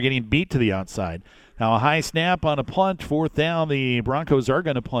 but they are getting beat to the outside. Now a high snap on a punt, 4th down. The Broncos are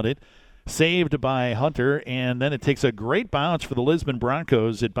going to punt it. Saved by Hunter, and then it takes a great bounce for the Lisbon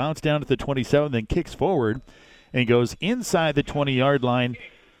Broncos. It bounced down at the 27, then kicks forward and goes inside the 20-yard line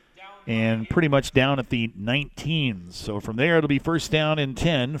and pretty much down at the 19. So from there, it'll be 1st down and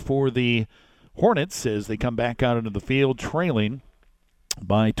 10 for the Hornets as they come back out into the field trailing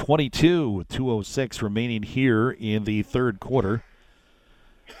by 22 with 2:06 remaining here in the third quarter.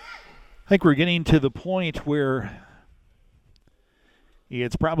 I think we're getting to the point where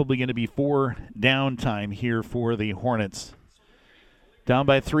it's probably going to be 4 down time here for the Hornets. Down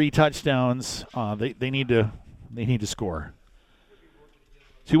by 3 touchdowns. They need to score.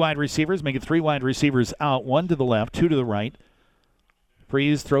 2 wide receivers, make it 3 wide receivers out, 1 to the left, 2 to the right.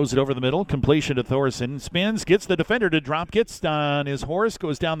 Freeze throws it over the middle, completion to Thorson. Spins, gets the defender to drop, gets on his horse,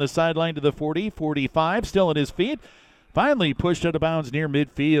 goes down the sideline to the 40, 45, still at his feet. Finally pushed out of bounds near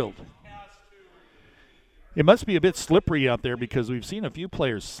midfield. It must be a bit slippery out there because we've seen a few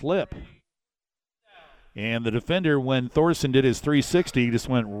players slip. And the defender, when Thorson did his 360, just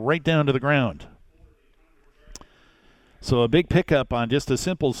went right down to the ground. So a big pickup on just a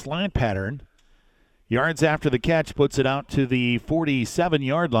simple slant pattern. Yards after the catch puts it out to the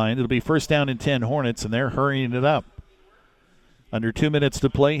 47-yard line. It'll be 1st down and 10 Hornets, and they're hurrying it up. Under 2 minutes to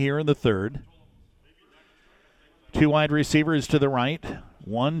play here in the third. 2 wide receivers to the right,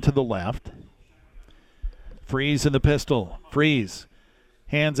 1 to the left. Freeze in the pistol. Freeze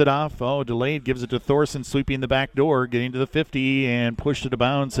hands it off. Oh, delayed. Gives it to Thorson, sweeping the back door, getting to the 50, and pushed it to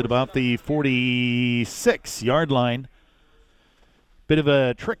bounds at about the 46-yard line. Bit of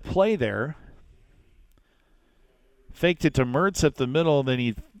a trick play there. Faked it to Mertz at the middle, then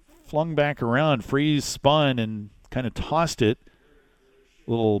he flung back around. Freeze spun and kind of tossed it.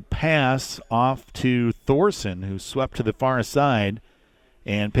 Little pass off to Thorson, who swept to the far side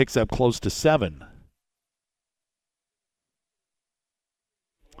and picks up close to 7.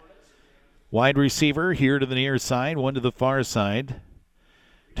 Wide receiver here to the near side, 1 to the far side.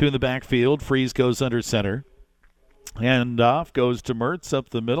 2 in the backfield. Freeze goes under center. And off goes to Mertz up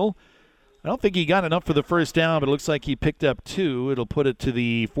the middle. I don't think he got enough for the 1st down, but it looks like he picked up 2. It'll put it to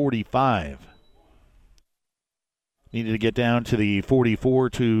the 45. Needed to get down to the 44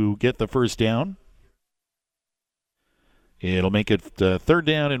 to get the first down. It'll make it 3rd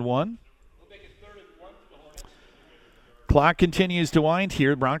down and 1. Clock continues to wind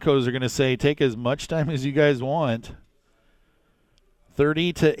here. Broncos are going to say, take as much time as you guys want.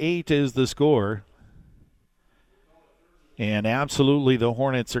 30-8 is the score. And absolutely the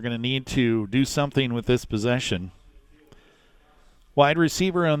Hornets are going to need to do something with this possession. Wide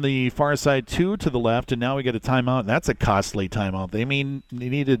receiver on the far side, 2 to the left, and now we get a timeout. And that's a costly timeout. They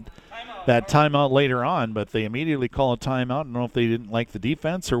needed that timeout later on, but they immediately call a timeout. I don't know if they didn't like the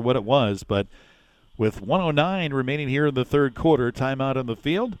defense or what it was, but with 1:09 remaining here in the third quarter, timeout on the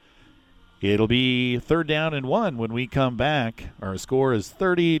field. It'll be 3rd down and 1 when we come back. Our score is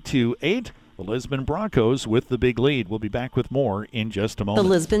 30-8. The Lisbon Broncos with the big lead. We'll be back with more in just a moment. The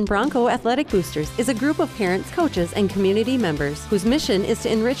Lisbon Bronco Athletic Boosters is a group of parents, coaches, and community members whose mission is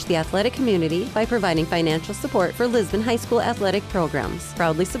to enrich the athletic community by providing financial support for Lisbon High School athletic programs.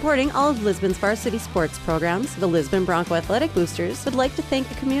 Proudly supporting all of Lisbon's varsity sports programs, the Lisbon Bronco Athletic Boosters would like to thank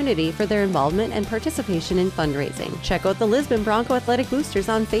the community for their involvement and participation in fundraising. Check out the Lisbon Bronco Athletic Boosters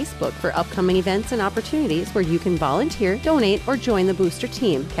on Facebook for upcoming events and opportunities where you can volunteer, donate, or join the booster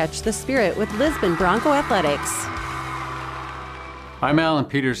team. Catch the spirit with Lisbon Bronco Athletics. I'm Alan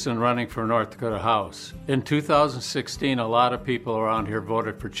Peterson, running for North Dakota House. In 2016, a lot of people around here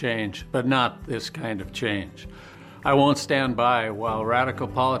voted for change, but not this kind of change. I won't stand by while radical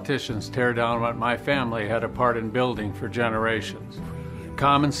politicians tear down what my family had a part in building for generations.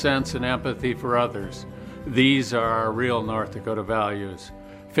 Common sense and empathy for others. These are our real North Dakota values.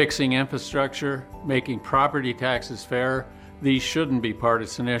 Fixing infrastructure, making property taxes fair, these shouldn't be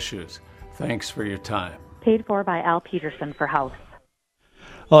partisan issues. Thanks for your time. Paid for by Al Peterson for House.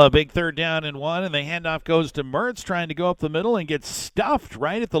 Well, a big 3rd down and 1, and the handoff goes to Mertz, trying to go up the middle and get stuffed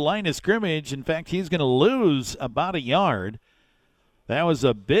right at the line of scrimmage. In fact, he's going to lose about a yard. That was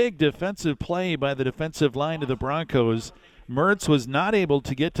a big defensive play by the defensive line of the Broncos. Mertz was not able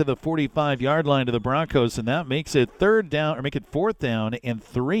to get to the 45-yard line of the Broncos, and that makes it 4th down and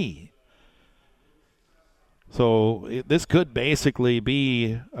 3. So this could basically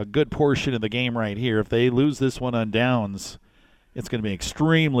be a good portion of the game right here. If they lose this one on downs, it's going to be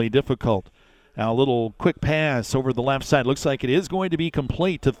extremely difficult. Now a little quick pass over the left side. Looks like it is going to be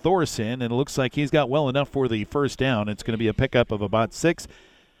complete to Thorson, and it looks like he's got well enough for the first down. It's going to be a pickup of about 6,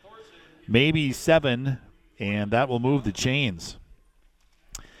 maybe 7, and that will move the chains.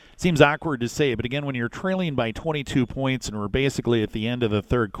 Seems awkward to say, but again, when you're trailing by 22 points and we're basically at the end of the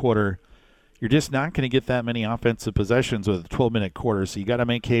third quarter, you're just not going to get that many offensive possessions with a 12-minute quarter, so you got to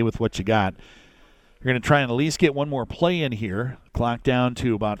make hay with what you got. You're going to try and at least get one more play in here. Clock down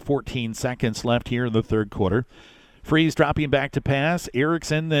to about 14 seconds left here in the third quarter. Freeze dropping back to pass.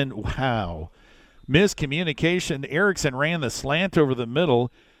 Erickson then, wow, miscommunication. Erickson ran the slant over the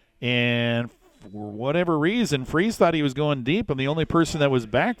middle, and for whatever reason, Freeze thought he was going deep, and the only person that was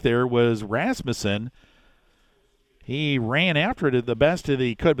back there was Rasmussen. He ran after it the best that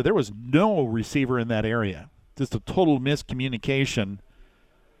he could, but there was no receiver in that area. Just a total miscommunication.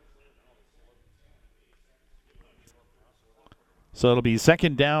 So it'll be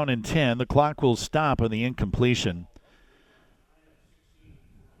 2nd down and 10. The clock will stop on the incompletion.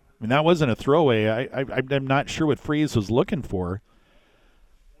 I mean, that wasn't a throwaway. I'm not sure what Freeze was looking for.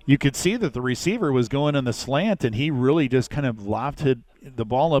 You could see that the receiver was going on the slant, and he really just kind of lofted the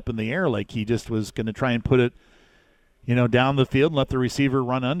ball up in the air like he just was going to try and put it, down the field and let the receiver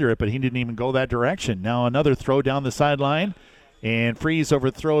run under it, but he didn't even go that direction. Now another throw down the sideline, and Freeze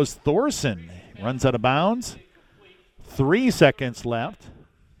overthrows Thorson. Runs out of bounds. 3 seconds left.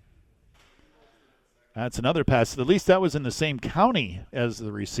 That's another pass. At least that was in the same county as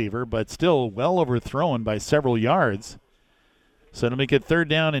the receiver, but still well overthrown by several yards. So it'll make it 3rd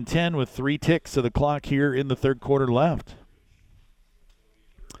down and 10 with 3 ticks of the clock here in the third quarter left.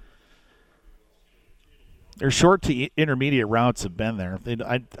 Their short to intermediate routes have been there.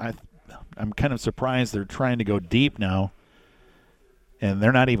 I'm kind of surprised they're trying to go deep now, and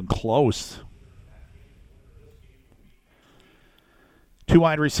they're not even close. 2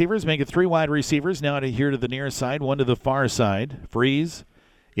 wide receivers, make it 3 wide receivers. Now to here to the near side, 1 to the far side. Freeze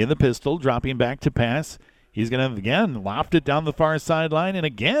in the pistol, dropping back to pass. He's going to, again, loft it down the far sideline and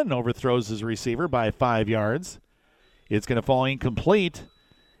again overthrows his receiver by 5 yards. It's going to fall incomplete,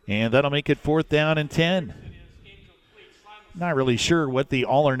 and that'll make it 4th down and 10. Not really sure what the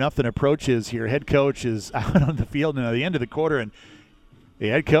all-or-nothing approach is here. Head coach is out on the field at the end of the quarter, and the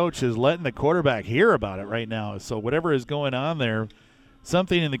head coach is letting the quarterback hear about it right now. So whatever is going on there,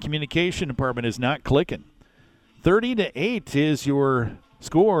 something in the communication department is not clicking. 30-8 is your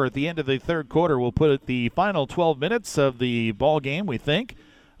score at the end of the third quarter will put it the final 12 minutes of the ball game, we think.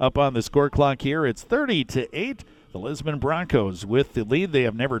 Up on the score clock here, it's 30-8. The Lisbon Broncos with the lead. They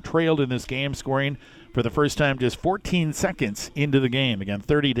have never trailed in this game, scoring for the first time just 14 seconds into the game. Again,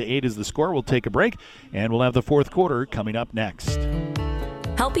 30-8 is the score. We'll take a break, and we'll have the fourth quarter coming up next.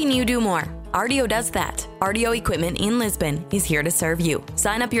 Helping you do more. RDO does that. RDO Equipment in Lisbon is here to serve you.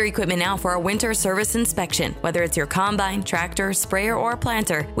 Sign up your equipment now for a winter service inspection. Whether it's your combine, tractor, sprayer, or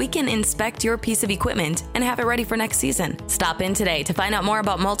planter, we can inspect your piece of equipment and have it ready for next season. Stop in today to find out more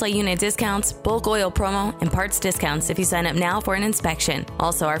about multi-unit discounts, bulk oil promo, and parts discounts if you sign up now for an inspection.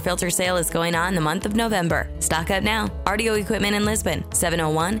 Also, our filter sale is going on the month of November. Stock up now. RDO Equipment in Lisbon,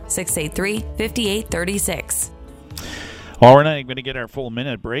 701-683-5836. Well, we're not going to get our full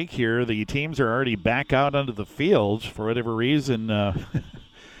minute break here. The teams are already back out onto the field for whatever reason. I'm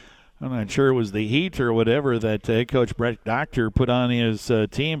not sure it was the heat or whatever that head coach Brett Doctor put on his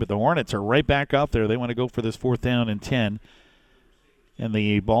team, but the Hornets are right back out there. They want to go for this 4th down and 10. And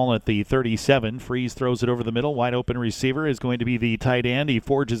the ball at the 37. Freeze throws it over the middle. Wide open receiver is going to be the tight end. He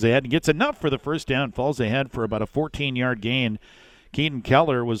forges ahead and gets enough for the first down. Falls ahead for about a 14-yard gain. Keaton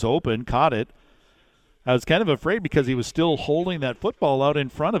Keller was open, caught it. I was kind of afraid because he was still holding that football out in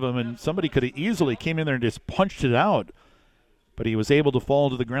front of him, and somebody could have easily came in there and just punched it out. But he was able to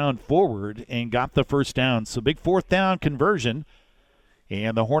fall to the ground forward and got the first down. So big 4th down conversion,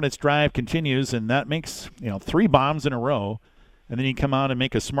 and the Hornets drive continues, and that makes 3 bombs in a row, and then you come out and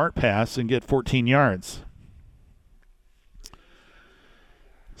make a smart pass and get 14 yards.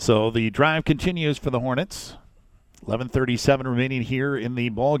 So the drive continues for the Hornets. 11:37 remaining here in the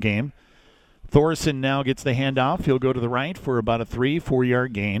ball game. Thorson now gets the handoff. He'll go to the right for about a 3-4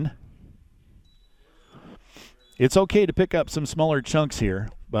 yard gain. It's okay to pick up some smaller chunks here,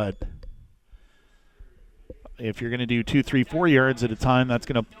 but if you're going to do 2, 3, 4 yards at a time, that's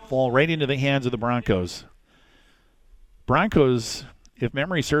going to fall right into the hands of the Broncos. Broncos, if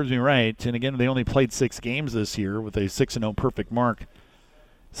memory serves me right, and again, they only played 6 games this year with a 6-0 perfect mark.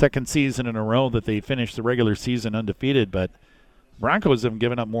 Second season in a row that they finished the regular season undefeated, but Broncos haven't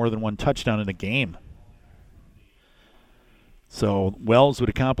given up more than 1 touchdown in a game. So Wells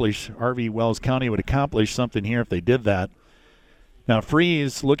County would accomplish something here if they did that. Now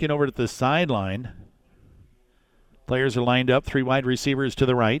Freeze looking over at the sideline. Players are lined up, 3 wide receivers to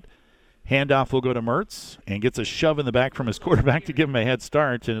the right. Handoff will go to Mertz and gets a shove in the back from his quarterback to give him a head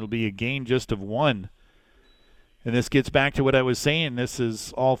start, and it'll be a gain just of 1. And this gets back to what I was saying. This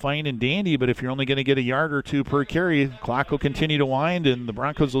is all fine and dandy, but if you're only going to get a yard or 2 per carry, the clock will continue to wind, and the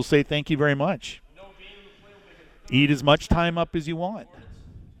Broncos will say thank you very much. Eat as much time up as you want.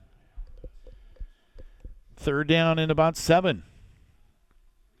 3rd down and about 7.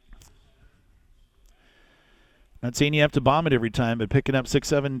 Not saying you have to bomb it every time, but picking up 6,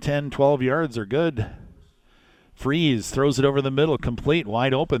 7, 10, 12 yards are good. Freeze throws it over the middle, complete,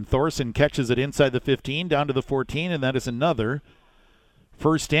 wide open. Thorson catches it inside the 15, down to the 14, and that is another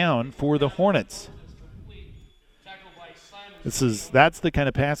first down for the Hornets. That's the kind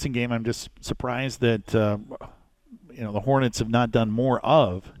of passing game I'm just surprised that the Hornets have not done more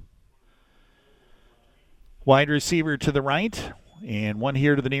of. Wide receiver to the right, and 1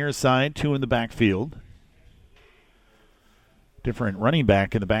 here to the near side, 2 in the backfield. Different running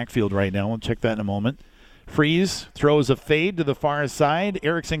back in the backfield right now. We'll check that in a moment. Freeze throws a fade to the far side.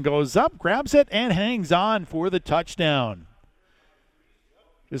 Erickson goes up, grabs it, and hangs on for the touchdown.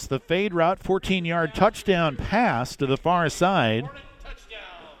 It's the fade route, 14-yard touchdown pass to the far side.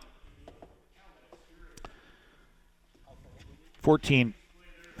 14.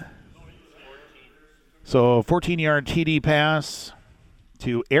 So 14-yard TD pass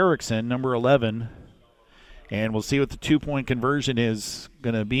to Erickson, number 11. And we'll see what the 2-point conversion is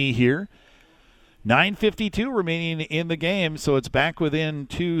going to be here. 9:52 remaining in the game, so it's back within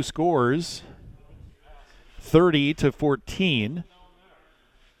 2 scores, 30-14.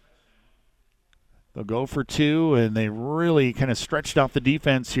 They'll go for 2, and they really kind of stretched out the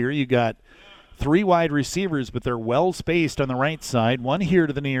defense here. You got 3 wide receivers, but they're well spaced on the right side. 1 here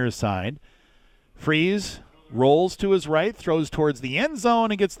to the near side. Freeze rolls to his right, throws towards the end zone,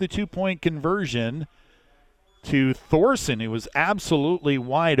 and gets the 2-point conversion to Thorson, who was absolutely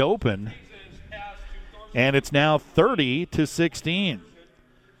wide open. And it's now 30-16.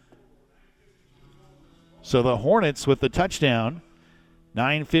 So the Hornets with the touchdown,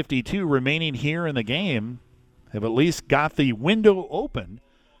 9:52 remaining here in the game, have at least got the window open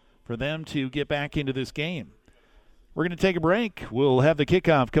for them to get back into this game. We're going to take a break. We'll have the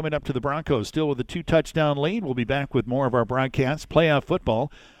kickoff coming up to the Broncos, still with a 2-touchdown lead. We'll be back with more of our broadcast, playoff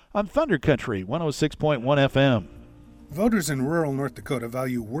football, on Thunder Country 106.1 FM. Voters in rural North Dakota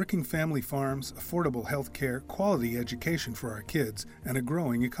value working family farms, affordable health care, quality education for our kids, and a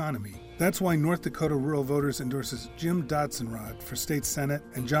growing economy. That's why North Dakota Rural Voters endorses Jim Dotzenrod for State Senate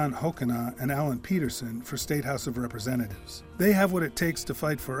and John Hokena and Alan Peterson for State House of Representatives. They have what it takes to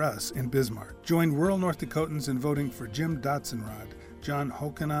fight for us in Bismarck. Join rural North Dakotans in voting for Jim Dotzenrod, John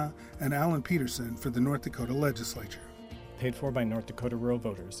Hokena, and Alan Peterson for the North Dakota Legislature. Paid for by North Dakota Rural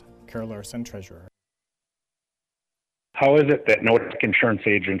Voters. Carol Larson, Treasurer. How is it that NODAC insurance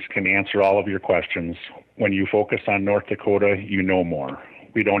agents can answer all of your questions? When you focus on North Dakota, you know more.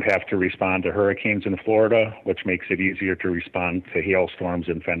 We don't have to respond to hurricanes in Florida, which makes it easier to respond to hailstorms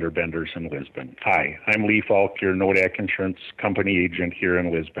and fender benders in Lisbon. Hi, I'm Lee Falk, your NODAC insurance company agent here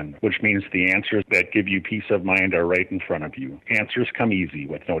in Lisbon, which means the answers that give you peace of mind are right in front of you. Answers come easy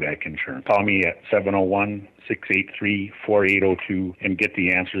with NODAC insurance. Call me at 701-683-4802 and get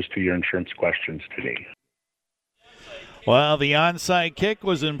the answers to your insurance questions today. Well, the onside kick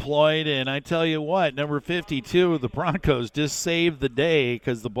was employed, and I tell you what, number 52, the Broncos just saved the day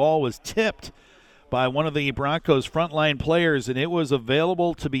because the ball was tipped by one of the Broncos' frontline players, and it was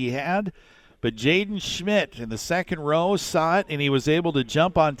available to be had. But Jaden Schmidt in the second row saw it, and he was able to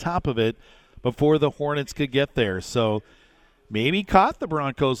jump on top of it before the Hornets could get there. So maybe caught the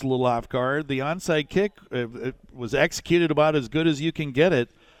Broncos a little off guard. The onside kick it was executed about as good as you can get it,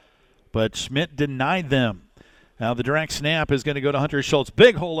 but Schmidt denied them. Now the direct snap is going to go to Hunter Schultz.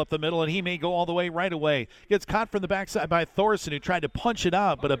 Big hole up the middle, and he may go all the way right away. Gets caught from the backside by Thorson, who tried to punch it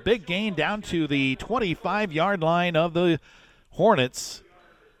out, but a big gain down to the 25-yard line of the Hornets.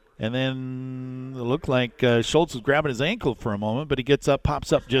 And then it looked like Schultz was grabbing his ankle for a moment, but he gets up,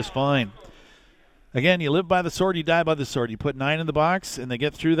 pops up just fine. Again, you live by the sword, you die by the sword. You put 9 in the box, and they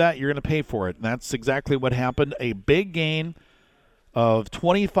get through that, you're going to pay for it. And that's exactly what happened. A big gain of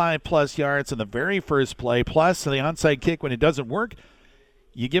 25-plus yards in the very first play, plus the onside kick when it doesn't work,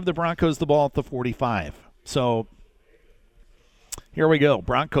 you give the Broncos the ball at the 45. So here we go.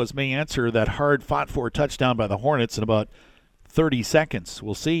 Broncos may answer that hard fought-for touchdown by the Hornets in about 30 seconds.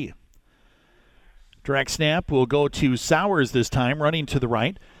 We'll see. Direct snap will go to Sowers this time, running to the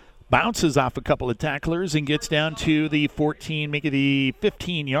right. Bounces off a couple of tacklers and gets down to the 14, maybe the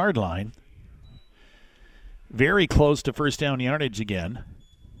 15-yard line. Very close to first down yardage again.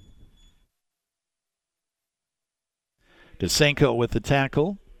 DeSenko with the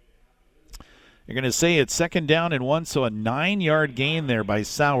tackle. You're going to say it's second down and 1, so a 9-yard gain there by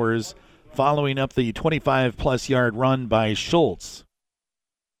Sowers, following up the 25-plus yard run by Schultz.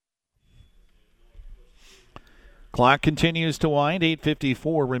 Clock continues to wind,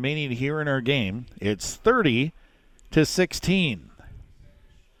 8:54 remaining here in our game. It's 30-16.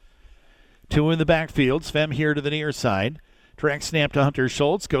 2 in the backfield. Sven here to the near side. Direct snap to Hunter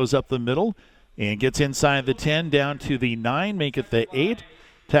Schultz. Goes up the middle and gets inside the 10 down to the 9. Make it the 8.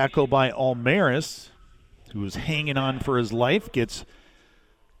 Tackle by Almaris, who's hanging on for his life. Gets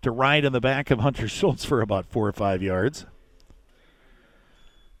to ride in the back of Hunter Schultz for about 4 or 5 yards.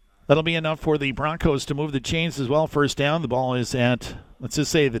 That'll be enough for the Broncos to move the chains as well. First down. The ball is at, let's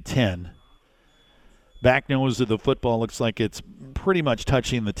just say, the 10. Back nose of the football looks like it's pretty much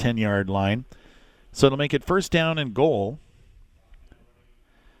touching the 10-yard line. So it'll make it first down and goal.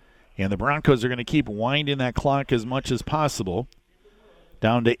 And the Broncos are going to keep winding that clock as much as possible.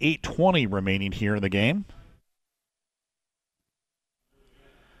 Down to 8:20 remaining here in the game.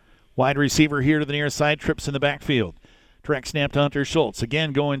 Wide receiver here to the near side, trips in the backfield. Direct snap to Hunter Schultz.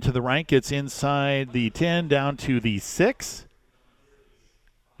 Again going to the right, gets inside the 10 down to the 6.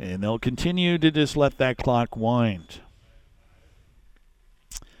 And they'll continue to just let that clock wind.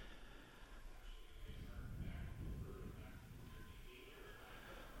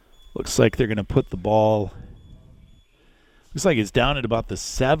 Looks like they're going to put the ball, looks like it's down at about the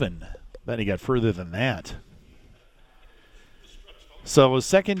 7. Bet he got further than that. So a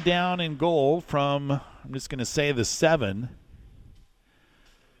second down and goal from, I'm just going to say, the 7.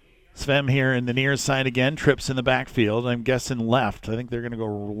 Sven here in the near side again, trips in the backfield. I'm guessing left. I think they're going to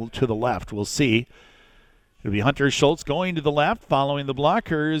go to the left. We'll see. It'll be Hunter Schultz going to the left, following the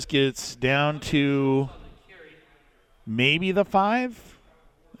blockers, gets down to maybe the 5.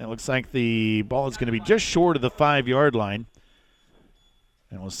 It looks like the ball is going to be just short of the 5-yard line.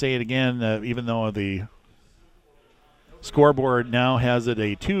 And we'll say it again, even though the scoreboard now has it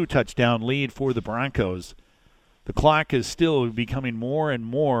a 2-touchdown lead for the Broncos. The clock is still becoming more and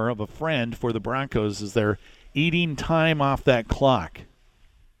more of a friend for the Broncos as they're eating time off that clock.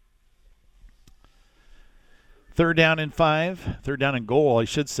 Third down and goal, I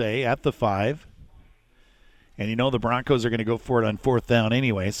should say, at the 5. And you know the Broncos are going to go for it on fourth down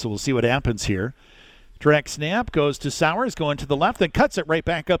anyway, so we'll see what happens here. Direct snap goes to Sowers, going to the left, then cuts it right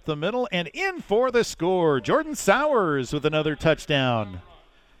back up the middle and in for the score. Jordan Sowers with another touchdown.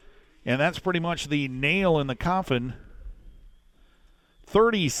 And that's pretty much the nail in the coffin.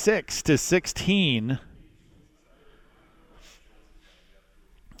 36-16.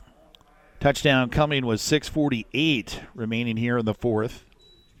 Touchdown coming with 6:48 remaining here in the fourth.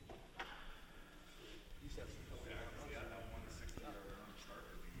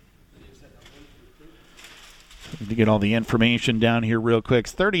 To get all the information down here real quick.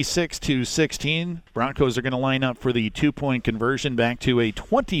 36-16. Broncos are going to line up for the 2-point conversion back to a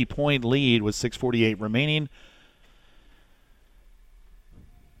 20-point lead with 6:48 remaining.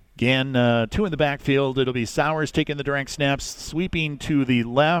 Again, two in the backfield. It'll be Sowers taking the direct snaps, sweeping to the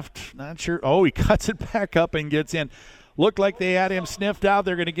left. Not sure. Oh, he cuts it back up and gets in. Looked like they had him sniffed out.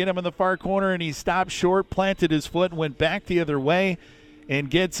 They're going to get him in the far corner, and he stopped short, planted his foot, and went back the other way, and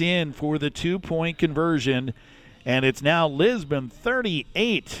gets in for the 2-point conversion. And it's now Lisbon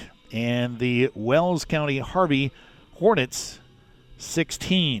 38 and the Wells County Harvey Hornets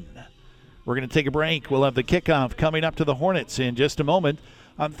 16. We're going to take a break. We'll have the kickoff coming up to the Hornets in just a moment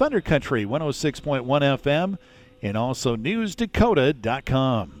on Thunder Country 106.1 FM and also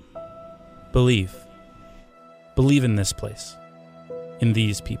newsdakota.com. Believe. Believe in this place, in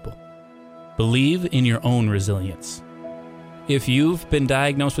these people. Believe in your own resilience. If you've been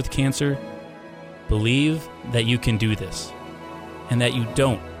diagnosed with cancer, believe that you can do this and that you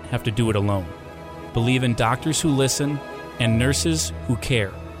don't have to do it alone. Believe in doctors who listen and nurses who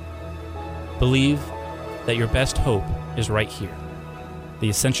care. Believe that your best hope is right here. The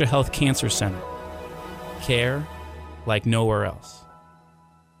Essentia Health Cancer Center. Care like nowhere else.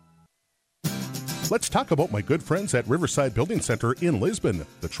 Let's talk about my good friends at Riverside Building Center in Lisbon,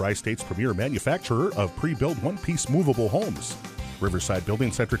 the Tri-State's premier manufacturer of pre-built one-piece movable homes. Riverside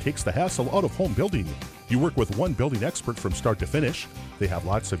Building Center takes the hassle out of home building. You work with one building expert from start to finish. They have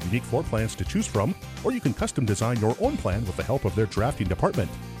lots of unique floor plans to choose from, or you can custom design your own plan with the help of their drafting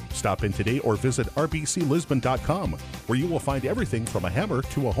department. Stop in today or visit rbclisbon.com, where you will find everything from a hammer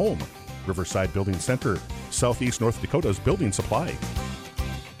to a home. Riverside Building Center, Southeast North Dakota's building supply.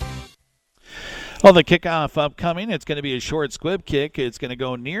 Well, the kickoff upcoming. It's going to be a short squib kick. It's going to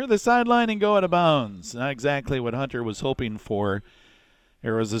go near the sideline and go out of bounds. Not exactly what Hunter was hoping for.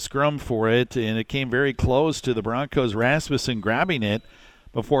 There was a scrum for it, and it came very close to the Broncos' Rasmussen grabbing it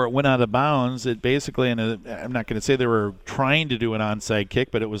before it went out of bounds. It basically, I'm not going to say they were trying to do an onside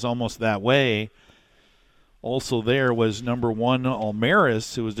kick, but it was almost that way. Also there was number 1,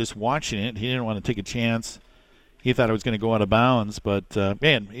 Almaris, who was just watching it. He didn't want to take a chance. He thought it was going to go out of bounds, but,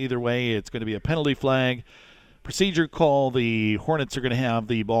 either way, it's going to be a penalty flag. Procedure call. The Hornets are going to have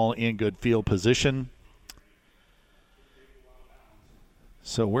the ball in good field position.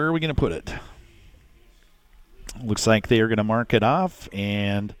 So where are we going to put it? Looks like they are going to mark it off,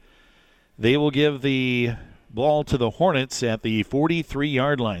 and they will give the ball to the Hornets at the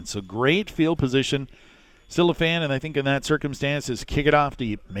 43-yard line. So great field position. Still a fan, and I think in that circumstance is kick it off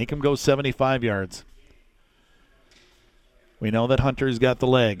deep. Make them go 75 yards. We know that Hunter's got the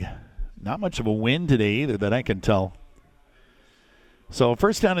leg. Not much of a win today either that I can tell. So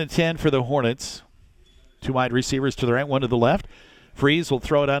first down and 10 for the Hornets. 2 wide receivers to the right, 1 to the left. Freeze will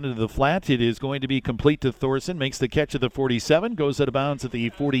throw it out into the flat. It is going to be complete to Thorson. Makes the catch at the 47. Goes out of bounds at the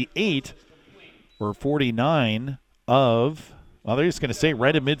 48 or 49 of, well, they're just going to say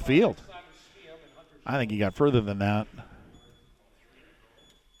right at midfield. I think he got further than that.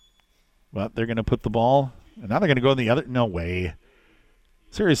 But they're going to put the ball, and now they're going to go in the other, no way.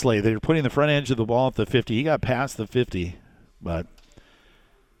 Seriously, they're putting the front edge of the ball at the 50. He got past the 50, but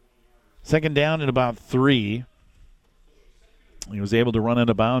second down and about 3. He was able to run out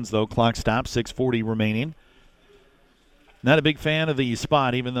of bounds, though. Clock stops, 6:40 remaining. Not a big fan of the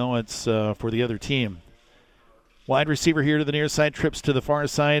spot, even though it's for the other team. Wide receiver here to the near side, trips to the far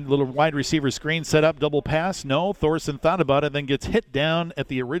side. Little wide receiver screen set up, double pass. No, Thorson thought about it, then gets hit down at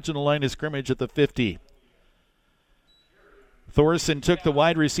the original line of scrimmage at the 50. Thorson took the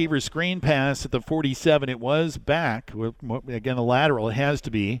wide receiver screen pass at the 47. It was back. Again, a lateral. It has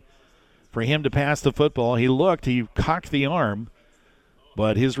to be for him to pass the football. He looked. He cocked the arm.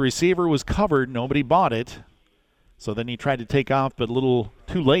 But his receiver was covered. Nobody bought it. So then he tried to take off, but a little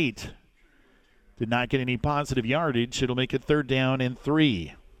too late. Did not get any positive yardage. It'll make it third down and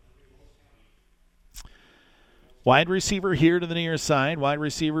 3. Wide receiver here to the near side. Wide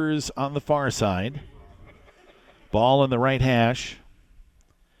receivers on the far side. Ball in the right hash.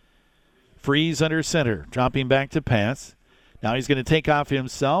 Freeze under center. Dropping back to pass. Now he's going to take off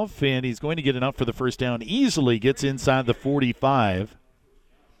himself, and he's going to get enough for the first down. Easily gets inside the 45.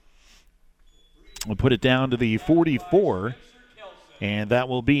 will put it down to the 44, and that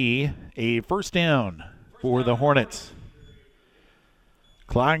will be a first down for the Hornets.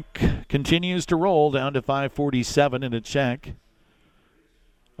 Clock continues to roll down to 5:47 in a check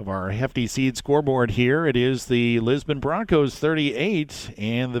of our Hefty Seed scoreboard here. It is the Lisbon Broncos 38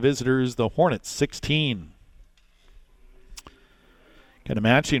 and the visitors, the Hornets, 16. Kind of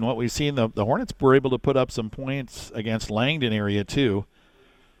matching what we've seen. The Hornets were able to put up some points against Langdon area too.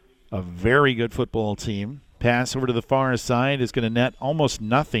 A very good football team. Pass over to the far side is going to net almost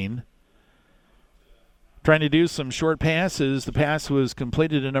nothing. Trying to do some short passes. The pass was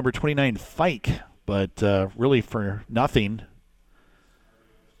completed to number 29, Fike, but really for nothing.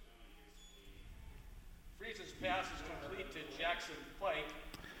 Freeze's pass is complete to Jackson Fike.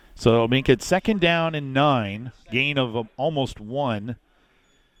 So it'll make it 2nd down and 9, gain of almost 1.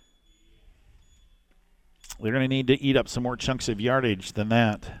 They're going to need to eat up some more chunks of yardage than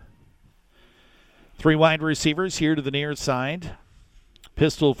that. 3 wide receivers here to the near side.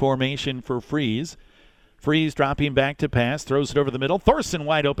 Pistol formation for Freeze. Freeze dropping back to pass, throws it over the middle. Thorson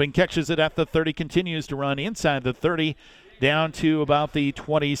wide open, catches it at the 30, continues to run inside the 30, down to about the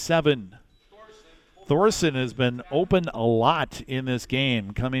 27. Thorson has been open a lot in this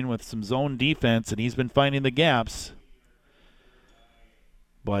game, coming with some zone defense, and he's been finding the gaps.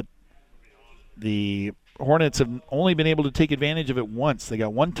 But the Hornets have only been able to take advantage of it once. They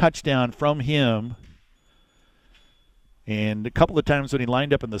got 1 touchdown from him. And a couple of times when he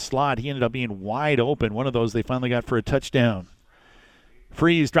lined up in the slot, he ended up being wide open. One of those they finally got for a touchdown.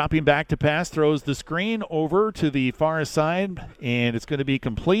 Freeze dropping back to pass, throws the screen over to the far side, and it's going to be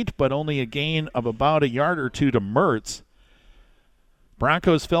complete, but only a gain of about a yard or 2 to Mertz.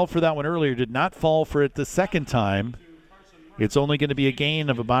 Broncos fell for that one earlier, did not fall for it the second time. It's only going to be a gain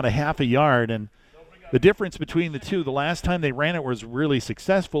of about a half a yard, and the difference between the two, the last time they ran it was really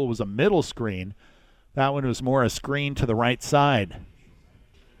successful, was a middle screen. That one was more a screen to the right side.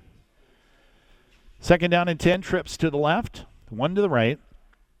 2nd down and 10, trips to the left, 1 to the right.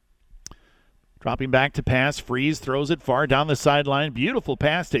 Dropping back to pass, Freeze throws it far down the sideline. Beautiful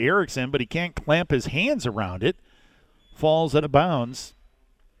pass to Erickson, but he can't clamp his hands around it. Falls out of bounds.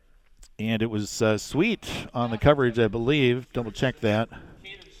 And it was Sweet on the coverage, I believe. Double check that.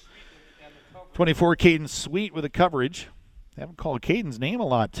 24, Caden Sweet with the coverage. I haven't called Caden's name a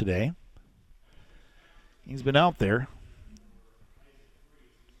lot today. He's been out there.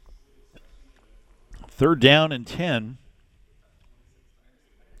 3rd down and 10.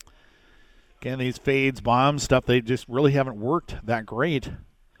 Again, these fades, bombs, stuff, they just really haven't worked that great.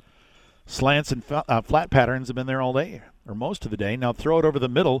 Slants and flat patterns have been there all day, or most of the day. Now throw it over the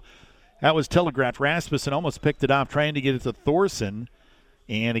middle. That was telegraphed. Rasmussen almost picked it off, trying to get it to Thorson.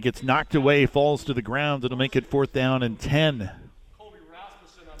 And it gets knocked away, falls to the ground. It'll make it 4th down and 10.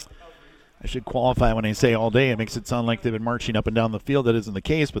 I should qualify when I say all day. It makes it sound like they've been marching up and down the field. That isn't the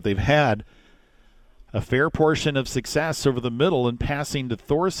case, but they've had a fair portion of success over the middle in passing to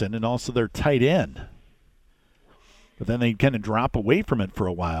Thorson and also their tight end. But then they kind of drop away from it for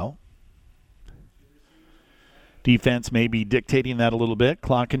a while. Defense may be dictating that a little bit.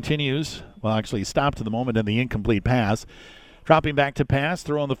 Clock continues. Well, actually stopped at the moment in the incomplete pass. Dropping back to pass,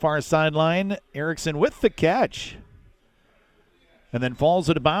 throw on the far sideline. Erickson with the catch. And then falls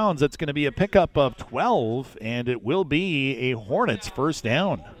out of bounds. That's going to be a pickup of 12, and it will be a Hornets first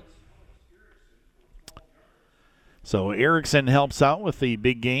down. So Erickson helps out with the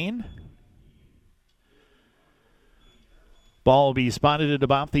big gain. Ball will be spotted at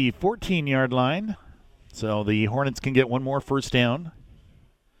about the 14-yard line. So the Hornets can get one more first down.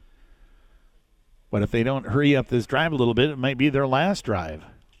 But if they don't hurry up this drive a little bit, it might be their last drive.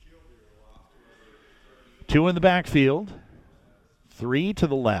 2 in the backfield. 3 to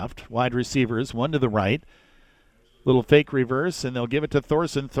the left, wide receivers, 1 to the right. Little fake reverse, and they'll give it to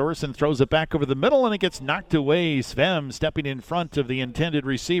Thorson. Thorson throws it back over the middle, and it gets knocked away. Svem stepping in front of the intended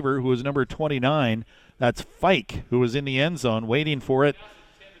receiver, who was number 29. That's Fike, who was in the end zone waiting for it.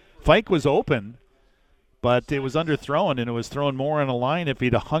 Fike was open, but it was underthrown, and it was thrown more on a line if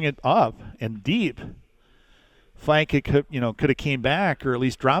he'd have hung it up and deep. Fike could have came back or at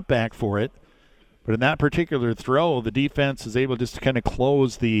least dropped back for it. But in that particular throw, the defense is able just to kind of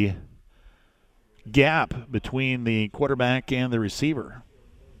close the gap between the quarterback and the receiver.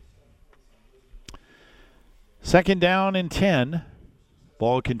 2nd down and 10.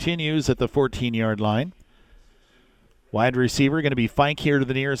 Ball continues at the 14-yard line. Wide receiver going to be Fike here to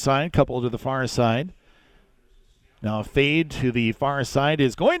the near side, couple to the far side. Now a fade to the far side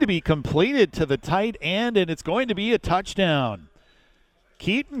is going to be completed to the tight end, and it's going to be a touchdown.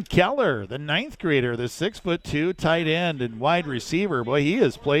 Keaton Keller, the 9th grader, the 6'2" tight end and wide receiver. Boy, he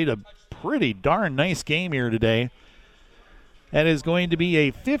has played a pretty darn nice game here today. That is going to be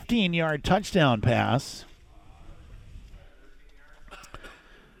a 15-yard touchdown pass.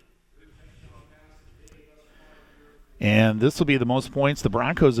 And this will be the most points the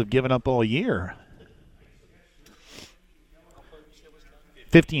Broncos have given up all year.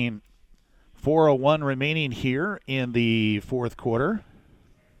 4:01 remaining here in the fourth quarter.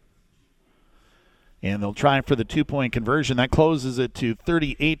 And they'll try for the 2-point conversion. That closes it to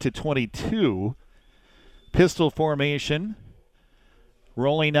 38-22. Pistol formation.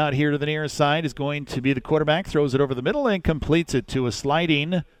 Rolling out here to the near side is going to be the quarterback. Throws it over the middle and completes it to a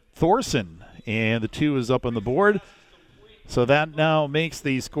sliding Thorson. And the 2 is up on the board. So that now makes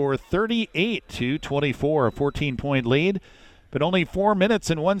the score 38-24, a 14-point lead. But only 4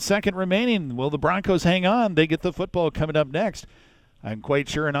 minutes and 1 second remaining. Will the Broncos hang on? They get the football coming up next. I'm quite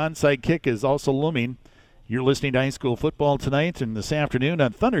sure an onside kick is also looming. You're listening to high school football tonight and this afternoon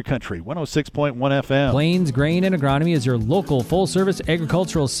on Thunder Country 106.1 FM. Plains Grain and Agronomy is your local full-service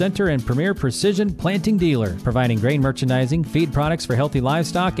agricultural center and premier precision planting dealer, providing grain merchandising, feed products for healthy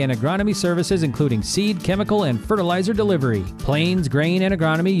livestock, and agronomy services including seed, chemical, and fertilizer delivery. Plains Grain and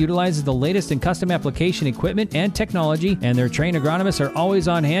Agronomy utilizes the latest in custom application equipment and technology, and their trained agronomists are always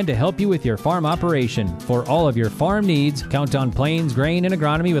on hand to help you with your farm operation. For all of your farm needs, count on Plains Grain and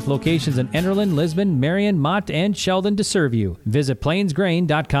Agronomy with locations in Enderlin, Lisbon, Marion, Mott, and Sheldon to serve you. Visit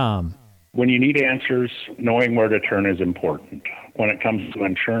plainsgrain.com. When you need answers, knowing where to turn is important. When it comes to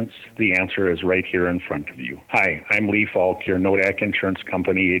insurance, the answer is right here in front of you. Hi, I'm Lee Falk, your Nodak Insurance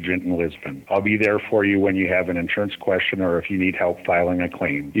Company agent in Lisbon. I'll be there for you when you have an insurance question or if you need help filing a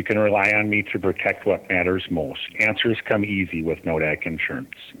claim. You can rely on me to protect what matters most. Answers come easy with Nodak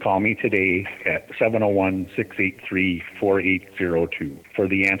Insurance. Call me today at 701-683-4802 for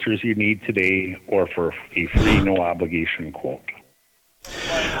the answers you need today or for a free no-obligation quote.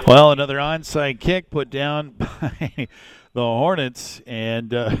 Well, another onside kick put down by the Hornets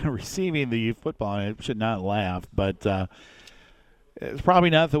and receiving the football. I should not laugh, but it's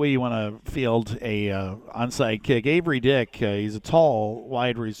probably not the way you want to field a onside kick. Avery Dick, he's a tall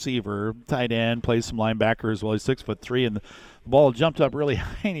wide receiver, tight end, plays some linebacker as well. He's 6'3", and the ball jumped up really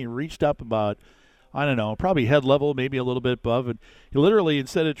high, and he reached up about, I don't know, probably head level, maybe a little bit above. And he literally,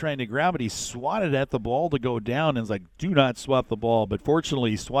 instead of trying to grab it, he swatted at the ball to go down and was like, do not swat the ball. But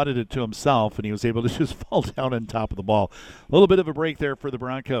fortunately, he swatted it to himself, and he was able to just fall down on top of the ball. A little bit of a break there for the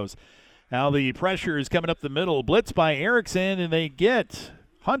Broncos. Now the pressure is coming up the middle. Blitz by Erickson, and they get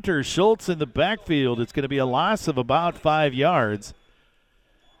Hunter Schultz in the backfield. It's going to be a loss of about 5 yards.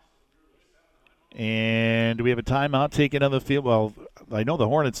 And do we have a timeout taken on the field? Well, I know the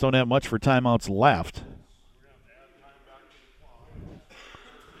Hornets don't have much for timeouts left.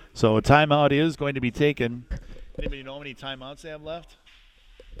 So a timeout is going to be taken. Anybody know how many timeouts they have left?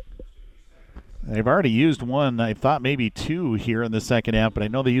 They've already used one. I thought maybe 2 here in the second half, but I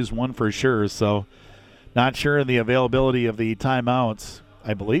know they used 1 for sure. So not sure of the availability of the timeouts.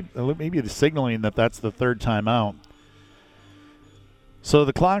 I believe maybe the signaling that that's the 3rd timeout. So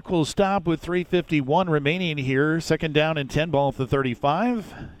the clock will stop with 3:51 remaining here. 2nd down and 10, ball at the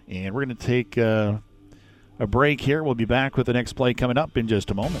 35. And we're going to take a break here. We'll be back with the next play coming up in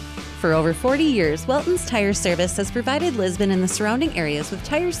just a moment. For over 40 years, Welton's Tire Service has provided Lisbon and the surrounding areas with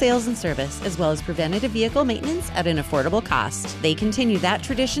tire sales and service, as well as preventative vehicle maintenance at an affordable cost. They continue that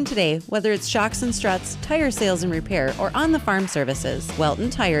tradition today, whether it's shocks and struts, tire sales and repair, or on-the-farm services.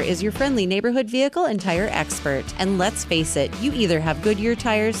 Welton Tire is your friendly neighborhood vehicle and tire expert. And let's face it, you either have Goodyear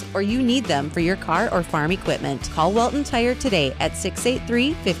tires or you need them for your car or farm equipment. Call Welton Tire today at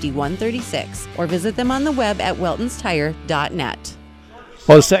 683-5136 or visit them on the web at weltonstire.net.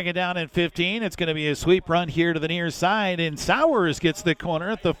 Well, 2nd down and 15. It's going to be a sweep run here to the near side, and Sowers gets the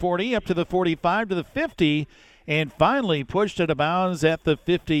corner at the 40, up to the 45, to the 50, and finally pushed out of bounds at the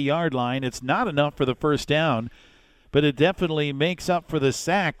 50-yard line. It's not enough for the first down, but it definitely makes up for the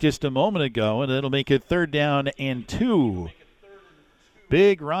sack just a moment ago, and it'll make it 3rd down and 2.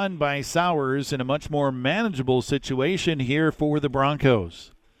 Big run by Sowers in a much more manageable situation here for the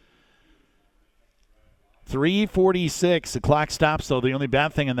Broncos. 3:46. The clock stops, though. The only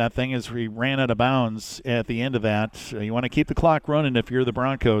bad thing in that thing is we ran out of bounds at the end of that. You want to keep the clock running if you're the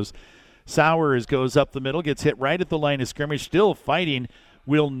Broncos. Sowers goes up the middle, gets hit right at the line of scrimmage, still fighting,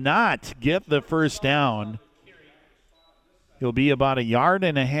 will not get the first down. He'll be about 1.5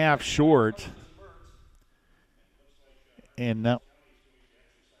 yards short. And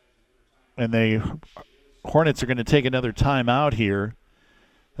the Hornets are going to take another timeout here.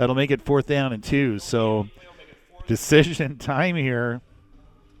 That'll make it 4th down and 2. So decision time here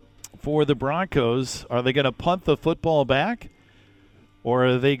for the Broncos. Are they going to punt the football back, or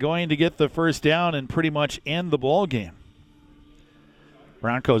are they going to get the first down and pretty much end the ball game?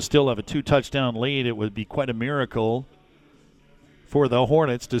 Broncos still have a 2-touchdown lead. It would be quite a miracle for the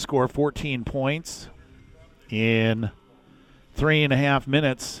Hornets to score 14 points in 3.5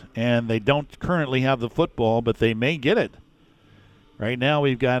 minutes, and they don't currently have the football, but they may get it. Right now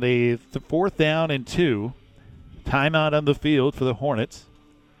we've got a 4th down and 2. Timeout on the field for the Hornets.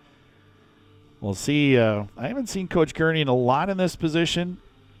 We'll see. I haven't seen Coach Gurney a lot in this position,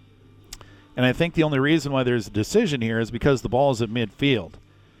 and I think the only reason why there's a decision here is because the ball is at midfield.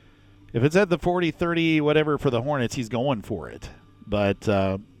 If it's at the 40, 30, whatever for the Hornets, he's going for it. But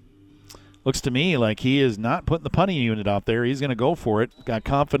looks to me like he is not putting the punting unit out there. He's going to go for it. Got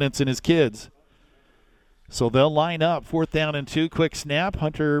confidence in his kids. So they'll line up. 4th down and 2. Quick snap.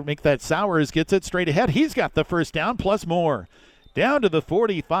 Hunter make that Sowers. Gets it straight ahead. He's got the first down plus more. Down to the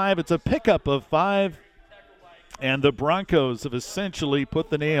 45. It's a pickup of 5. And the Broncos have essentially put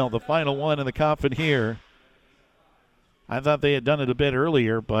the nail, the final one in the coffin here. I thought they had done it a bit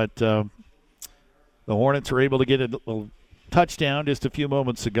earlier, but the Hornets were able to get a little touchdown just a few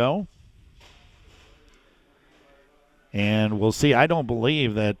moments ago. And we'll see. I don't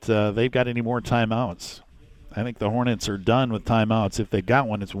believe that they've got any more timeouts. I think the Hornets are done with timeouts. If they got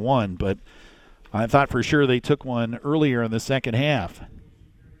one, it's one. But I thought for sure they took one earlier in the second half.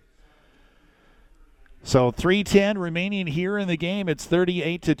 So 3:10 remaining here in the game. It's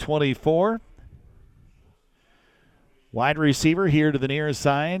 38-24. Wide receiver here to the near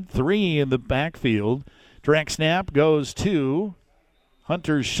side. 3 in the backfield. Direct snap goes to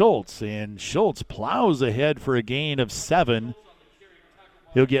Hunter Schultz. And Schultz plows ahead for a gain of 7.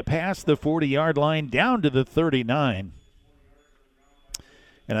 He'll get past the 40-yard line down to the 39.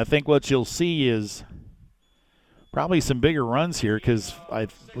 And I think what you'll see is probably some bigger runs here, because I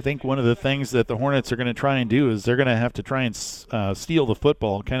think one of the things that the Hornets are going to try and do is they're going to have to try and steal the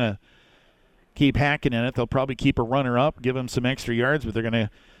football, kind of keep hacking in it. They'll probably keep a runner up, give him some extra yards, but they're going to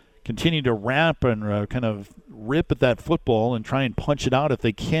continue to wrap and kind of rip at that football and try and punch it out if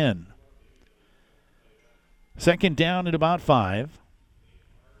they can. 2nd down at about 5.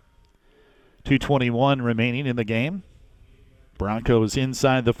 2:21 remaining in the game. Broncos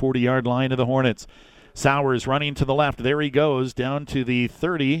inside the 40-yard line of the Hornets. Sowers running to the left. There he goes down to the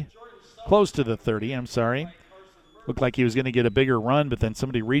 30, close to the 30, I'm sorry. Looked like he was going to get a bigger run, but then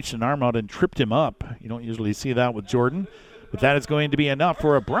somebody reached an arm out and tripped him up. You don't usually see that with Jordan, but that is going to be enough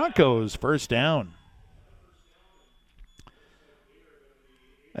for a Broncos first down.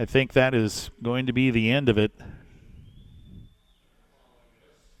 I think that is going to be the end of it.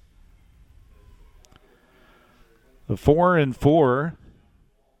 The 4-4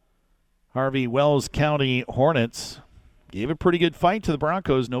 Harvey Wells County Hornets gave a pretty good fight to the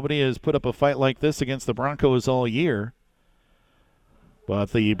Broncos. Nobody has put up a fight like this against the Broncos all year.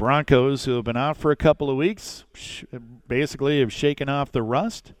 But the Broncos, who have been out for a couple of weeks, basically have shaken off the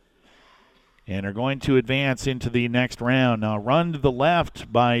rust and are going to advance into the next round. Now, run to the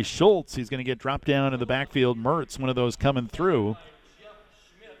left by Schultz. He's going to get dropped down in the backfield. Mertz, one of those coming through.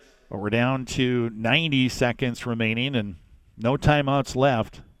 But we're down to 90 seconds remaining and no timeouts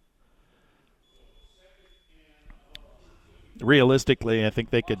left. Realistically, I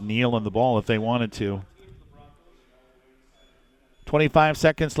think they could kneel on the ball if they wanted to. 25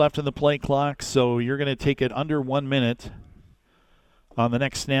 seconds left in the play clock, so you're going to take it under 1 minute on the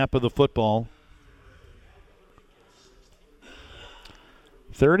next snap of the football.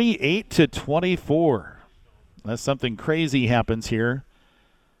 38-24. Unless something crazy happens here,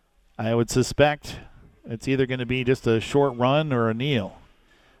 I would suspect it's either going to be just a short run or a kneel.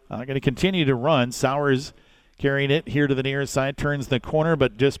 Going to continue to run. Sowers carrying it here to the near side, turns the corner,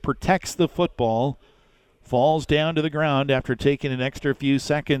 but just protects the football. Falls down to the ground after taking an extra few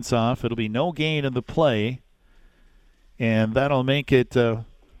seconds off. It'll be no gain in the play, and that'll make it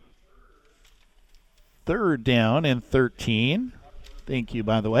 3rd down and 13. Thank you,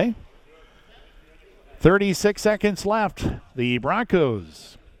 by the way. 36 seconds left. The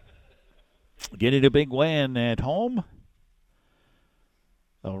Broncos getting a big win at home.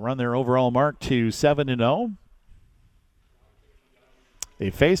 They'll run their overall mark to 7-0. They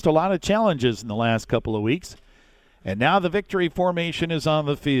faced a lot of challenges in the last couple of weeks, and now the victory formation is on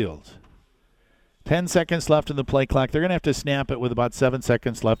the field. 10 seconds left in the play clock. They're going to have to snap it with about 7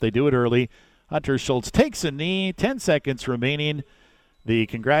 seconds left. They do it early. Hunter Schultz takes a knee. 10 seconds remaining. The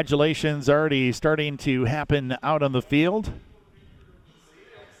congratulations already starting to happen out on the field.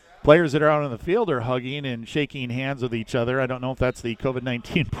 Players that are out on the field are hugging and shaking hands with each other. I don't know if that's the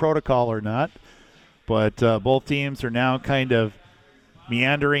COVID-19 protocol or not, but both teams are now kind of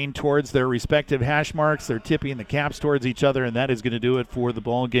meandering towards their respective hash marks. They're tipping the caps towards each other, and that is going to do it for the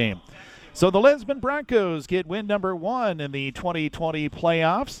ball game. So the Lisbon Broncos get win number 1 in the 2020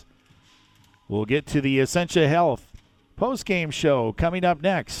 playoffs. We'll get to the Essentia Health post-game show coming up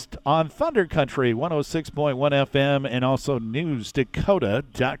next on Thunder Country 106.1 FM and also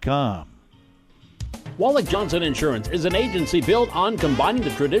newsdakota.com. Wallach Johnson Insurance is an agency built on combining the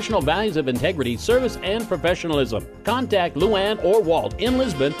traditional values of integrity, service, and professionalism. Contact Luann or Walt in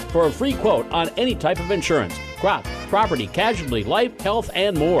Lisbon for a free quote on any type of insurance. Crop, property, casualty, life, health,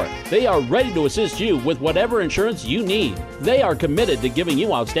 and more. They are ready to assist you with whatever insurance you need. They are committed to giving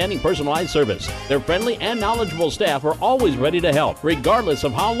you outstanding personalized service. Their friendly and knowledgeable staff are always ready to help, regardless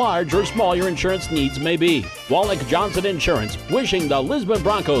of how large or small your insurance needs may be. Wallach Johnson Insurance, wishing the Lisbon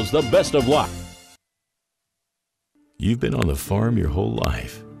Broncos the best of luck. You've been on the farm your whole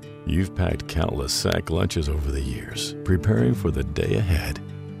life. You've packed countless sack lunches over the years, preparing for the day ahead.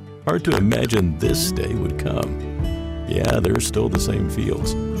 Hard to imagine this day would come. Yeah, there's still the same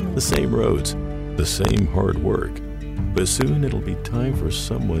fields, the same roads, the same hard work. But soon it'll be time for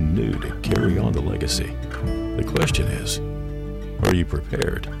someone new to carry on the legacy. The question is, are you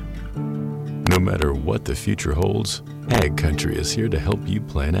prepared? No matter what the future holds, Ag Country is here to help you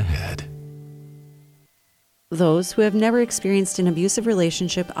plan ahead. Those who have never experienced an abusive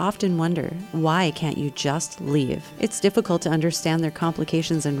relationship often wonder, why can't you just leave? It's difficult to understand their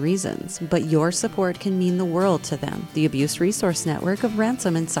complications and reasons, but your support can mean the world to them. The Abuse Resource Network of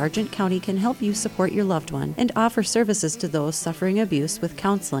Ransom and Sargent County can help you support your loved one and offer services to those suffering abuse with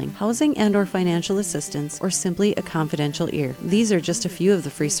counseling, housing and or financial assistance, or simply a confidential ear. These are just a few of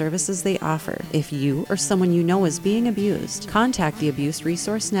the free services they offer. If you or someone you know is being abused, contact the Abuse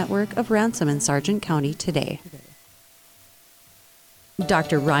Resource Network of Ransom and Sargent County today.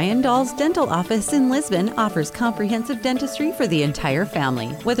 Dr. Ryan Dahl's Dental Office in Lisbon offers comprehensive dentistry for the entire family.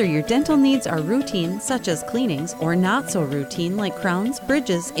 Whether your dental needs are routine, such as cleanings, or not so routine like crowns,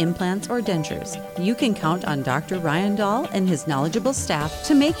 bridges, implants, or dentures, you can count on Dr. Ryan Dahl and his knowledgeable staff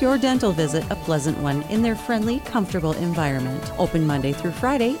to make your dental visit a pleasant one in their friendly, comfortable environment. Open Monday through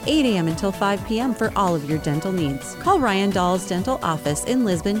Friday, 8 a.m. until 5 p.m. for all of your dental needs. Call Ryan Dahl's Dental Office in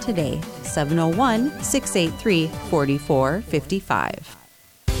Lisbon today, 701-683-4455.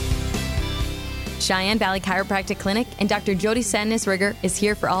 Cheyenne Valley Chiropractic Clinic and Dr. Jody Sandnes-Rigger is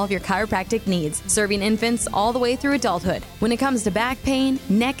here for all of your chiropractic needs, serving infants all the way through adulthood. When it comes to back pain,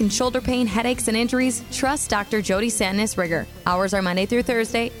 neck and shoulder pain, headaches, and injuries, trust Dr. Jody Sandnes-Rigger. Hours are Monday through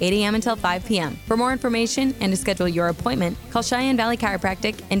Thursday, 8 a.m. until 5 p.m. For more information and to schedule your appointment, call Cheyenne Valley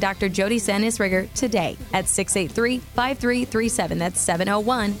Chiropractic and Dr. Jody Sandnes-Rigger today at 683-5337. That's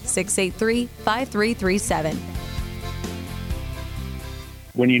 701-683-5337.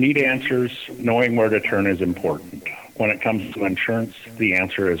 When you need answers, knowing where to turn is important. When it comes to insurance, the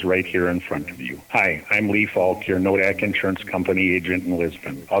answer is right here in front of you. Hi, I'm Lee Falk, your Nodak Insurance Company agent in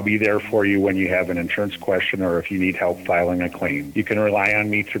Lisbon. I'll be there for you when you have an insurance question or if you need help filing a claim. You can rely on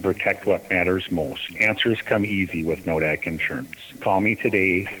me to protect what matters most. Answers come easy with Nodak Insurance. Call me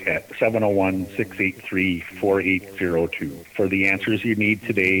today at 701-683-4802 for the answers you need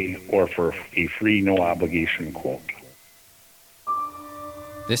today or for a free no-obligation quote.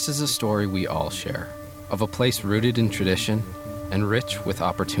 This is a story we all share, of a place rooted in tradition and rich with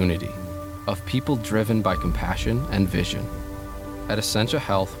opportunity, of people driven by compassion and vision. At Essentia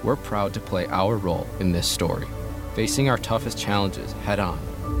Health, we're proud to play our role in this story, facing our toughest challenges head-on,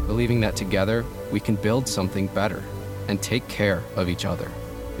 believing that together we can build something better and take care of each other,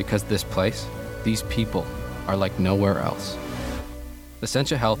 because this place, these people, are like nowhere else.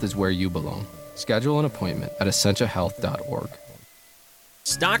 Essentia Health is where you belong. Schedule an appointment at essentiahealth.org.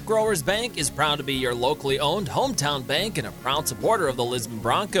 Stock Growers Bank is proud to be your locally owned hometown bank and a proud supporter of the Lisbon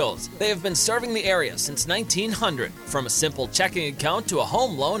Broncos. They have been serving the area since 1900. From a simple checking account to a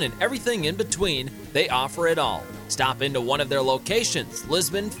home loan and everything in between, they offer it all. Stop into one of their locations,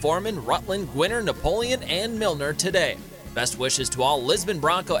 Lisbon, Foreman, Rutland, Gwinner, Napoleon, and Milner today. Best wishes to all Lisbon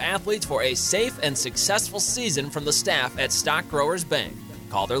Bronco athletes for a safe and successful season from the staff at Stock Growers Bank.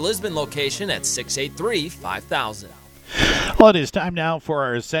 Call their Lisbon location at 683-5000. Well, it is time now for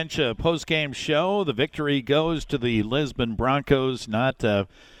our Essentia postgame show. The victory goes to the Lisbon Broncos. Not a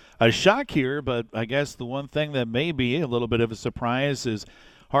shock here, but I guess the one thing that may be a little bit of a surprise is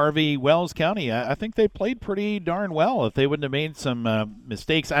Harvey Wells County. I think they played pretty darn well. If they wouldn't have made some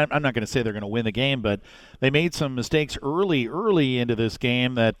mistakes, I'm not going to say they're going to win the game, but they made some mistakes early into this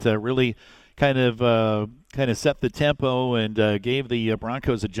game that really kind of set the tempo and gave the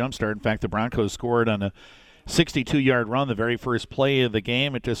Broncos a jump start. In fact, the Broncos scored on a 62-yard run, the very first play of the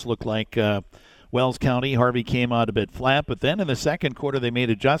game. It just looked like Wells County. Harvey came out a bit flat, but then in the second quarter they made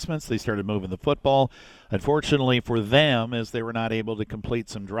adjustments. They started moving the football. Unfortunately for them, as they were not able to complete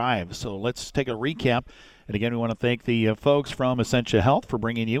some drives. So let's take a recap. And again, we want to thank the folks from Essentia Health for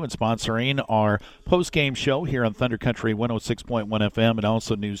bringing you and sponsoring our post-game show here on Thunder Country 106.1 FM and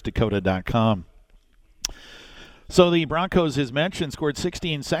also NewsDakota.com. So the Broncos, as mentioned, scored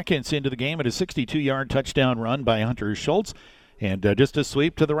 16 seconds into the game at a 62-yard touchdown run by Hunter Schultz. And just a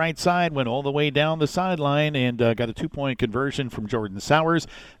sweep to the right side, went all the way down the sideline and got a 2-point conversion from Jordan Sowers.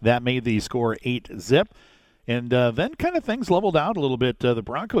 That made the score 8-zip. And then kind of things leveled out a little bit. The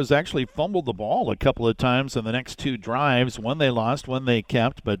Broncos actually fumbled the ball a couple of times in the next two drives. One they lost, one they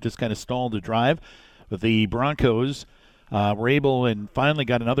kept, but just kind of stalled the drive. But the Broncos were able and finally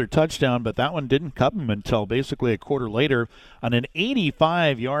got another touchdown, but that one didn't come until basically a quarter later on an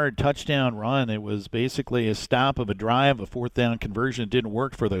 85-yard touchdown run. It was basically a stop of a drive, a fourth down conversion. It didn't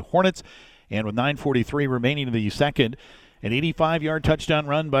work for the Hornets, and with 9:43 remaining in the second, an 85-yard touchdown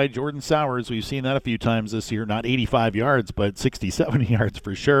run by Jordan Sowers. We've seen that a few times this year, not 85 yards, but 67 yards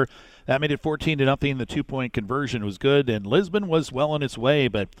for sure. That made it 14-0. The 2-point conversion was good, and Lisbon was well on its way,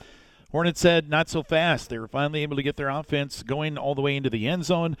 but Hornets said not so fast. They were finally able to get their offense going all the way into the end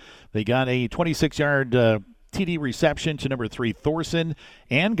zone. They got a 26-yard TD reception to number 3 Thorson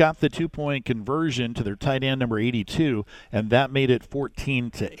and got the 2-point conversion to their tight end number 82, and that made it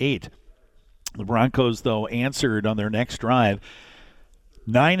 14-8. The Broncos, though, answered on their next drive.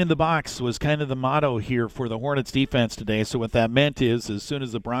 9 in the box was kind of the motto here for the Hornets defense today. So what that meant is as soon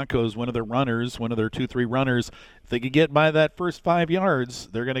as the Broncos, one of their 2-3 runners, if they could get by that first 5 yards,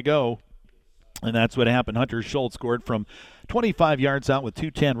 they're going to go. And that's what happened. Hunter Schultz scored from 25 yards out with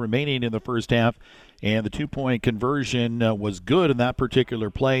 2:10 remaining in the first half. And the 2-point conversion was good in that particular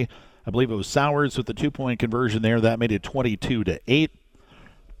play. I believe it was Sowers with the 2-point conversion there. That made it 22-8.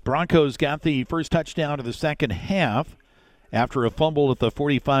 Broncos got the first touchdown of the second half after a fumble at the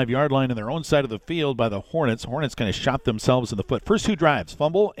 45-yard line on their own side of the field by the Hornets. Hornets kind of shot themselves in the foot. First two drives,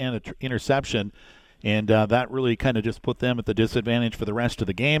 fumble and an interception, and that really kind of just put them at the disadvantage for the rest of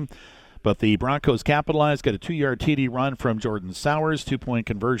the game. But the Broncos capitalized, got a 2-yard TD run from Jordan Sowers, 2-point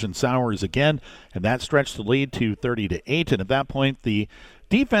conversion Sowers again, and that stretched the lead to 30-8. And at that point, the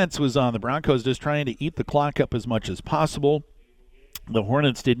defense was on the Broncos just trying to eat the clock up as much as possible. The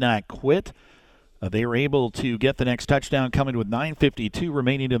Hornets did not quit. They were able to get the next touchdown coming with 9:52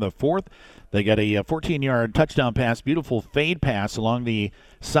 remaining in the fourth. They got a 14-yard touchdown pass, beautiful fade pass along the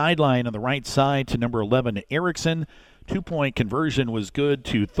sideline on the right side to number 11, Erickson. 2-point conversion was good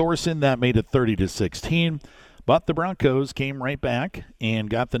to Thorson. That made it 30-16. But the Broncos came right back and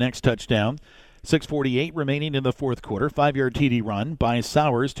got the next touchdown. 6:48 remaining in the fourth quarter. 5-yard TD run by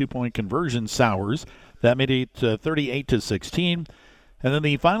Sowers. 2-point conversion Sowers. That made it 38-16. And then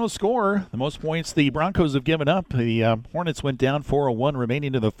the final score, the most points the Broncos have given up. The Hornets went down 4:01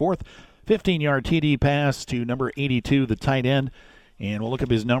 remaining in the fourth. 15-yard TD pass to number 82, the tight end. And we'll look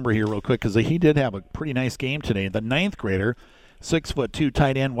up his number here real quick because he did have a pretty nice game today. The ninth grader, 6'2"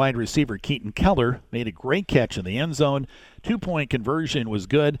 tight end wide receiver Keaton Keller made a great catch in the end zone. 2-point conversion was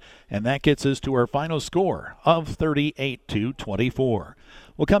good, and that gets us to our final score of 38-24.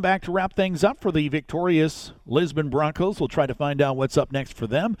 We'll come back to wrap things up for the victorious Lisbon Broncos. We'll try to find out what's up next for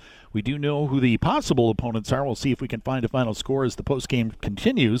them. We do know who the possible opponents are. We'll see if we can find a final score as the postgame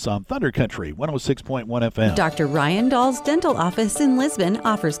continues on Thunder Country 106.1 FM. Dr. Ryan Dahl's Dental Office in Lisbon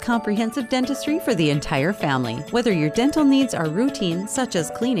offers comprehensive dentistry for the entire family. Whether your dental needs are routine, such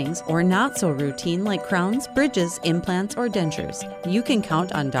as cleanings, or not so routine like crowns, bridges, implants, or dentures, you can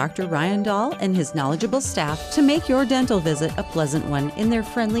count on Dr. Ryan Dahl and his knowledgeable staff to make your dental visit a pleasant one in their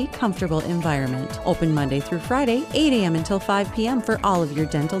friendly, comfortable environment. Open Monday through Friday, 8 a.m. until 5 p.m. for all of your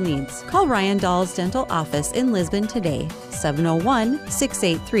dental needs. Call Ryan Dahl's Dental Office in Lisbon today,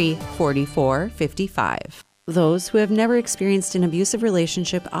 701-683-4455. Those who have never experienced an abusive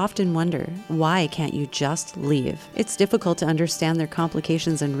relationship often wonder, why can't you just leave? It's difficult to understand their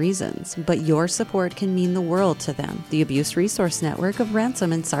complications and reasons, but your support can mean the world to them. The Abuse Resource Network of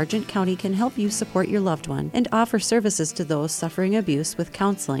Ransom and Sargent County can help you support your loved one and offer services to those suffering abuse with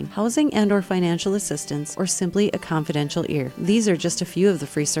counseling, housing and or financial assistance, or simply a confidential ear. These are just a few of the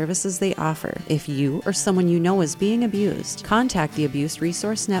free services they offer. If you or someone you know is being abused, contact the Abuse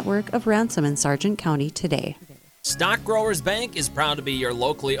Resource Network of Ransom and Sargent County today. Stock Growers Bank is proud to be your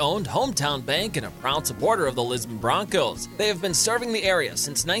locally owned hometown bank and a proud supporter of the Lisbon Broncos. They have been serving the area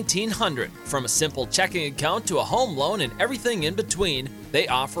since 1900. From a simple checking account to a home loan and everything in between, they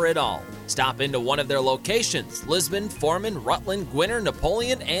offer it all. Stop into one of their locations, Lisbon, Foreman, Rutland, Gwinner,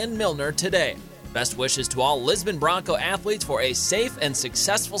 Napoleon, and Milner today. Best wishes to all Lisbon Bronco athletes for a safe and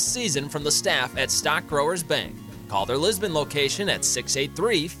successful season from the staff at Stock Growers Bank. Call their Lisbon location at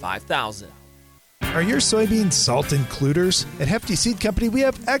 683-5000. Are your soybeans salt includers? At Hefty Seed Company, we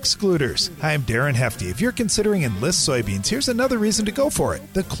have excluders. Hi, I'm Darren Hefty. If you're considering Enlist soybeans, here's another reason to go for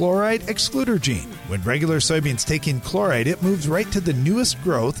it: the chloride excluder gene. When regular soybeans take in chloride, it moves right to the newest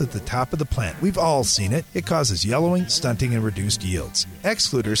growth at the top of the plant. We've all seen it. It causes yellowing, stunting, and reduced yields.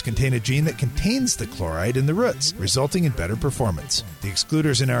 Excluders contain a gene that contains the chloride in the roots, resulting in better performance. The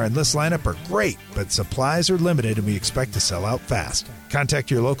excluders in our Enlist lineup are great, but supplies are limited and we expect to sell out fast. Contact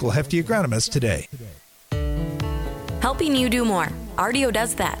your local Hefty agronomist today. Helping you do more. RDO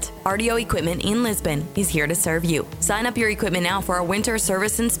does that. RDO Equipment in Lisbon is here to serve you. Sign up your equipment now for a winter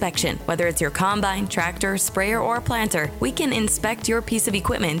service inspection. Whether it's your combine, tractor, sprayer, or planter, we can inspect your piece of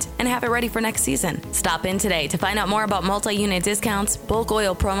equipment and have it ready for next season. Stop in today to find out more about multi-unit discounts, bulk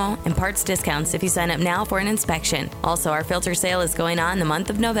oil promo, and parts discounts if you sign up now for an inspection. Also, our filter sale is going on the month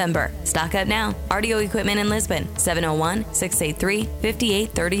of November. Stock up now. RDO Equipment in Lisbon,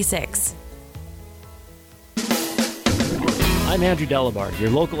 701-683-5836. I'm Andrew Delabard, your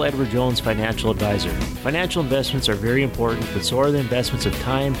local Edward Jones financial advisor. Financial investments are very important, but so are the investments of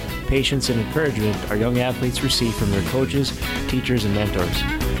time, patience, and encouragement our young athletes receive from their coaches, teachers, and mentors.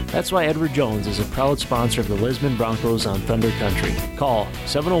 That's why Edward Jones is a proud sponsor of the Lisbon Broncos on Thunder Country. Call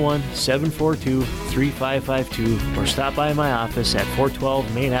 701-742-3552 or stop by my office at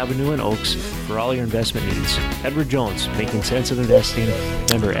 412 Main Avenue in Oaks for all your investment needs. Edward Jones, making sense of investing,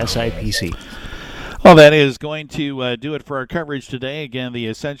 member SIPC. Well, that is going to do it for our coverage today. Again, the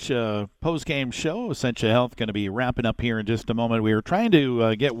Essentia post-game show, Essentia Health, going to be wrapping up here in just a moment. We were trying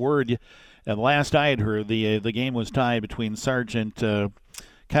to get word, and last I had heard, the game was tied between Sargent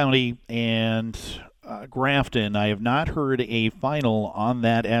County and Grafton. I have not heard a final on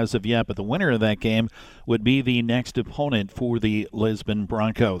that as of yet, but the winner of that game would be the next opponent for the Lisbon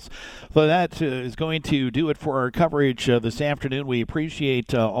Broncos. So that is going to do it for our coverage this afternoon. We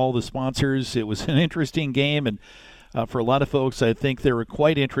appreciate all the sponsors. It was an interesting game, and for a lot of folks, I think they were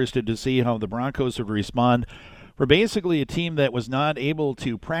quite interested to see how the Broncos would respond for basically a team that was not able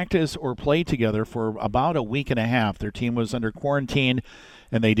to practice or play together for about a week and a half. Their team was under quarantine,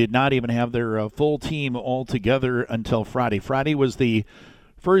 and they did not even have their full team all together until Friday. Friday was the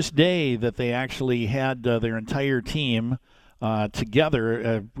first day that they actually had their entire team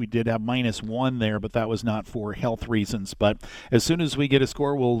together. We did have -1 there, but that was not for health reasons. But as soon as we get a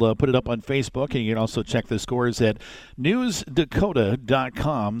score, we'll put it up on Facebook, and you can also check the scores at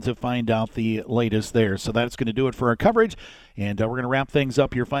newsdakota.com to find out the latest there. So that's going to do it for our coverage, and we're going to wrap things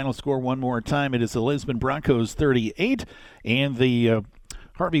up. Your final score one more time. It is the Lisbon Broncos 38 and the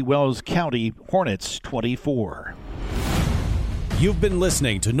Harvey Wells County Hornets 24. You've been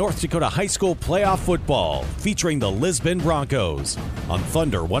listening to North Dakota High School Playoff Football featuring the Lisbon Broncos on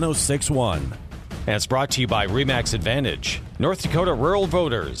Thunder 106.1. And it's brought to you by RE/MAX Advantage, North Dakota Rural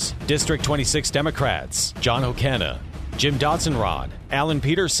Voters, District 26 Democrats, John Hokana, Jim Dotzenrod, Alan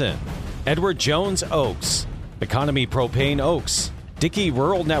Peterson, Edward Jones Oaks, Economy Propane Oaks, Dickey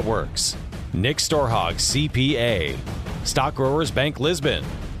Rural Networks, Nick Storhog CPA, Stock Growers Bank Lisbon,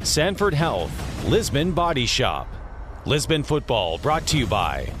 Sanford Health, Lisbon Body Shop. Lisbon Football brought to you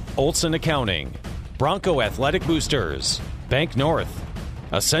by Olson Accounting, Bronco Athletic Boosters, Bank North,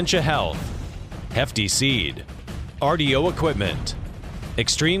 Essentia Health, Hefty Seed, RDO Equipment,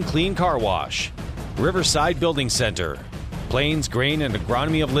 Extreme Clean Car Wash, Riverside Building Center, Plains Grain and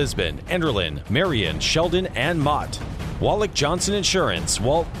Agronomy of Lisbon, Enderlin, Marion, Sheldon, and Mott, Wallach Johnson Insurance,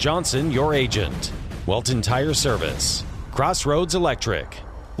 Walt Johnson, your agent, Welton Tire Service, Crossroads Electric.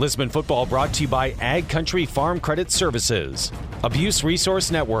 Lisbon Football brought to you by Ag Country Farm Credit Services, Abuse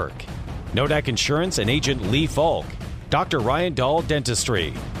Resource Network, Nodak Insurance and Agent Lee Falk, Dr. Ryan Dahl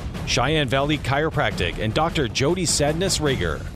Dentistry, Cheyenne Valley Chiropractic and Dr. Jody Sadness Rager.